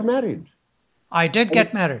that you got married. I did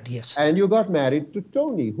get married, yes. And you got married to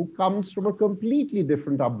Tony, who comes from a completely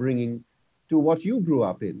different upbringing to what you grew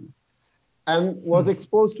up in, and was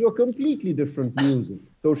exposed to a completely different music.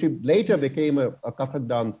 So she later became a Kathak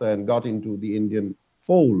dancer and got into the Indian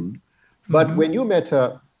fold. But when you met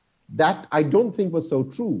her, that I don't think was so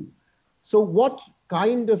true. So what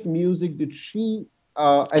kind of music did she,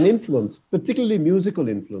 an influence, particularly musical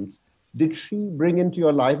influence, did she bring into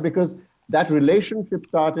your life? Because that relationship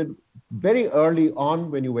started very early on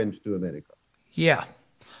when you went to America. Yeah.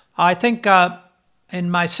 I think in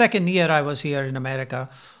my second year I was here in America,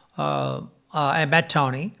 I met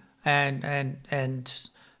Tony, and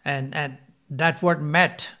that word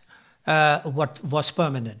met what was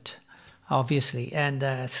permanent, obviously.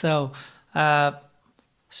 And so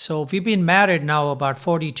we've been married now about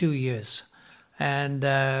 42 years. And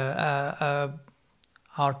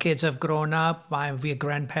our kids have grown up. We're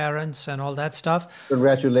grandparents and all that stuff.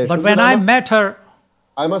 Congratulations. But when I met her...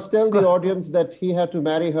 I must tell the audience that he had to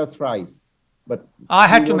marry her thrice. But I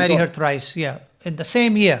had to marry her thrice, yeah. In the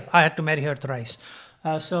same year, I had to marry her thrice.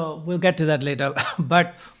 So we'll get to that later.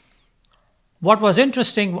 But what was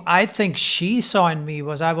interesting, I think she saw in me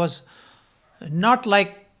was I was not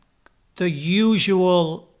like the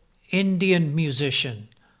usual Indian musician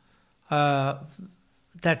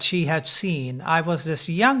that she had seen. I was this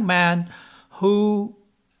young man who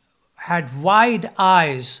had wide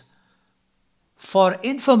eyes for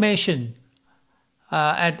information,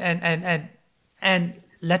 and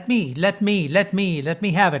let me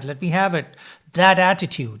have it, that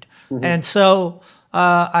attitude. And so,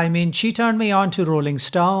 I mean, she turned me on to Rolling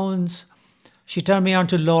Stones. She turned me on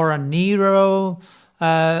to Laura Nero.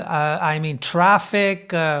 I mean,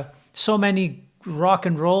 Traffic, so many rock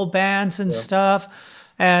and roll bands and stuff,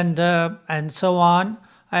 and so on.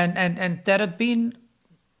 And there have been,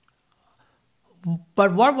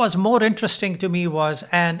 but what was more interesting to me was,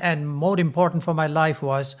 and more important for my life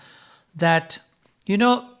was that, you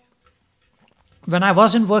know, when I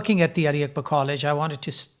wasn't working at the Ali Akbar College, I wanted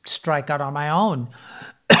to strike out on my own.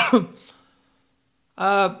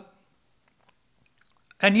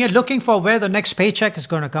 And you're looking for where the next paycheck is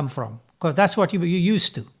going to come from, because that's what you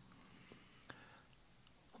used to.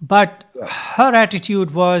 But her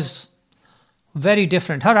attitude was very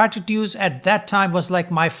different. Her attitude at that time was like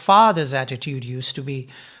my father's attitude used to be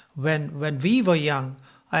when we were young,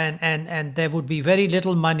 and there would be very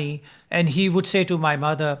little money, and he would say to my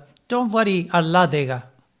mother, "Don't worry, Allah dega,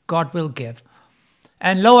 God will give."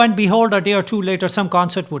 And lo and behold, a day or two later, some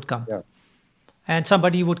concert would come. Yeah. And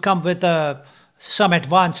somebody would come with some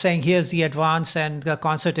advance saying, "Here's the advance, and the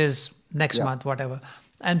concert is next month," whatever.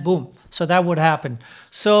 And boom. So that would happen.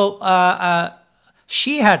 So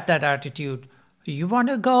she had that attitude. You want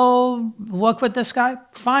to go work with this guy?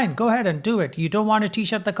 Fine, go ahead and do it. You don't want to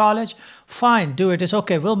teach at the college? Fine, do it. It's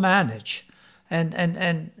okay, we'll manage. And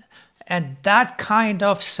that kind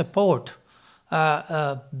of support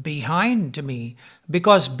behind me,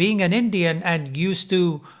 because being an Indian and used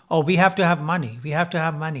to, oh, we have to have money, we have to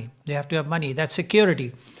have money, they have to have money, that's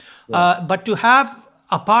security. But to have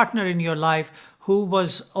a partner in your life who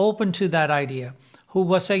was open to that idea, who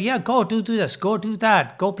was saying, yeah, go do this, go do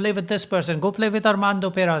that, go play with this person, go play with Armando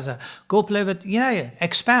Peraza, go play with,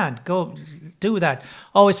 expand, go do that.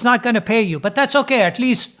 Oh, it's not going to pay you, but that's okay, at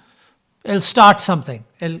least it'll start something,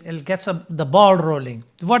 it'll get the ball rolling,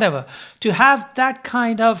 whatever. To have that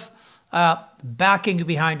kind of backing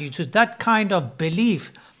behind you, so that kind of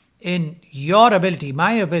belief in your ability,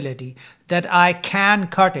 my ability, that I can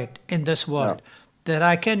cut it in this world, that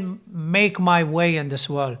I can make my way in this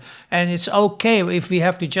world. And it's okay if we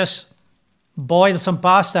have to just boil some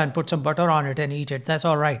pasta and put some butter on it and eat it. That's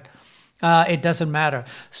all right. It doesn't matter.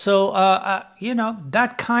 So,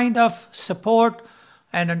 that kind of support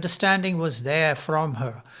and understanding was there from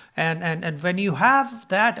her. And when you have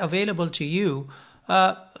that available to you,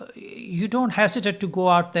 you don't hesitate to go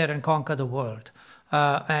out there and conquer the world.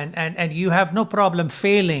 And you have no problem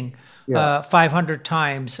failing 500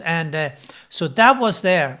 times. And so that was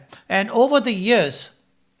there. And over the years,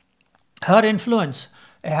 her influence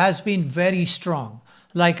has been very strong.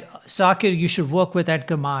 Like, Zakir, you should work with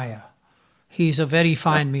Edgar Maya. He's a very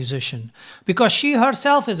fine musician, because she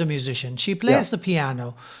herself is a musician. She plays the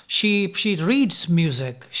piano. She reads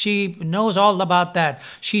music. She knows all about that.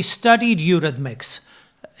 She studied eurythmics.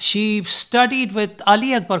 She studied with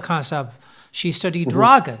Ali Akbar Khan Sahab. She studied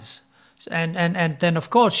ragas. And then, of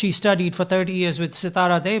course, she studied for 30 years with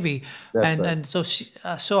Sitara Devi. And so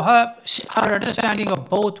her understanding of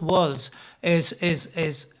both worlds is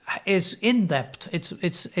in depth.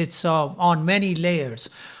 It's on many layers.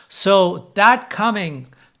 So that coming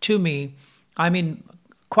to me, I mean,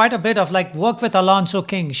 quite a bit of like, work with Alonso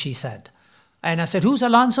King, she said. And I said, who's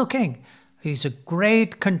Alonso King? He's a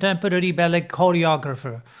great contemporary ballet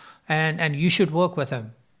choreographer, and you should work with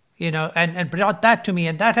him. And brought that to me.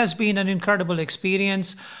 And that has been an incredible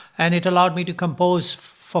experience. And it allowed me to compose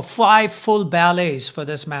for 5 full ballets for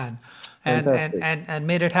this man. And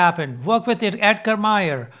made it happen. Work with Edgar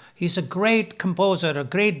Meyer. He's a great composer, a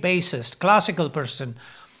great bassist, classical person.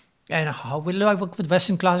 And how will I work with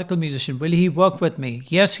Western classical musician? Will he work with me?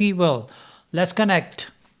 Yes, he will. Let's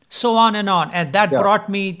connect. So on and on. And that brought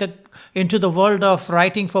me into the world of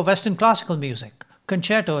writing for Western classical music,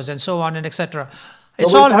 concertos and so on and etc.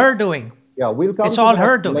 It's all her doing. Yeah, we'll come it's to all that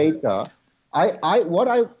her doing. Later. What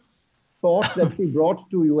I thought that she brought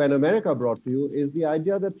to you and America brought to you is the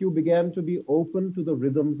idea that you began to be open to the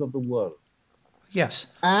rhythms of the world. Yes.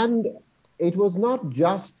 And it was not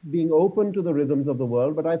just being open to the rhythms of the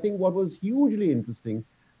world, but I think what was hugely interesting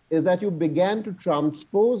is that you began to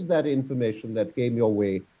transpose that information that came your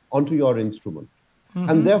way onto your instrument.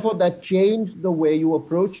 And therefore that changed the way you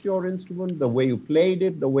approached your instrument, the way you played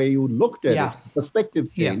it, the way you looked at it, perspective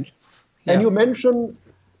changed. And you mentioned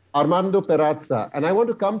Armando Perazza. And I want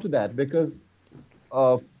to come to that because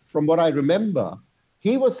from what I remember,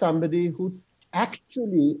 he was somebody who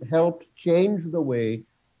actually helped change the way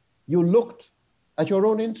you looked at your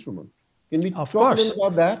own instrument. Can we Of talk a little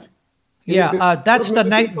course. about that? Yeah, that's the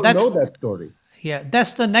Many next. people know that story. Yeah,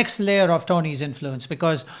 that's the next layer of Tony's influence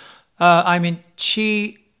because, I mean,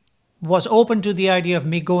 she was open to the idea of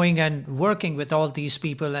me going and working with all these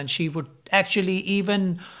people, and she would actually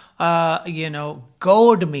even,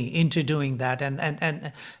 goad me into doing that, and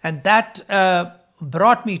that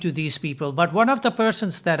brought me to these people. But one of the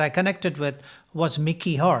persons that I connected with was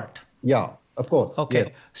Mickey Hart. Yeah, of course. Okay.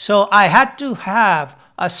 Yes. So I had to have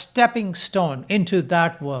a stepping stone into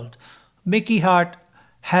that world. Mickey Hart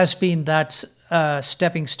has been that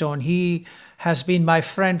stepping stone. He has been my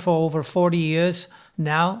friend for over 40 years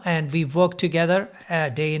now, and we've worked together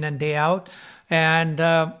day in and day out. And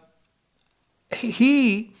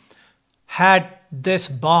he had this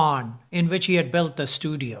barn in which he had built the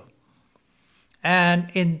studio. And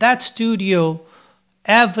in that studio,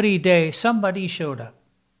 every day somebody showed up.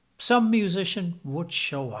 Some musician would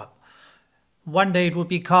show up. One day it would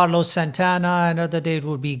be Carlos Santana, another day it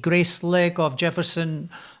would be Grace Slick of Jefferson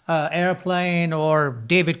Airplane, or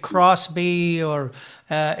David Crosby, or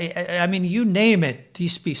I mean, you name it.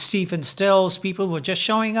 These Stephen Stills, people were just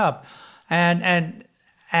showing up, and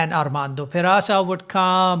Armando Peraza would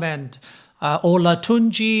come, and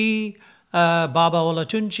Olatunji, Baba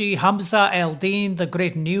Olatunji, Hamza Eldin, the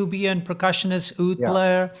great Nubian percussionist, oud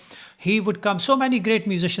player, he would come. So many great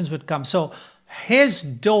musicians would come. So his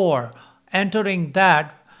door, entering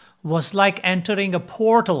that, was like entering a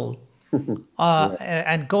portal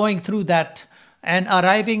and going through that and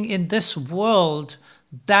arriving in this world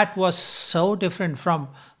that was so different from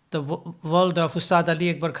the world of Ustad Ali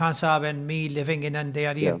Akbar Khan Sahab and me living in an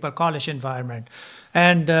Ali Akbar college environment.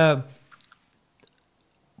 And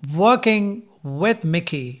working with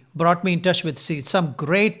Mickey brought me in touch with some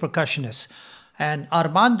great percussionists. And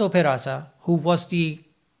Armando Peraza, who was the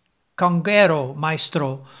conguero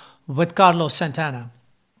maestro with Carlos Santana,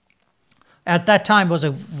 at that time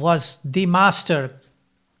was the master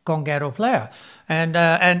conguero player,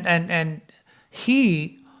 and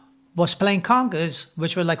he was playing congas,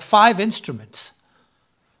 which were like 5 instruments.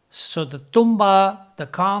 So the tumba, the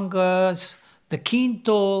congas, the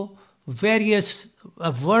quinto, various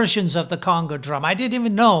versions of the conga drum. I didn't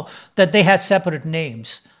even know that they had separate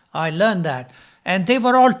names. I learned that, and they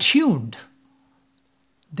were all tuned.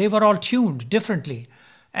 They were all tuned differently,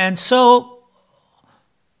 and so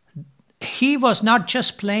he was not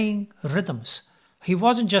just playing rhythms. He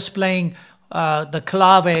wasn't just playing the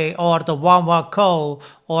clave or the wamwako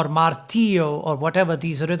or martillo or whatever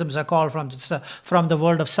these rhythms are called from the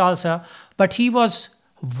world of salsa, but he was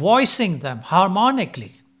voicing them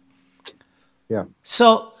harmonically. Yeah.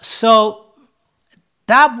 So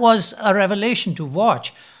that was a revelation to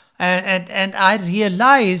watch, and I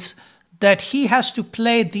realized that he has to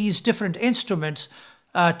play these different instruments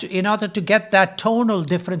in order to get that tonal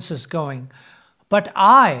differences going. But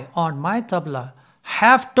I, on my tabla,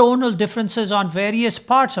 have tonal differences on various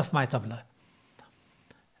parts of my tabla.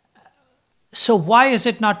 So why is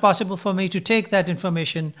it not possible for me to take that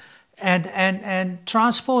information and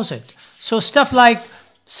transpose it? So stuff like,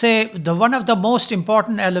 say, one of the most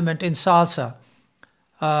important element in salsa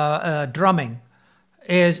drumming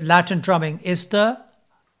is Latin drumming is the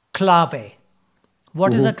clave.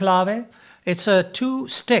 What is a clave? It's 2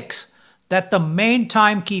 sticks that the main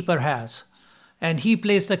timekeeper has, and he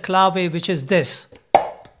plays the clave, which is this.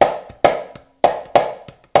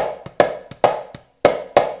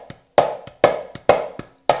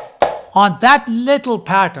 On that little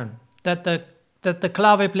pattern that the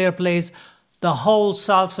clave player plays, the whole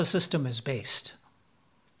salsa system is based.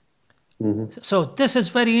 So this is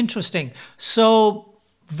very interesting. So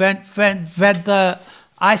when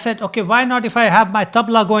I said, okay, why not if I have my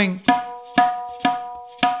tabla going?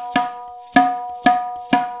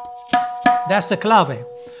 That's the clave.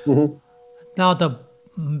 Now the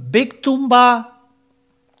big tumba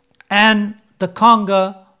and the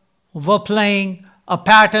conga were playing a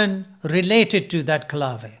pattern related to that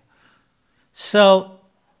clave. So,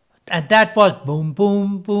 and that was boom,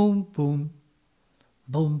 boom, boom, boom,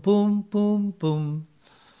 boom, boom, boom, boom,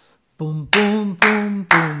 boom, boom, boom,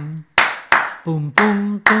 boom, boom,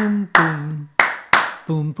 boom, boom, boom,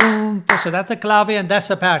 boom, boom. So that's the clave and that's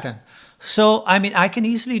the pattern. So, I mean, I can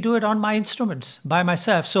easily do it on my instruments by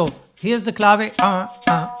myself. So here's the clave.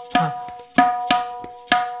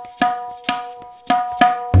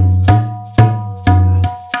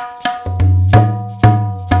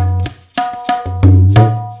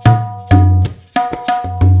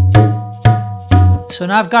 So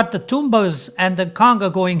now I've got the tumbas and the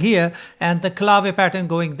conga going here and the clave pattern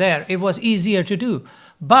going there. It was easier to do.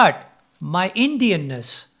 But my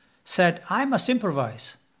Indianness said, I must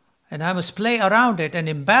improvise and I must play around it and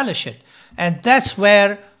embellish it. And that's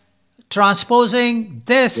where transposing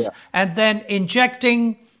this and then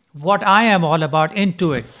injecting what I am all about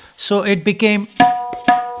into it. So it became...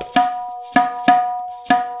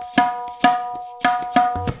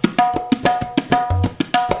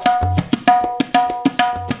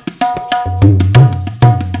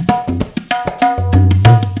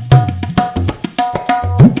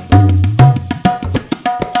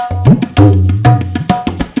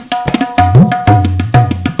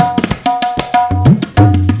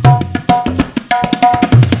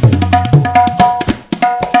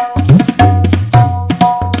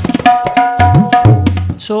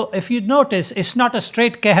 So if you notice, it's not a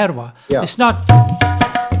straight keherwa. Yeah. It's not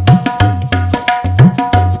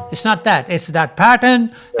that. It's that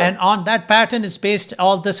pattern, and on that pattern is based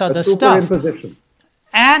all this other stuff.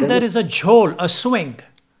 And there is a jhol, a swing.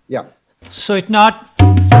 Yeah. So it's not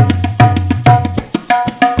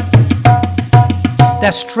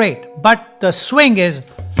that's straight, but the swing is.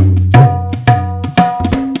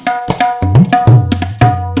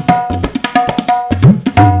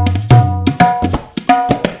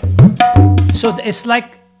 So it's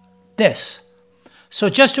like this. So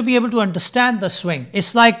just to be able to understand the swing,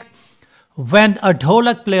 it's like when a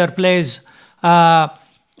dholak player plays with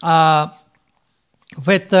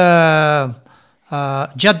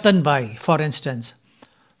Jaddan Bhai, for instance.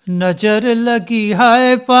 Najar lagi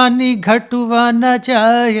hai pani ghatwa na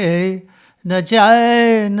jaye, na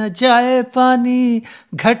jaye pani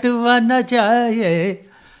ghatwa na jaye.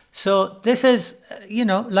 So this is, you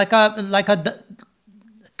know, like a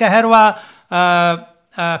kaherwa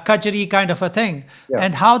kajri kind of a thing. Yeah.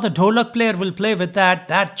 And how the dholak player will play with that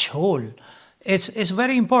chhol, it's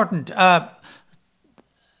very important. A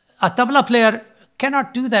tabla player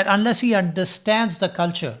cannot do that unless he understands the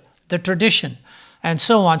culture, the tradition, and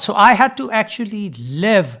so on. So I had to actually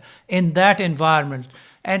live in that environment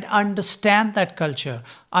and understand that culture,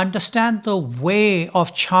 understand the way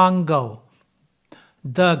of Chango,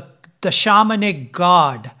 the shamanic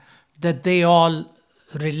god that they all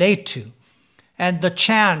relate to, and the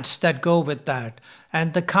chants that go with that,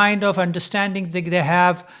 and the kind of understanding that they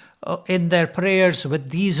have in their prayers with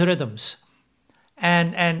these rhythms,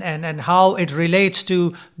 and how it relates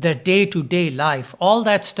to their day-to-day life. All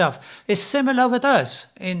that stuff is similar with us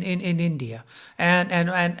in India.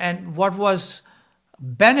 And what was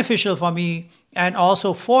beneficial for me and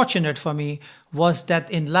also fortunate for me was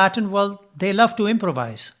that in Latin world, they love to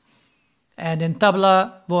improvise. And in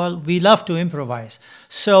tabla world, we love to improvise.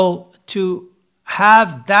 So to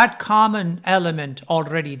have that common element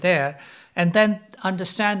already there, and then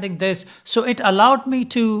understanding this, so it allowed me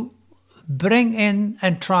to bring in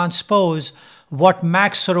and transpose what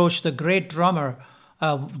Max Roach, the great drummer,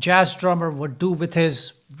 jazz drummer, would do with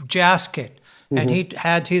his jazz kit. Mm-hmm. And he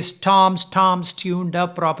had his toms tuned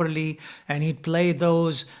up properly, and he'd play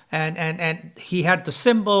those, and he had the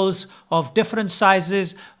cymbals of different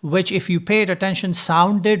sizes, which if you paid attention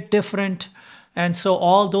sounded different. And so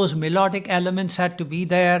all those melodic elements had to be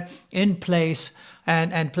there in place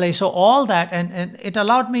and play. So all that, and it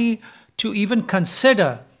allowed me to even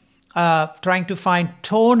consider trying to find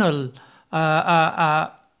tonal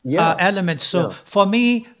elements. So for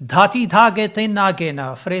me, dhati dhage te nage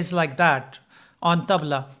na, phrase like that on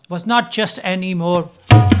tabla was not just anymore.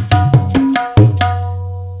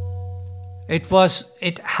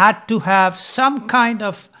 It had to have some kind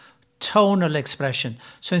of tonal expression.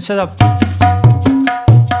 So instead of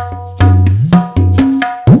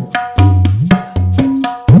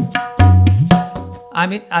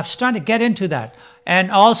I'm starting to get into that. And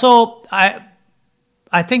also, I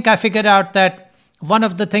think I figured out that one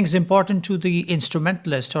of the things important to the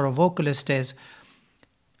instrumentalist or a vocalist is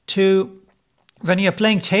to, when you're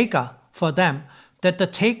playing teka for them, that the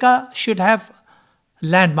teka should have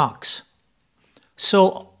landmarks.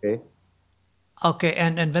 So, okay,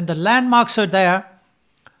 and when the landmarks are there,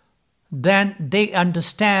 then they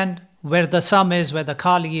understand where the sum is, where the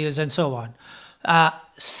kali is, and so on.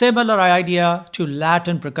 Similar idea to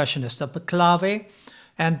Latin percussionists, the clave,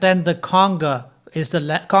 and then the conga is the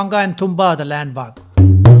conga and tumba are the landmark.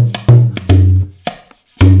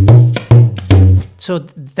 So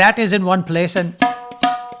that is in one place and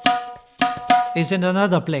is in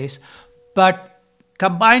another place, but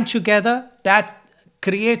combined together, that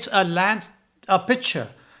creates a picture,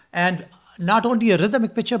 and not only a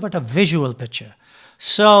rhythmic picture, but a visual picture.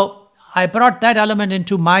 So I brought that element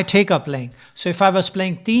into my teka playing. So if I was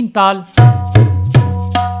playing teen tal,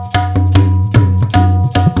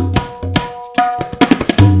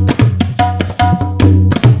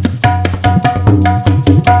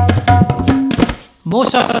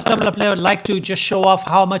 most of us tabla players like to just show off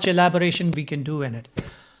how much elaboration we can do in it.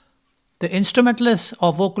 The instrumentalist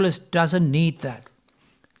or vocalist doesn't need that.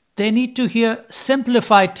 They need to hear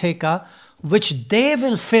simplified theka, which they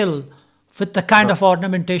will fill with the kind of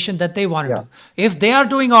ornamentation that they want to do. If they are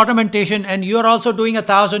doing ornamentation and you're also doing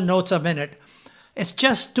 1,000 notes a minute, it's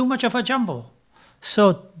just too much of a jumble.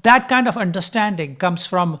 So that kind of understanding comes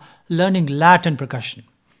from learning Latin percussion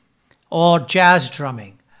or jazz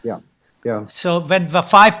drumming. Yeah. So when the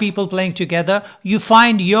 5 people playing together, you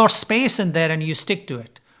find your space in there and you stick to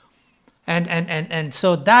it. And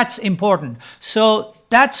so that's important. So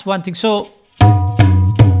that's one thing. So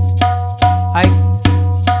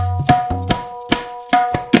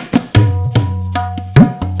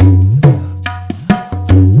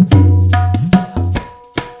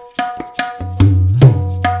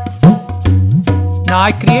now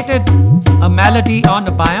I created a melody on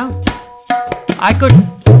the bayan. I could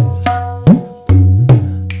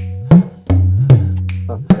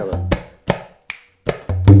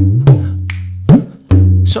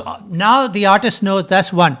so now the artist knows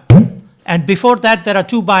that's 1. And before that, there are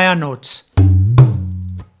 2 bayan notes.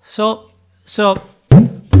 So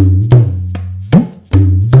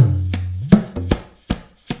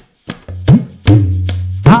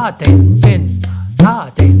ta tin tin, ta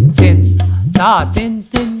tin tin, ta tin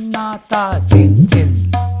tin, na ta tin tin.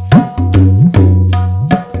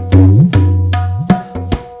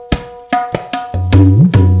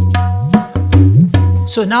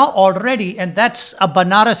 So now already, and that's a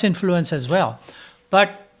Banaras influence as well,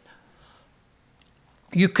 but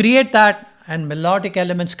you create that and melodic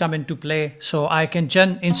elements come into play. So I can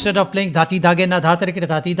instead of playing dhati dhage na dhatare ke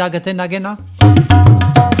dhati dhagate nage na.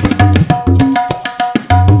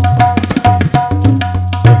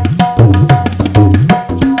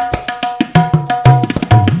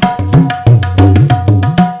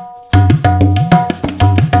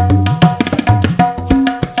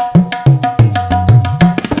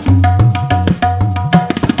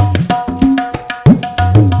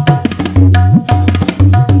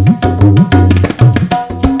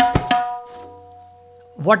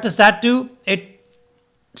 What does that do? It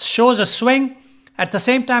shows a swing. At the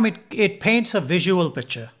same time, it paints a visual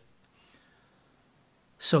picture.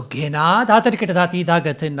 So gena,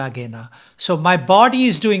 gena. So my body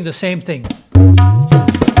is doing the same thing.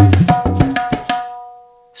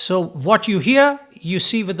 So what you hear, you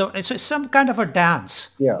see with the, it's some kind of a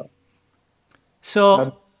dance. Yeah.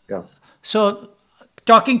 So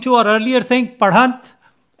talking to our earlier thing, padhant,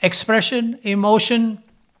 expression, emotion,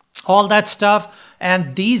 all that stuff,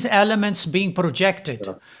 and these elements being projected.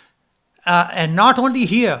 And not only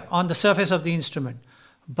here on the surface of the instrument,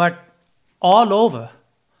 but all over.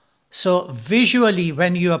 So visually,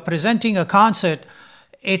 when you are presenting a concert,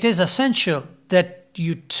 it is essential that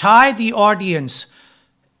you tie the audience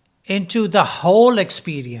into the whole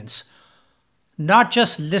experience, not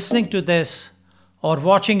just listening to this or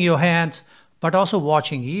watching your hands, but also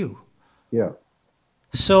watching you. Yeah.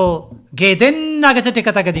 So,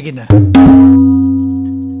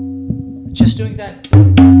 just doing that.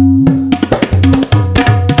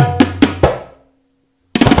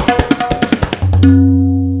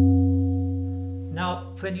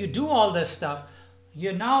 Now, when you do all this stuff,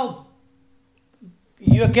 you're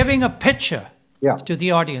giving a picture to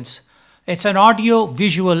the audience. It's an audio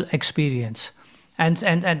visual experience. And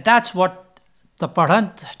that's what the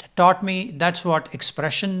Padhant taught me. That's what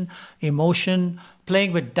expression, emotion,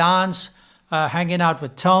 playing with dance, hanging out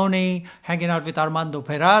with Tony, hanging out with Armando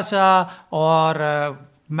Peraza, or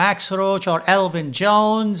Max Roach, or Elvin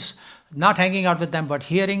Jones, not hanging out with them, but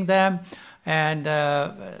hearing them, and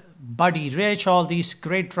Buddy Rich, all these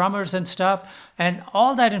great drummers and stuff. And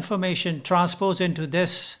all that information transposed into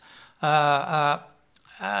this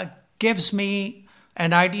gives me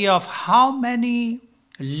an idea of how many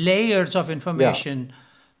layers of information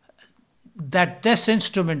that this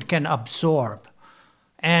instrument can absorb.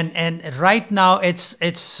 And right now it's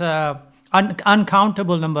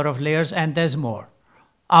uncountable number of layers, and there's more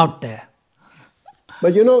out there.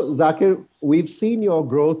 But you know, Zakir, we've seen your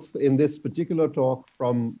growth in this particular talk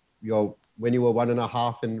from when you were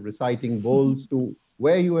 1.5 and reciting bowls to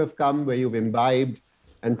where you have come, where you've imbibed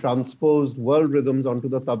and transposed world rhythms onto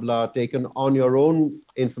the tabla, taken on your own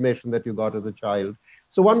information that you got as a child.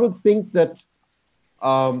 So one would think that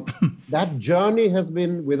that journey has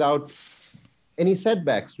been without any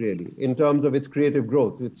setbacks, really, in terms of its creative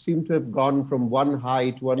growth. It seemed to have gone from one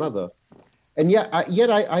high to another. And yet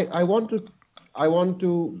I want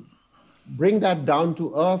to bring that down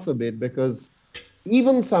to earth a bit, because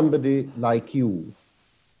even somebody like you,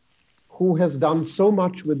 who has done so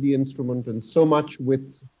much with the instrument and so much with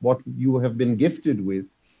what you have been gifted with,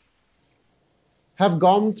 have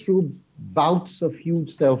gone through bouts of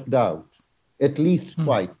huge self-doubt, at least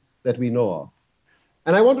twice that we know of.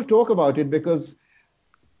 And I want to talk about it because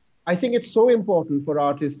I think it's so important for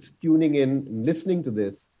artists tuning in, listening to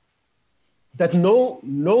this, that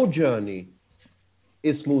no journey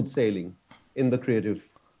is smooth sailing in the creative,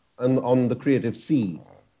 on the creative sea,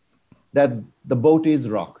 that the boat is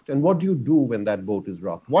rocked. And what do you do when that boat is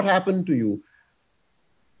rocked? What happened to you?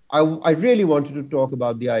 I really wanted to talk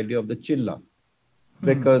about the idea of the chilla,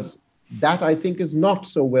 because that, I think, is not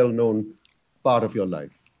so well-known part of your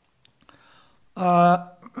life.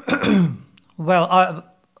 Well,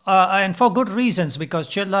 and for good reasons, because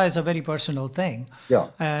chilla is a very personal thing. Yeah.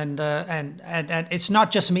 And it's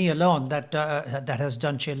not just me alone that has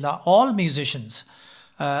done chilla. All musicians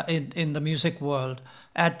in the music world,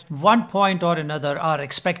 at one point or another, are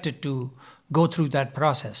expected to go through that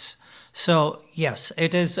process. So yes,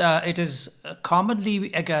 it is commonly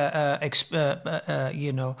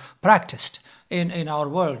practiced in our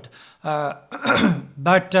world,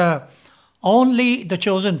 but only the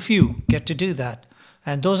chosen few get to do that,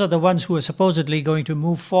 and those are the ones who are supposedly going to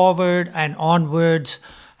move forward and onwards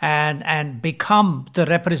and become the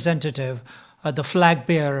representative, the flag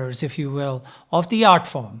bearers, if you will, of the art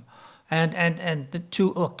form, and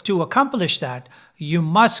to accomplish that, you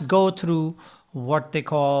must go through what they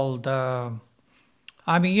call the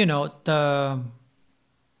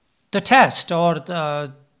test, or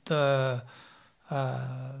the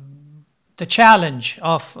challenge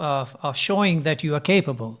of showing that you are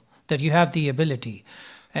capable, that you have the ability,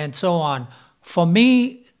 and so on. For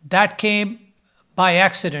me, that came by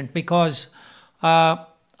accident, because I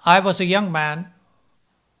was a young man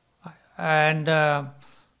and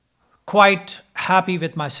quite happy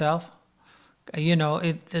with myself.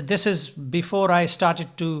 This is before I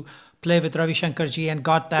started to play with Ravi Shankar ji and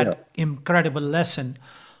got that incredible lesson.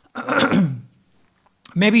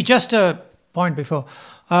 Maybe just a point before.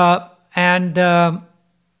 And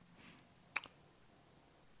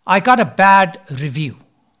I got a bad review.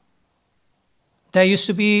 There used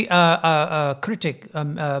to be a critic,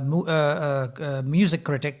 a music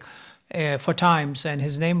critic for Times, and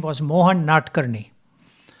his name was Mohan Natkarni.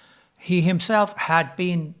 He himself had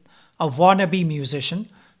been a wannabe musician,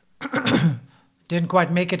 didn't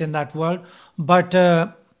quite make it in that world. But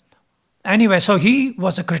anyway, so he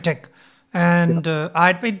was a critic, and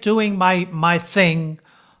I'd been doing my thing.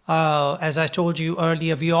 As I told you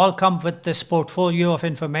earlier, we all come with this portfolio of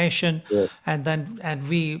information, and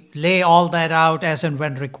we lay all that out as and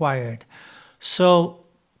when required. So,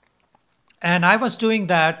 and I was doing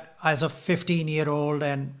that as a 15-year-old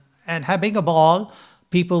and having a ball.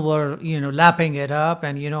 People were, lapping it up,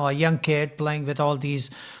 and, a young kid playing with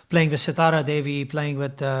Sitara Devi, playing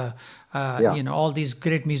with, all these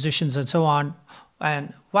great musicians and so on.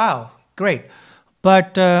 And wow, great.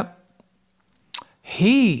 But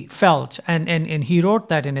he felt, and he wrote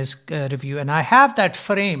that in his review, and I have that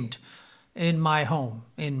framed in my home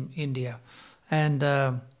in India. And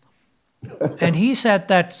and he said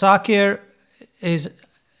that Zakir is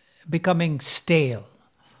becoming stale,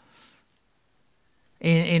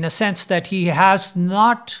 in a sense that he has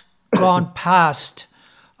not gone past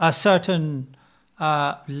a certain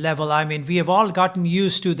level. I mean, we have all gotten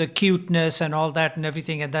used to the cuteness and all that and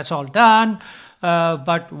everything, and that's all done.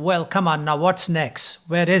 But, well, come on, now what's next?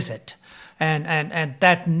 Where is it? And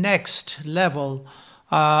that next level,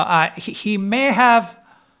 he may have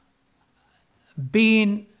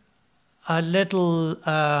been a little,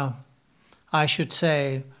 I should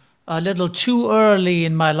say, a little too early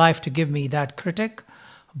in my life to give me that critic.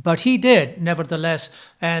 But he did, nevertheless,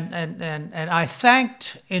 and I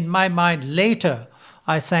thanked, in my mind later,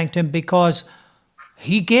 I thanked him because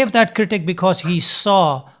he gave that critic because he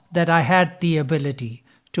saw that I had the ability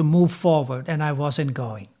to move forward and I wasn't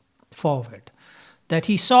going forward. That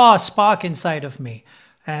he saw a spark inside of me,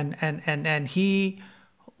 and he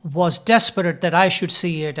was desperate that I should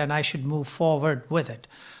see it and I should move forward with it.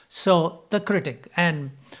 So the critic,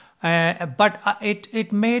 but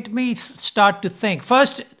it made me start to think.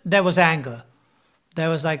 First, there was anger. There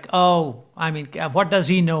was like, oh, I mean, what does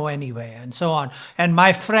he know anyway? And so on. And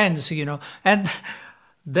my friends, and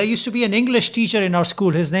there used to be an English teacher in our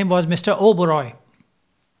school. His name was Mr. Oberoi.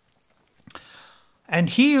 And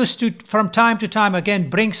he used to, from time to time, again,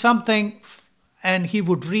 bring something, and he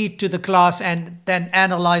would read to the class and then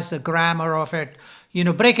analyze the grammar of it,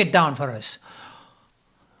 break it down for us.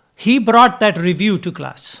 He brought that review to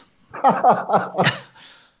class.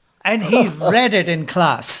 And he read it in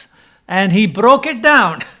class. And he broke it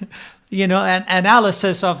down. an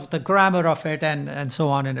analysis of the grammar of it and so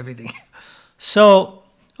on and everything. So,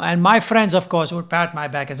 and my friends, of course, would pat my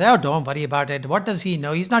back and say, "Oh, don't worry about it. What does he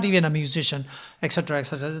know? He's not even a musician," etc.,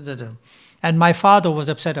 etc. And my father was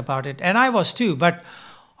upset about it, and I was too. But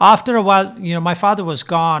after a while, my father was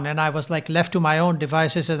gone, and I was like left to my own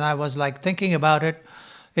devices, and I was like thinking about it.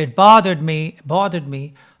 It bothered me.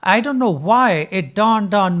 I don't know why. It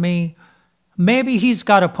dawned on me. Maybe he's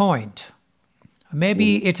got a point.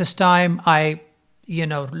 Maybe it is time I,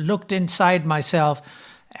 looked inside myself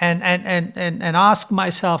and asked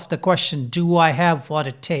myself the question, do I have what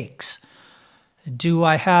it takes? Do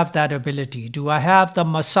I have that ability? Do I have the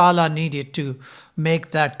masala needed to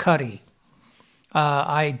make that curry?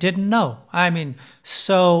 I didn't know.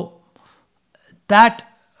 So that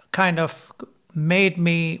kind of made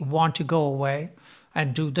me want to go away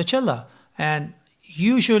and do the chilla. And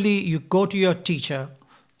usually you go to your teacher,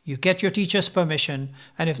 you get your teacher's permission,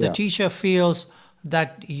 and if the teacher feels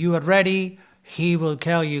that you are ready, he will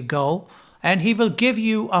tell you go, and he will give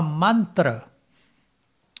you a mantra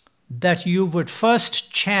that you would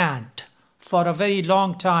first chant for a very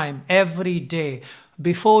long time every day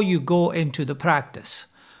before you go into the practice.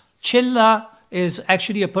 Chilla is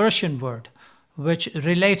actually a Persian word which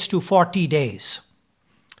relates to 40 days.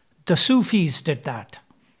 The Sufis did that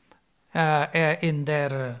in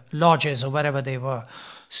their lodges or wherever they were.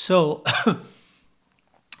 So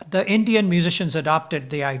the Indian musicians adopted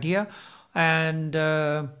the idea, and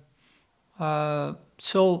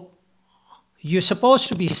so you're supposed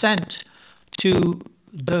to be sent to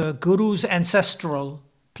the guru's ancestral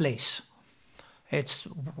place. It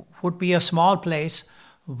would be a small place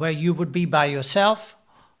where you would be by yourself,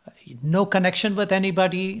 no connection with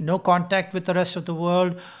anybody, no contact with the rest of the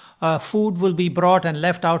world. Food will be brought and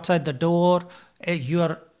left outside the door.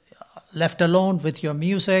 You're left alone with your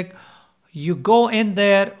music. You go in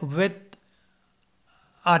there with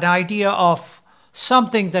an idea of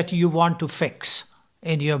something that you want to fix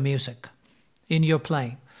in your music, in your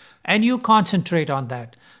playing, and you concentrate on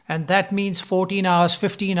that. And that means 14 hours,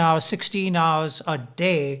 15 hours, 16 hours a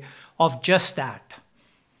day of just that.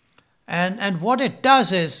 And what it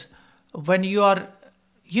does is, when you are,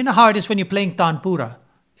 how it is when you're playing tanpura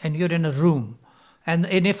and you're in a room, and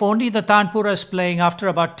if only the tanpura is playing, after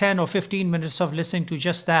about 10 or 15 minutes of listening to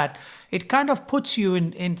just that, it kind of puts you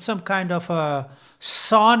in some kind of a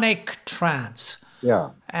sonic trance. Yeah.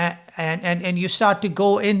 And you start to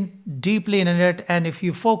go in deeply in it, and if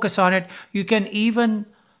you focus on it, you can even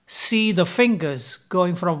see the fingers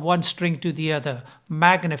going from one string to the other,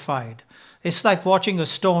 magnified. It's like watching a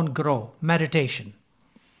stone grow, meditation,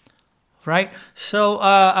 right? So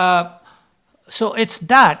so it's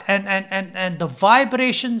that, and the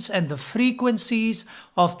vibrations and the frequencies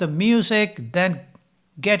of the music then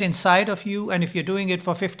get inside of you. And if you're doing it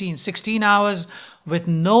for 15, 16 hours with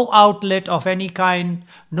no outlet of any kind,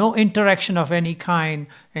 no interaction of any kind,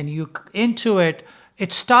 and you into it,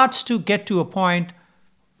 it starts to get to a point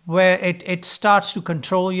where it starts to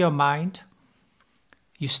control your mind.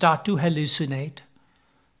 You start to hallucinate,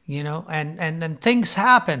 and then things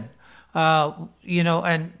happen. And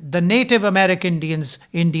the Native American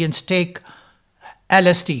Indians take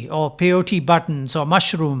LSD or peyote buttons or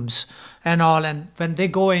mushrooms and all, and when they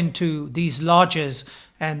go into these lodges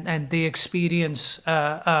and they experience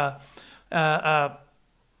an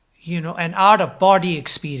out of body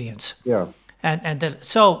experience. Yeah.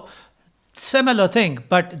 So similar thing,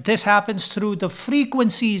 but this happens through the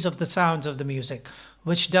frequencies of the sounds of the music,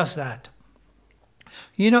 which does that.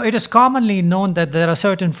 It is commonly known that there are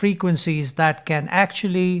certain frequencies that can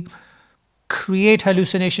actually create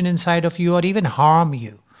hallucination inside of you or even harm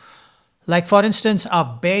you. Like, for instance, a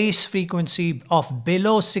bass frequency of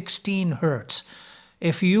below 16 hertz.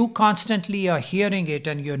 If you constantly are hearing it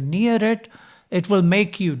and you're near it, it will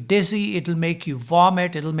make you dizzy, it'll make you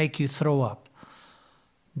vomit, it'll make you throw up.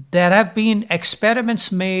 There have been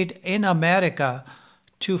experiments made in America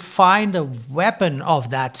to find a weapon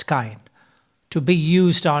of that kind to be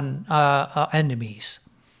used on enemies,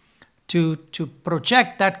 to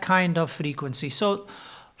project that kind of frequency. So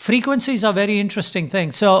frequencies are very interesting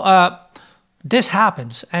things. So this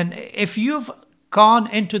happens. And if you've gone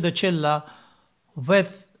into the chilla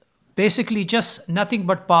with basically just nothing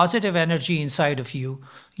but positive energy inside of you,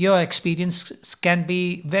 your experience can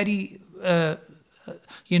be very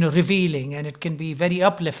revealing, and it can be very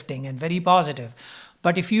uplifting and very positive.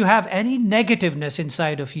 But if you have any negativeness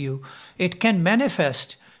inside of you, it can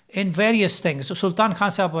manifest in various things. So Sultan Khan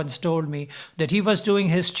Sahab once told me that he was doing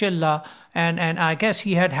his chilla, and I guess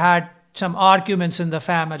he had some arguments in the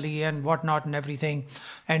family and whatnot and everything.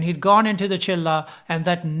 And he'd gone into the chilla, and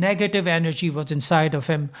that negative energy was inside of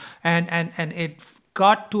him. And it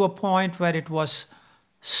got to a point where it was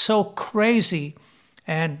so crazy,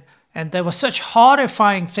 and there was such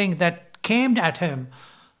horrifying thing that came at him,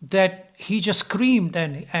 that he just screamed,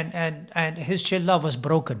 and his chilla was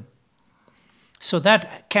broken. So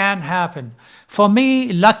that can happen. For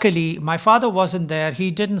me, luckily, my father wasn't there. He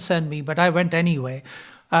didn't send me, but I went anyway.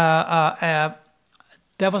 There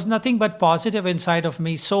was nothing but positive inside of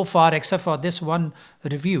me so far, except for this one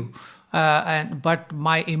review. But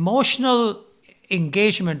my emotional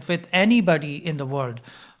engagement with anybody in the world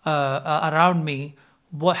around me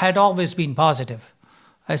had always been positive.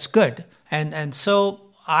 It's good. And so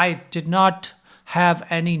I did not have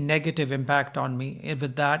any negative impact on me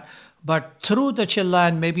with that. But through the chilla,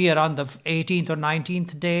 and maybe around the 18th or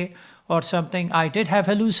 19th day or something, I did have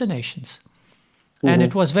hallucinations. And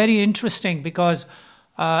it was very interesting because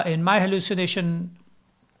in my hallucination,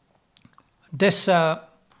 this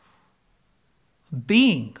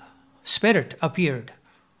being, spirit, appeared.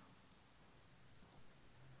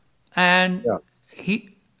 And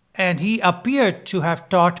he appeared to have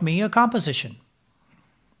taught me a composition.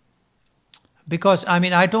 Because, I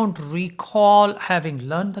mean, I don't recall having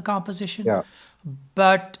learned the composition,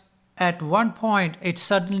 but at one point it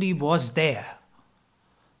suddenly was there.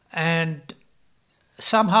 And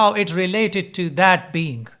somehow it related to that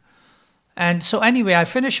being. And so anyway, I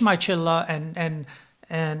finished my chilla,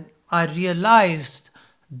 and I realized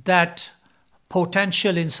that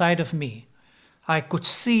potential inside of me. I could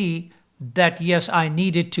see that, yes, I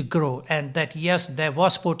needed to grow, and that, yes, there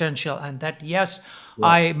was potential, and that, yes,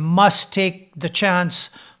 I must take the chance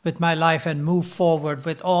with my life and move forward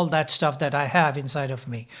with all that stuff that I have inside of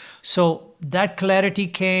me. So that clarity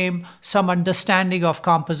came, some understanding of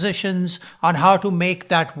compositions, on how to make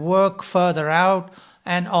that work further out,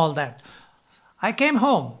 and all that. I came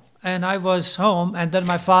home, and I was home, and then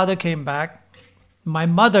my father came back. My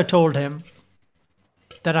mother told him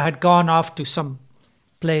that I had gone off to some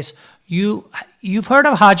place. You've heard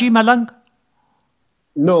of Haji Malang?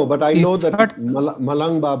 No, but I know that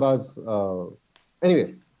Malang Baba's.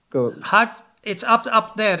 Anyway, go. It's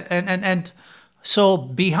up there, and so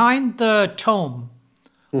behind the tomb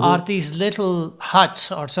are these little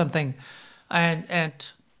huts or something,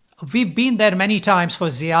 and we've been there many times for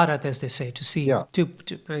ziyarat, as they say, to see, to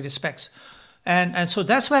pay respects, and so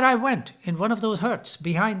that's where I went, in one of those huts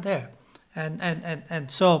behind there,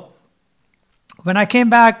 and so when I came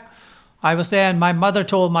back, I was there, and my mother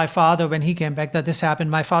told my father when he came back that this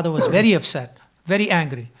happened. My father was very upset, very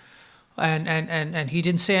angry. And he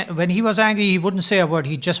didn't say, when he was angry, he wouldn't say a word.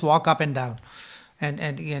 He'd just walk up and down.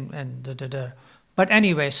 But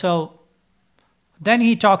anyway, so then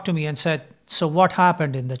he talked to me and said, so what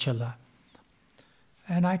happened in the chilla?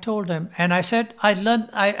 And I told him, and I said, I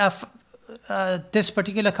learned this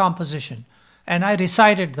particular composition, and I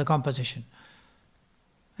recited the composition.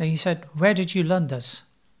 And he said, where did you learn this?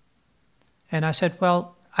 And I said,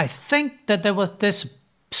 well, I think that there was this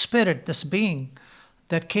spirit, this being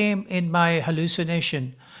that came in my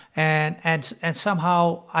hallucination, and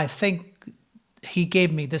somehow I think he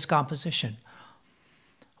gave me this composition.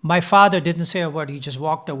 My father didn't say a word. He just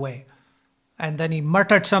walked away. And then he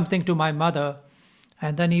muttered something to my mother,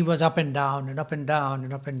 and then he was up and down and up and down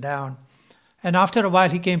and up and down. And after a while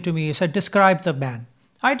he came to me, he said, describe the man.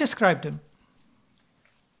 I described him.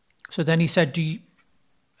 So then he said,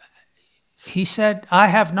 he said, I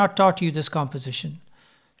have not taught you this composition.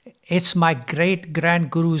 It's my great grand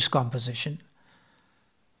guru's composition.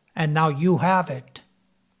 And now you have it.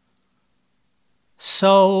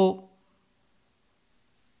 So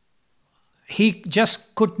he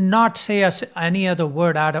just could not say any other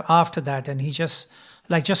word after that. And he just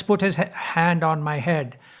put his hand on my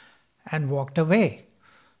head and walked away.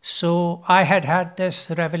 So I had this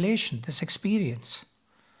revelation, this experience,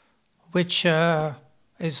 which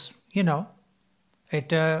is,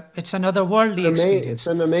 it's another worldly experience. It's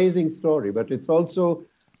an amazing story, but it's also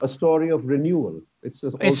a story of renewal. It's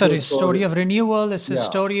a story of renewal. It's a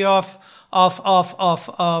story of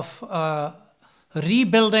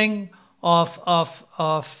rebuilding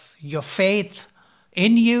of your faith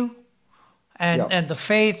in you, and the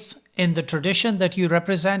faith in the tradition that you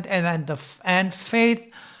represent, and faith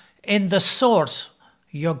in the source,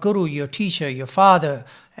 your guru, your teacher, your father,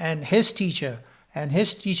 and his teacher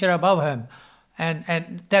above him,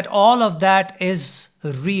 and that all of that is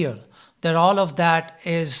real, that all of that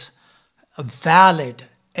is valid,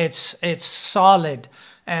 it's solid,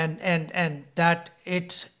 and that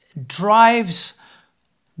it drives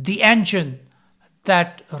the engine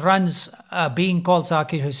that runs a being called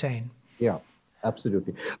Zakir Hussain. Yeah,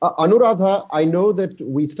 absolutely. Anuradha, I know that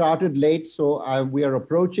we started late, so we are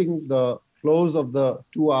approaching the close of the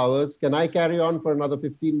 2 hours. Can I carry on for another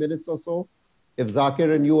 15 minutes or so? If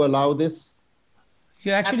Zakir and you allow this?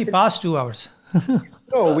 You actually Absolutely. passed 2 hours.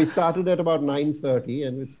 No, we started at about 9:30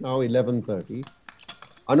 and it's now 11:30.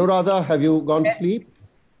 Anuradha, have you gone to Yes. sleep?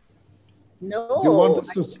 Do you want No.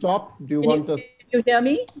 us to stop? Do you Can want us? you hear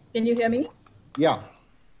me? Can you hear me? Yeah.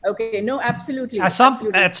 Okay. No, absolutely.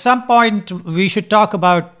 Absolutely. At some point, we should talk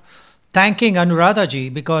about thanking Anuradha ji,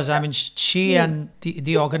 because I mean, she Please. and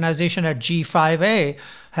the organization at G5A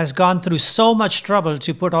has gone through so much trouble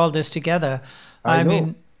to put all this together. I I know.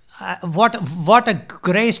 mean, what a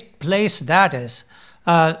great place that is.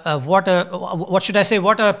 What should I say?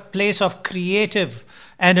 What a place of creative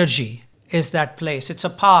energy is that place. It's a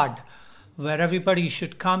pod where everybody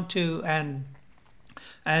should come to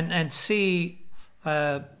and see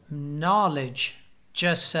knowledge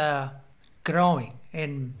just growing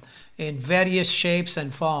in various shapes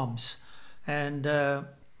and forms. And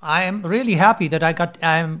I am really happy that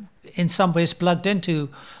I am in some ways plugged into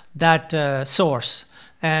that source.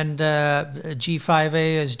 And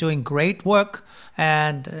G5A is doing great work.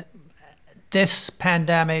 And this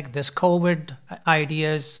pandemic, this COVID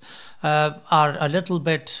ideas are a little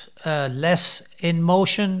bit less in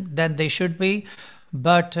motion than they should be.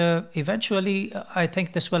 But eventually, I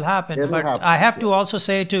think this will happen. It'll But I happen. have Yeah. to also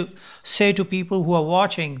say to people who are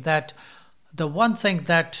watching that the one thing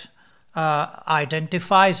that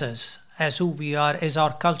identifies us as who we are is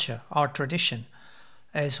our culture, our tradition,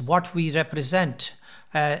 as what we represent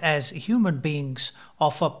as human beings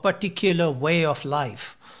of a particular way of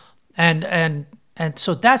life, and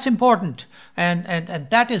so that's important, and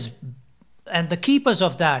that is, and the keepers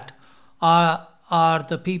of that are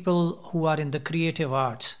the people who are in the creative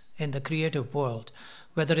arts, in the creative world,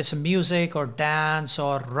 whether it's music or dance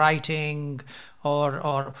or writing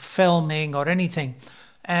or filming or anything,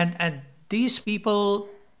 and these people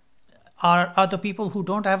are the people who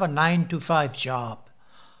don't have a 9 to 5 job,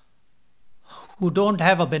 who don't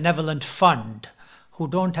have a benevolent fund, who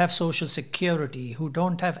don't have social security, who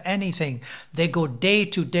don't have anything. They go day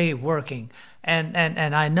to day working.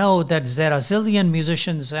 And I know that there are zillion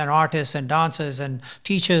musicians and artists and dancers and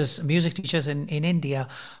teachers, music teachers in India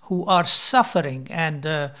who are suffering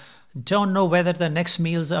and don't know whether the next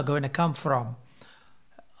meals are going to come from.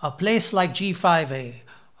 A place like G5A,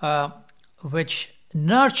 which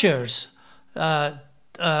nurtures uh,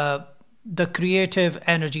 uh, the creative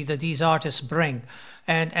energy that these artists bring,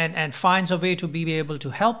 and finds a way to be able to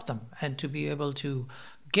help them and to be able to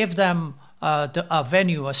give them a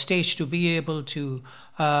venue, a stage to be able to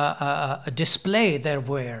display their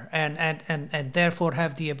wear, and therefore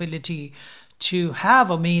have the ability to have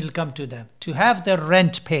a meal come to them, to have their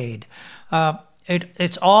rent paid.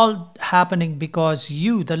 It's all happening because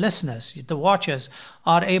you, the listeners, the watchers,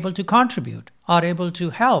 are able to contribute, are able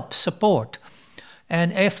to help, support.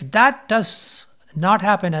 And if that does not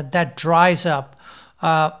happen and that dries up,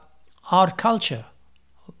 our culture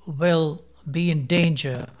will be in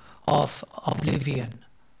danger of oblivion.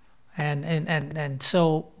 And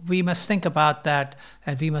so we must think about that,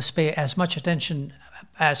 and we must pay as much attention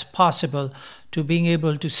as possible to being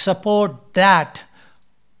able to support that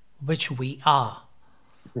which we are.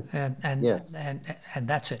 And Yes. and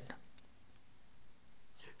that's it.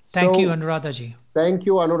 Thank you, So Anuradha ji. thank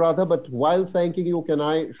you, Anuradha. But while thanking you,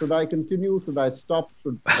 should I continue? Should I stop?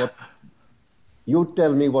 What? You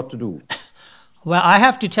tell me what to do. Well, I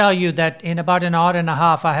have to tell you that in about an hour and a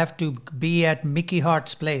half, I have to be at Mickey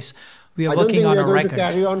Hart's place. We are I don't working think we on are a going to record.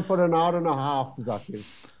 carry on for an hour and a half, Zakir.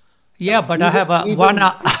 Yeah, but I Even, have a even,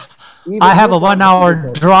 I even have a with our 1 hour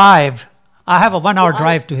difficulty. drive. I have a one So hour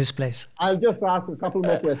drive to his place. I'll just ask a couple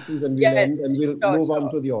more questions and we'll end Yes. and we'll Sure. move on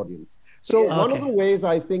Sure. to the audience. So Yes. one of the Okay. ways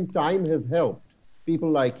I think time has helped people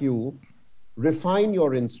like you refine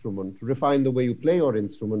your instrument, refine the way you play your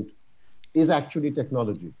instrument, is actually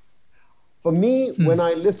technology. For me, when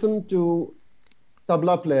I listen to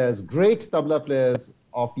tabla players, great tabla players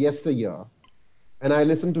of yesteryear, and I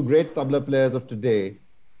listen to great tabla players of today,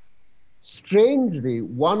 strangely,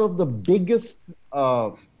 one of the biggest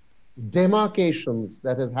demarcations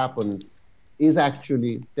that has happened is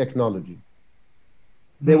actually technology.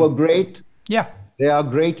 They were great, Yeah. they are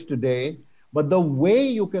great today, but the way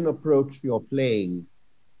you can approach your playing,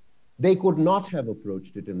 they could not have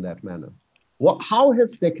approached it in that manner. How has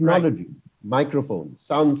Right. technology, microphones,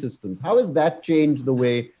 sound systems, how has that changed the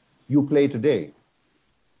way you play today?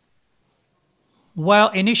 Well,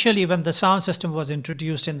 initially, when the sound system was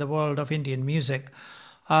introduced in the world of Indian music,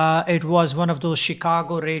 it was one of those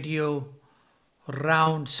Chicago radio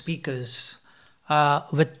round speakers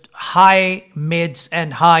with high mids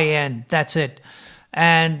and high end. That's it.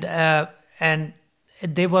 And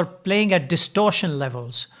they were playing at distortion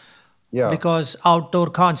levels because outdoor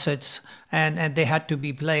concerts, and they had to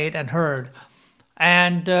be played and heard.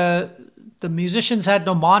 And the musicians had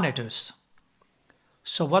no monitors.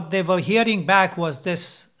 So what they were hearing back was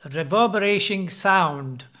this reverberating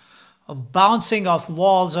sound of bouncing off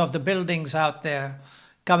walls of the buildings out there,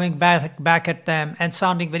 coming back at them and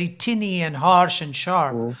sounding very tinny and harsh and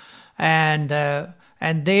sharp. And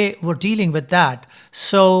they were dealing with that.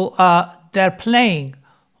 So their playing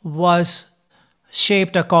was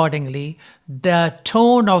shaped accordingly. The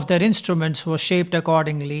tone of their instruments was shaped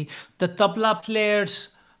accordingly. The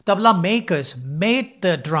tabla makers made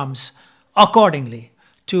the drums accordingly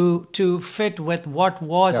to fit with what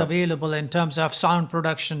was available in terms of sound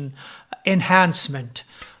production, enhancement,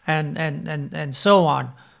 and so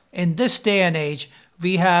on. In this day and age,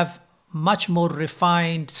 we have much more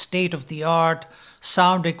refined, state-of-the-art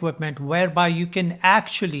sound equipment whereby you can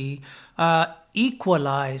actually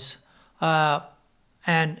equalize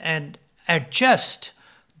and adjust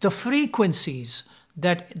the frequencies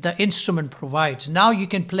that the instrument provides. Now you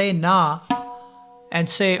can play na and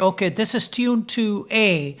say, okay, this is tuned to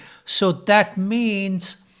A, so that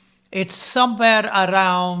means it's somewhere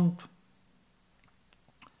around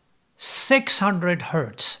 600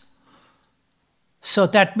 hertz. So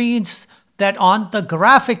that means that on the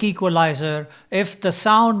graphic equalizer, if the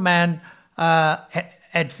sound man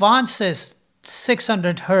advances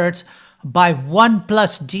 600 hertz by 1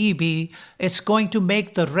 plus dB, it's going to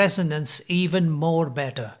make the resonance even more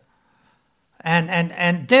better.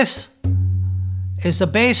 And this is the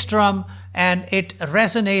bass drum, and it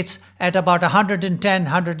resonates at about 110,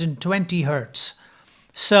 120 hertz.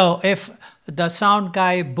 So if the sound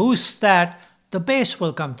guy boosts that, the bass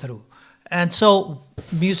will come through. And so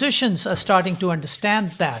musicians are starting to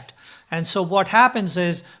understand that. And so what happens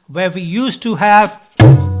is, where we used to have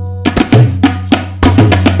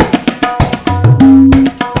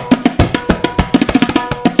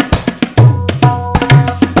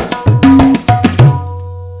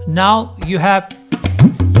now you have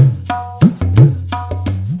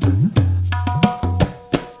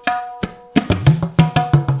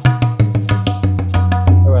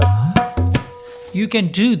you can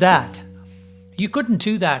do that. You couldn't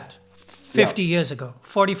do that 50 years ago,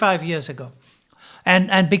 45 years ago.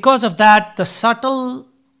 And because of that, the subtle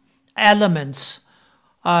elements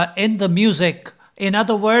in the music, in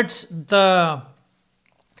other words, the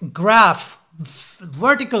graph,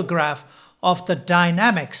 vertical graph of the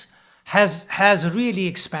dynamics has really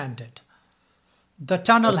expanded. The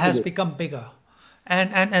tunnel has become bigger.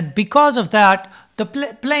 And because of that, the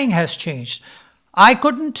playing has changed. I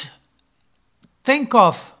couldn't think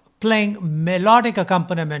of playing melodic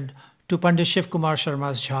accompaniment to Pandit Shiv Kumar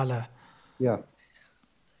Sharma's Jhala. Yeah.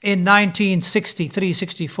 In 1963,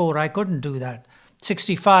 64, I couldn't do that.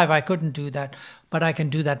 65, I couldn't do that. But I can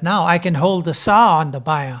do that now. I can hold the sa on the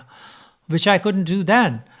baya, which I couldn't do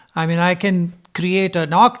then. I mean, I can create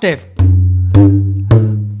an octave.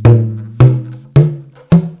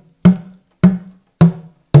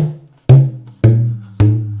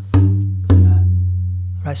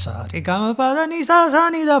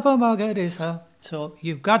 So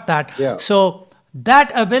you've got that. Yeah. So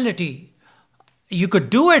that ability, you could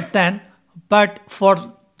do it then, but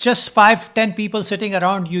for just 5-10 people sitting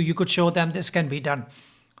around you, you could show them this can be done.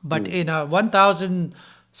 But in a 1,000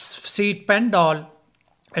 seat Pendal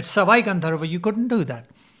at Savai Gandharva, you couldn't do that.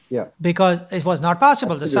 Yeah. Because it was not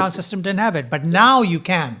possible. The sound system didn't have it. But now you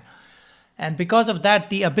can. And because of that,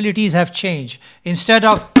 the abilities have changed. Instead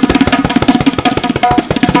of,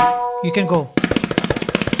 you can go.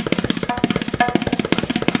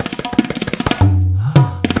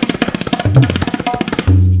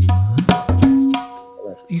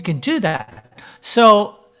 You can do that.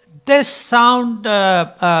 So this sound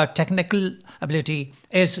technical ability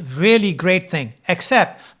is really great thing,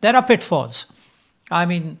 except there are pitfalls. I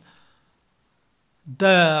mean,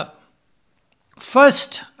 the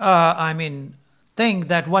first, thing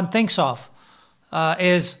that one thinks of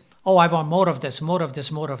is, oh, I want more of this, more of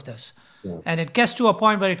this, more of this. Yeah. And it gets to a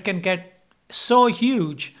point where it can get so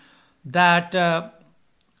huge that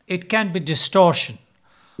it can be distortion.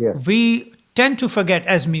 Yeah. We tend to forget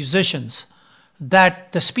as musicians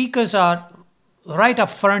that the speakers are right up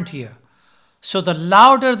front here. So the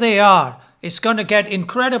louder they are, it's going to get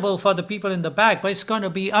incredible for the people in the back, but it's going to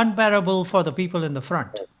be unbearable for the people in the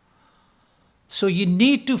front. So you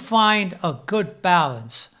need to find a good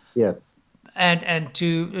balance. Yes. And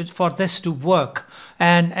for this to work.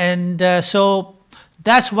 And so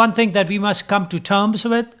that's one thing that we must come to terms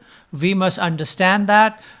with. We must understand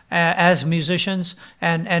that as musicians,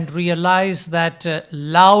 and realize that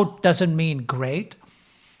loud doesn't mean great,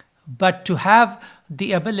 but to have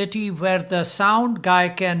the ability where the sound guy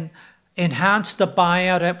can enhance the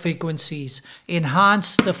higher frequencies,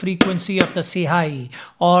 enhance the frequency of the CHI,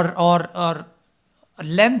 or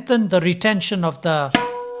lengthen the retention of the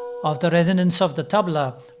resonance of the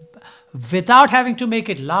tabla without having to make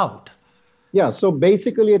it loud. Yeah, so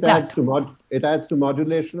basically it adds to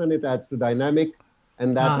modulation, and it adds to dynamic,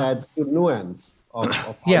 and that adds to nuance of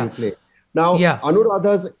how you play. Now,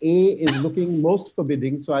 Anuradha's A is looking most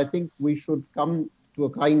forbidding, so I think we should come to a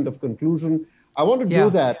kind of conclusion. I want to do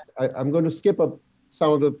that. I'm going to skip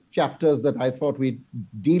some of the chapters that I thought we'd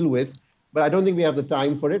deal with, but I don't think we have the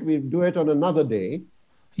time for it. We'll do it on another day.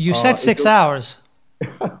 You said 6 hours.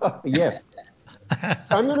 Yes.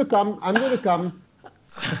 So I'm going to come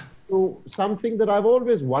to something that I've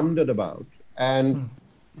always wondered about, and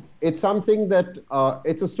it's something that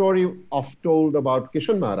it's a story oft told about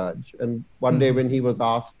Kishan Maharaj. And one day when he was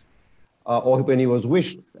asked, or when he was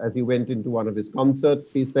wished, as he went into one of his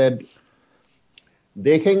concerts, he said,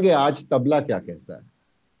 "Dekhenge aaj tabla kya kehta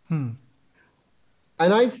hai."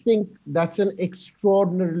 And I think that's an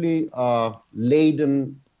extraordinarily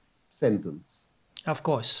laden sentence. Of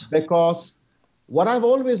course. Because what I've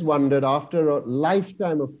always wondered, after a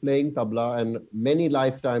lifetime of playing tabla, and many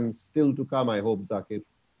lifetimes still to come, I hope, Zakir,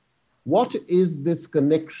 what is this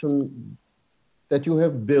connection that you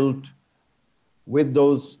have built with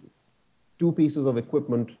those two pieces of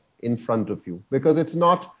equipment in front of you? Because it's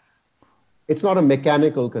not a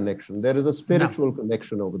mechanical connection. There is a spiritual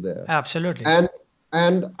connection over there. Absolutely.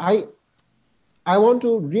 And I want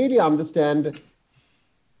to really understand,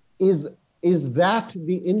 is that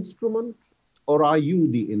the instrument, or are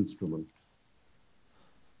you the instrument?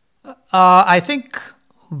 I think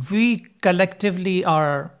we collectively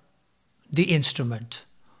are the instrument.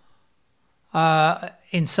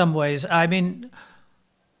 In some ways, I mean,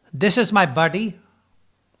 this is my buddy,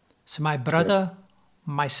 it's my brother,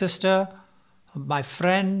 my sister, my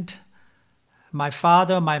friend, my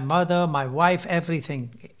father, my mother, my wife,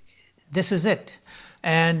 everything. This is it.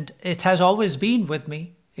 And it has always been with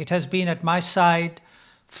me. It has been at my side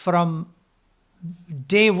from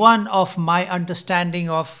day one of my understanding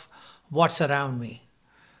of what's around me.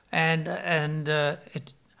 And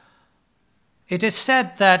it is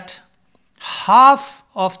said that half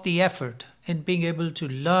of the effort in being able to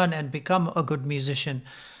learn and become a good musician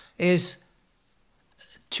is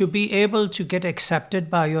to be able to get accepted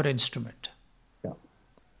by your instrument. Yeah.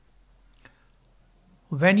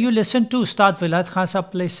 When you listen to Ustaad Vilayat Khan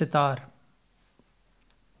Sahab play sitar,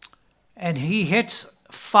 and he hits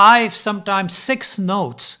 5, sometimes 6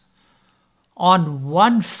 notes on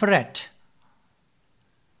one fret,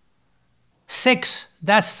 6,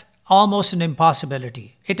 that's almost an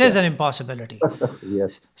impossibility. It is an impossibility.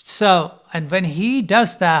 Yes. So, and when he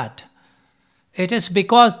does that, it is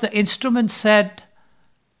because the instrument said,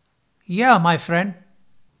 "Yeah, my friend,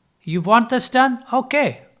 you want this done?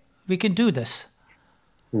 Okay, we can do this."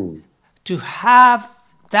 To have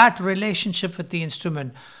that relationship with the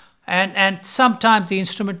instrument, and sometimes the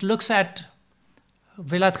instrument looks at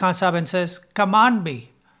Vilayat Khan Sahab and says, "Command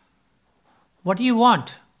me. What do you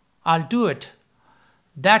want? I'll do it."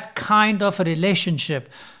 That kind of a relationship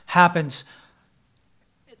happens.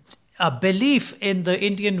 A belief in the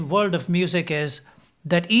Indian world of music is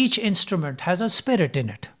that each instrument has a spirit in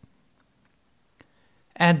it.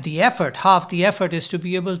 And the effort, half the effort, is to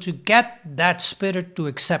be able to get that spirit to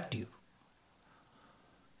accept you.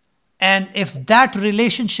 And if that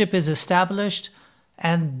relationship is established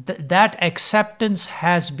and that acceptance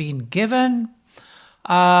has been given,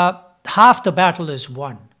 half the battle is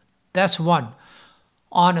won. That's one.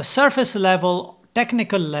 On a surface level,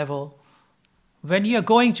 technical level, when you're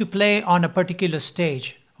going to play on a particular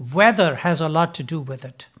stage, weather has a lot to do with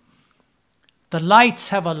it. The lights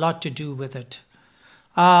have a lot to do with it.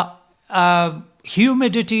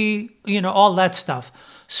 Humidity, all that stuff.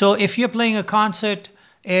 So if you're playing a concert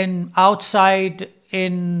outside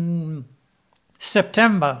in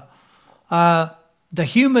September, the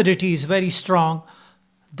humidity is very strong,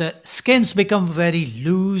 the skins become very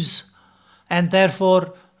loose, and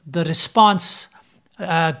therefore the response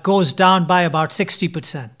goes down by about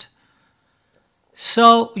 60%.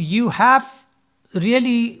 So you have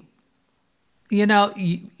really,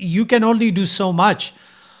 you can only do so much.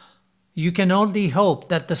 You can only hope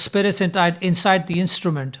that the spirits inside the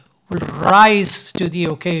instrument will rise to the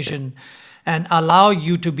occasion and allow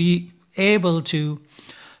you to be able to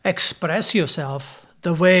express yourself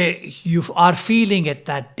the way you are feeling it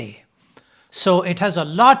that day. So it has a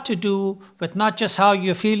lot to do with not just how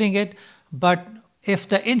you're feeling it, but if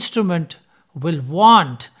the instrument will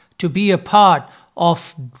want to be a part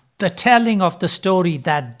of the telling of the story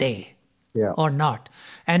that day or not.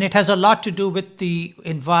 And it has a lot to do with the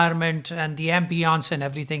environment and the ambience and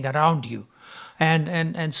everything around you.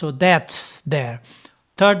 And so that's there.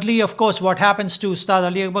 Thirdly, of course, what happens to Ustad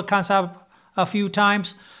Ali Akbar Khan Sahab a few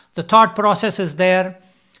times, the thought process is there.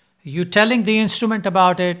 You're telling the instrument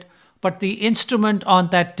about it, but the instrument on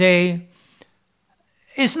that day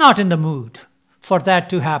is not in the mood for that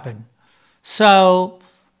to happen. So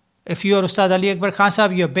if you're Ustad Ali Akbar Khan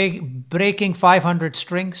Sahab, you're breaking 500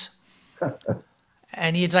 strings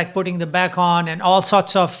and he's like putting them back on and all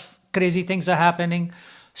sorts of crazy things are happening.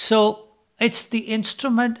 So it's the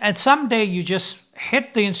instrument, and someday you just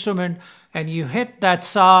hit the instrument and you hit that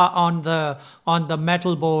sa on the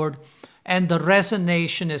metal board, and the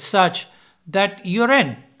resonation is such that you're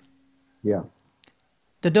in. Yeah.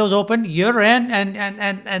 The door's open, you're in,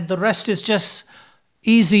 and the rest is just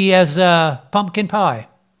easy as a pumpkin pie.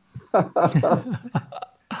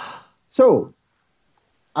 So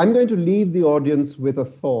I'm going to leave the audience with a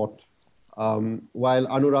thought while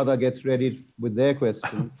Anuradha gets ready with their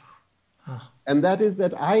questions. And that is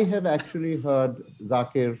that I have actually heard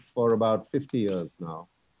Zakir for about 50 years now.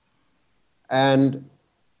 And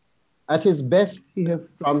at his best, he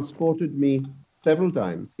has transported me several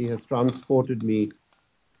times. He has transported me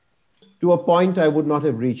to a point I would not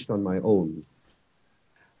have reached on my own.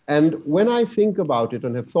 And when I think about it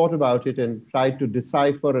and have thought about it and tried to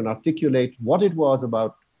decipher and articulate what it was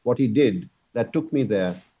about what he did that took me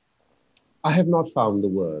there, I have not found the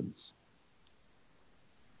words.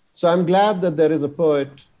 So I'm glad that there is a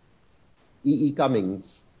poet, E.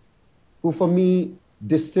 Cummings, who for me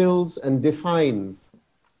distills and defines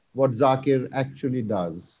what Zakir actually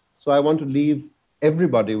does. So I want to leave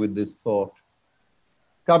everybody with this thought.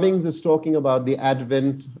 Cummings is talking about the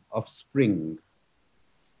advent of spring.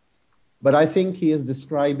 But I think he is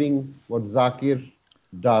describing what Zakir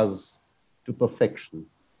does to perfection.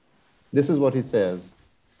 This is what he says.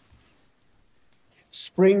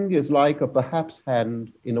 Spring is like a perhaps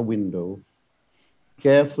hand in a window,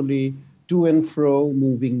 carefully to and fro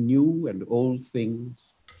moving new and old things,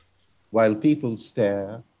 while people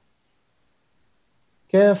stare,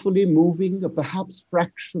 carefully moving a perhaps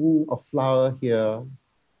fraction of flower here,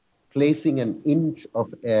 placing an inch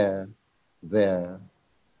of air there,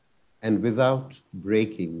 and without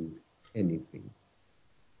breaking anything.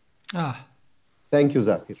 Thank you,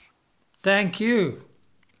 Zakir. Thank you.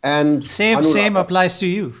 And same applies to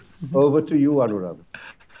you. Over to you, Anuradha.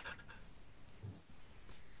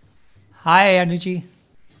 Hi, Anuji.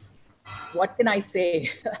 What can I say?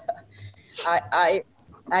 I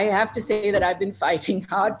have to say that I've been fighting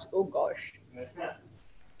hard. Oh gosh.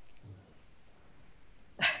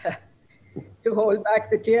 To hold back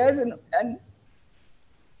the tears and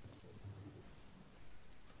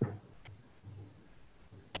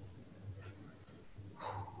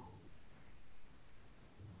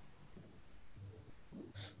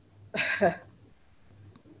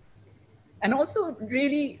also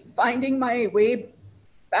really finding my way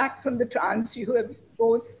back from the trance you have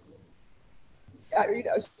both carried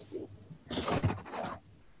us through.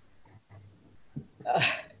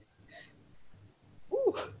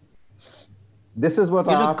 This is what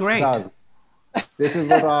art does. This is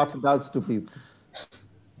what art does to people.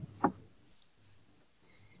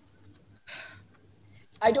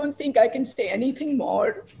 I don't think I can say anything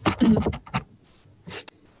more.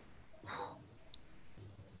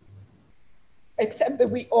 Except that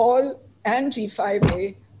we all and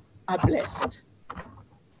G5A are blessed.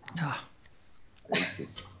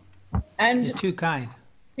 And you're too kind.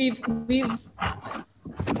 We've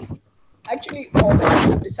actually all of us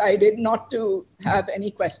have decided not to have any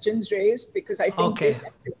questions raised because I think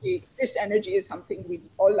this energy is something we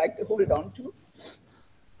all like to hold on to.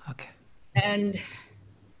 Okay. And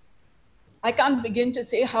I can't begin to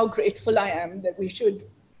say how grateful I am that we should.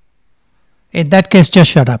 In that case, just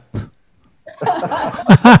shut up.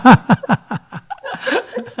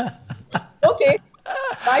 Okay.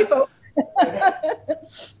 Bye, folks.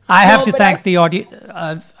 I have to thank the audience.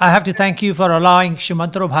 I have to thank you for allowing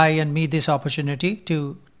Sumantra Bhai and me this opportunity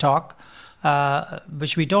to talk,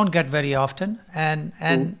 which we don't get very often,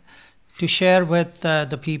 and to share with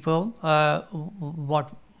the people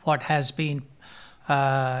what has been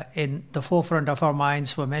in the forefront of our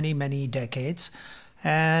minds for many, many decades,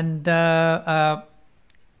 and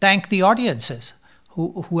thank the audiences,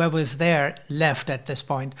 whoever is there left at this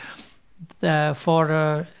point,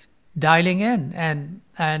 for dialing in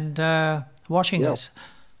and watching us.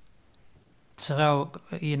 So,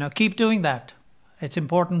 keep doing that. It's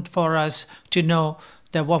important for us to know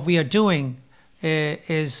that what we are doing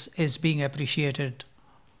is being appreciated,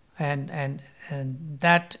 and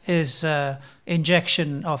that is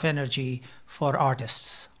injection of energy for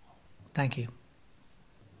artists. Thank you.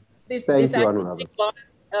 Thank you,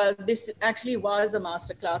 Anuradha. This actually was a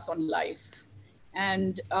masterclass on life.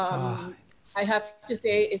 And I have to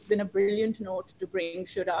say, it's been a brilliant note to bring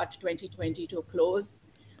Should Art 2020 to a close.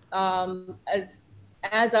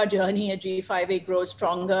 As our journey at G5A grows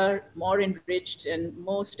stronger, more enriched, and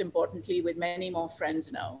most importantly, with many more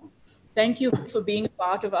friends now. Thank you for being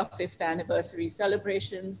part of our 5th anniversary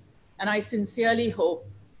celebrations. And I sincerely hope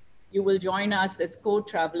you will join us as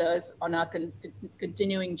co-travelers on our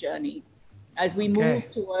continuing journey as we move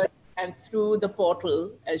toward and through the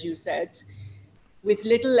portal, as you said, with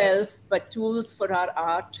little else but tools for our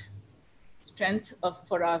art, strength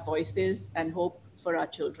for our voices, and hope for our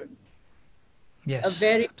children. Yes. A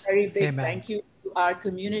very, very big thank you to our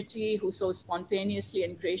community who so spontaneously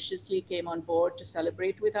and graciously came on board to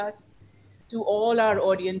celebrate with us, to all our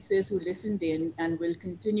audiences who listened in and will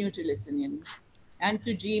continue to listen in, and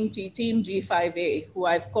to Team G5A, who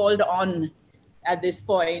I've called on at this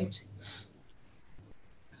point,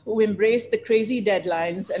 who embraced the crazy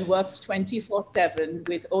deadlines and worked 24/7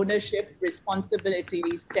 with ownership, responsibility,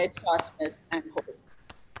 steadfastness, and hope.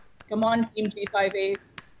 Come on, Team G5A.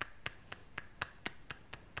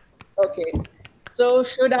 Okay, so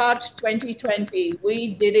Should Art 2020,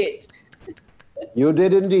 we did it. You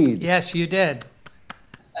did indeed. Yes, you did.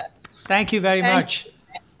 Thank you very much.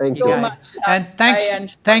 Thank you. So much. And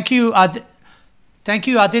thank you,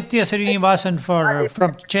 Aditya Srinivasan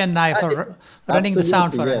from Chennai for running the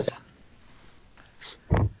sound for us.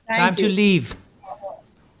 Time to leave.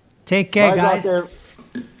 Take care, guys. Zakir.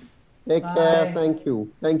 Take care. Thank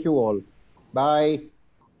you. Thank you all. Bye.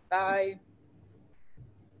 Bye.